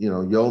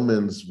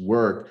 yeoman's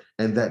work,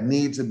 and that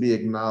need to be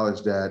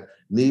acknowledged, that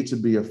need to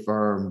be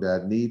affirmed,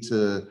 that need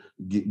to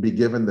be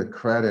given the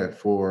credit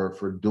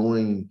for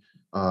doing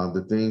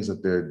the things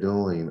that they're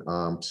doing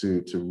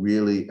to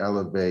really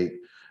elevate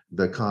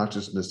the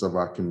consciousness of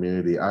our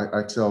community.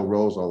 I tell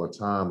Rose all the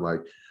time, like,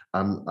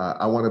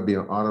 I want to be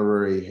an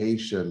honorary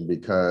Haitian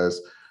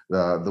because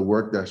the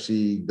work that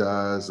she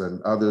does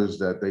and others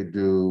that they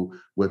do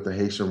with the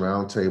Haitian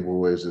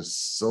Roundtable is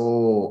just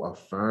so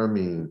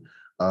affirming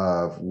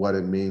of what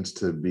it means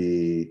to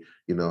be,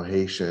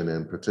 Haitian,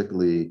 and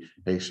particularly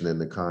Haitian in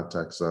the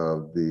context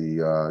of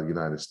the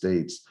United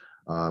States,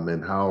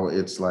 and how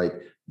it's like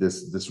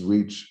this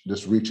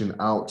reaching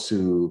out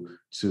to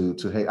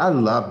hey, I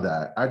love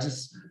that.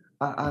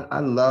 I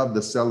love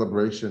the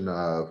celebration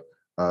of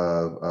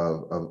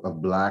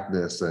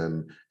Blackness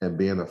and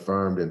being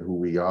affirmed in who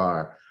we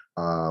are.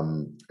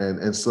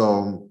 And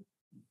so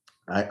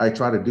I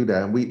try to do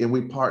that. And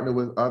we partner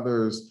with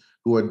others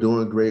who are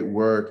doing great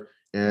work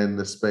in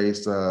the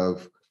space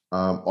of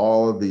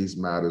all of these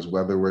matters,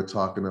 whether we're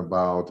talking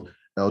about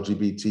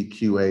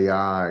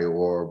LGBTQAI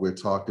or we're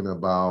talking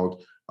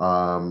about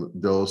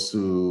those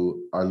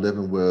who are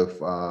living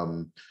with,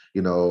 I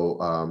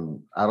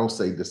don't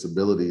say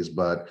disabilities,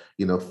 but,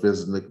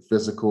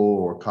 physical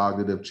or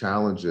cognitive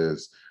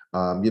challenges,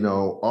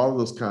 all of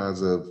those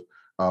kinds of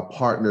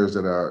partners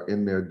that are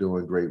in there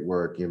doing great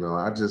work.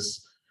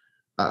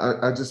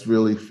 I just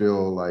really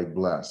feel like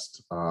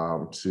blessed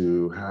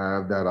to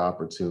have that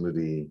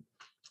opportunity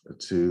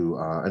to,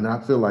 and I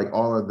feel like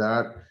all of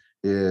that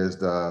is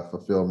the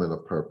fulfillment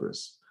of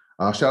purpose.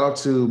 Shout out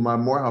to my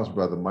Morehouse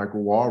brother,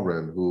 Michael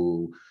Walren,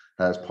 who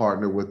has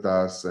partnered with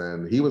us,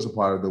 and he was a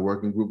part of the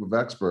working group of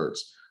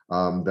experts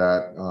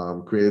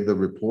that created the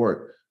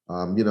report.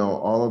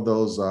 All of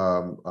those,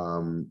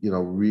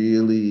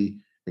 really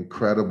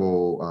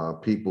incredible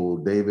people,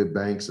 David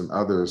Banks and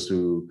others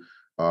who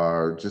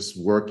are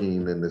just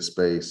working in this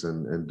space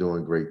and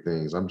doing great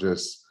things. I'm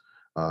just,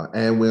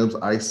 Ann Williams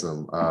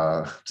Isom,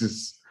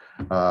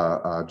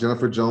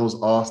 Jennifer Jones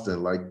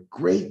Austin, like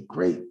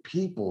great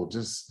people,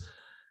 just,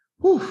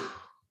 whew,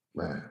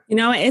 man.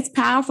 It's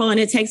powerful, and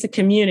it takes a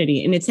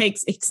community, and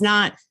it's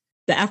not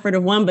the effort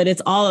of one, but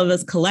it's all of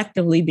us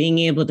collectively being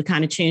able to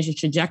kind of change the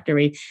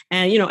trajectory.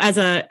 And, as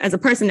a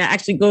person that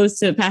actually goes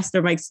to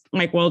Pastor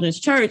Mike Waldron's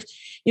church,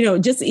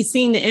 just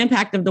seeing the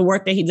impact of the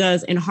work that he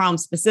does in Harlem,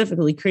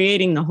 specifically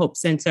creating the Hope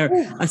Center,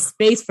 a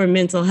space for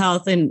mental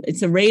health, and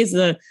to raise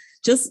to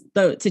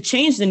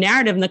change the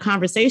narrative and the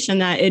conversation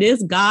that it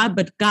is God,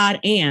 but God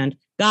and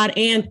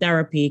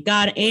therapy,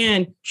 God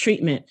and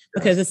treatment,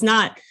 because it's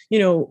not,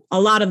 a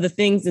lot of the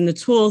things and the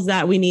tools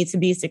that we need to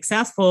be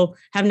successful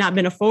have not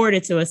been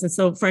afforded to us. And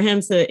so for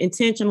him to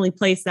intentionally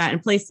place that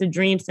and place the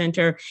Dream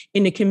Center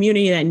in the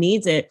community that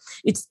needs it,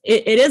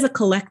 it is a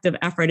collective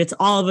effort. It's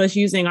all of us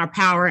using our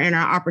power and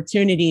our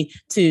opportunity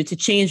to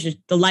change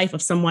the life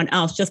of someone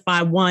else just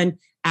by one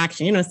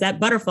action. It's that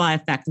butterfly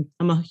effect.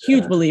 I'm a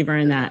huge believer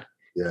in that.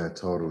 Yeah,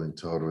 totally.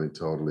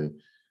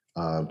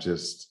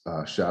 Just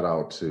shout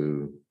out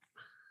to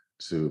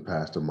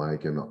Pastor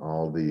Mike and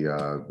all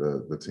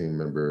the team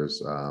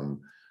members,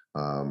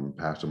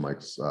 Pastor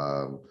Mike's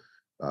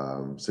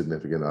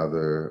significant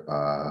other,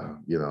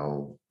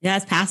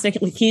 Yes, Pastor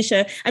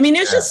Lakeisha. I mean,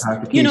 there's just,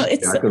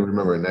 it's, I couldn't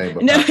remember her name.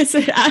 But no,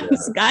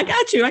 I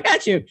got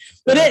you.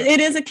 But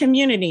it is a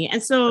community.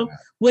 And so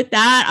with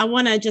that, I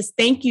want to just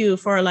thank you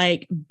for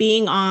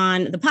being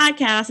on the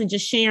podcast and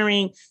just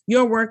sharing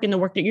your work and the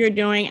work that you're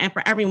doing. And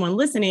for everyone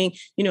listening,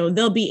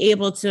 they'll be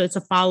able to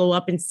follow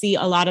up and see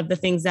a lot of the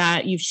things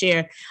that you've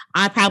shared.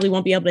 I probably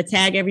won't be able to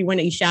tag everyone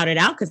that you shouted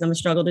out because I'm going to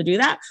struggle to do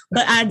that.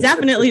 But I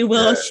definitely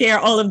will share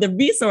all of the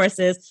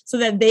resources so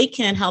that they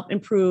can help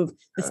improve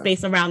the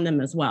space around them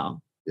as well.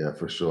 Yeah,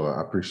 for sure.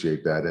 I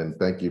appreciate that. And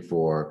thank you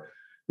for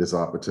this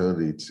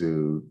opportunity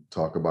to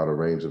talk about a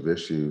range of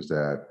issues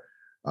that,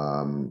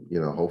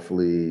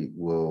 hopefully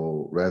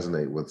will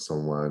resonate with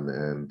someone.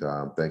 And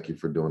thank you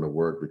for doing the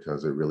work,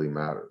 because it really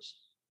matters.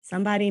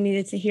 Somebody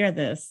needed to hear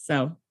this.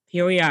 So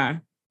here we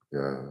are.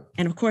 Yeah.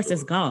 And of course,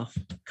 it's golf.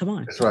 Come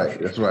on. That's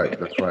right.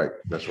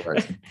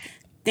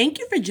 Thank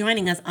you for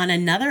joining us on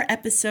another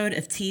episode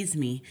of Tease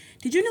Me.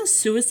 Did you know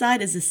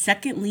suicide is the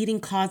second leading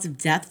cause of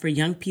death for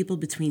young people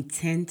between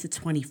 10 to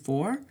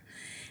 24?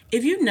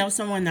 If you know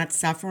someone that's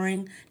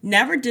suffering,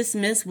 never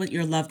dismiss what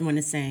your loved one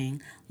is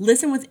saying.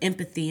 Listen with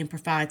empathy and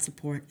provide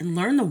support, and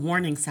learn the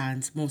warning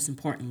signs, most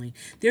importantly.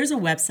 There's a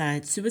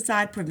website,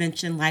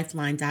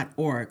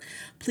 suicidepreventionlifeline.org.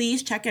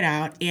 Please check it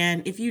out.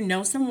 And if you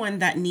know someone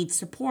that needs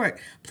support,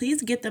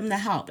 please get them the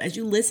help. As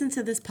you listen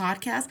to this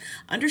podcast,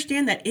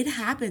 understand that it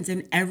happens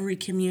in every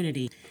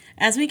community.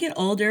 As we get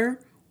older,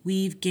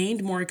 we've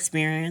gained more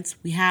experience,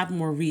 we have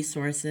more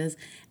resources,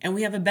 and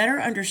we have a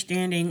better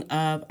understanding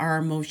of our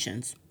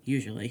emotions.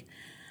 Usually.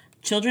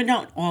 Children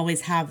don't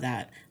always have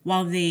that.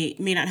 While they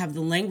may not have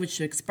the language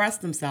to express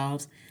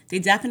themselves, they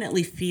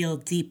definitely feel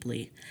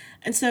deeply.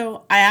 And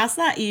so I ask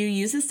that you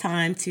use this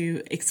time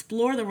to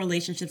explore the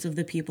relationships of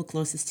the people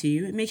closest to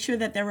you and make sure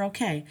that they're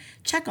okay.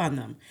 Check on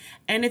them.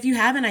 And if you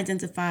haven't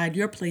identified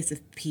your place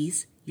of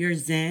peace, your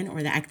zen,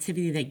 or the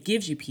activity that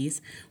gives you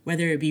peace,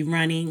 whether it be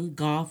running,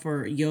 golf,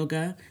 or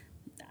yoga,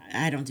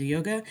 I don't do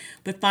yoga,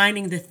 but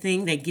finding the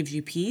thing that gives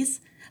you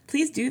peace,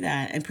 please do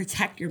that and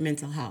protect your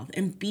mental health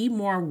and be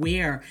more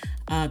aware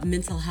of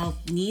mental health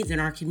needs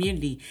in our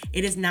community.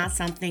 It is not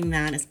something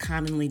that is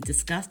commonly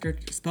discussed or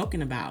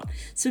spoken about.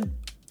 So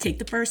take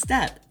the first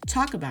step,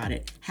 talk about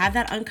it, have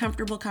that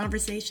uncomfortable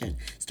conversation,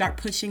 start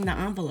pushing the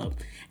envelope,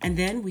 and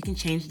then we can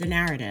change the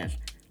narrative.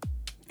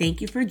 Thank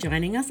you for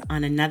joining us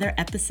on another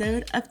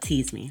episode of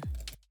Tease Me.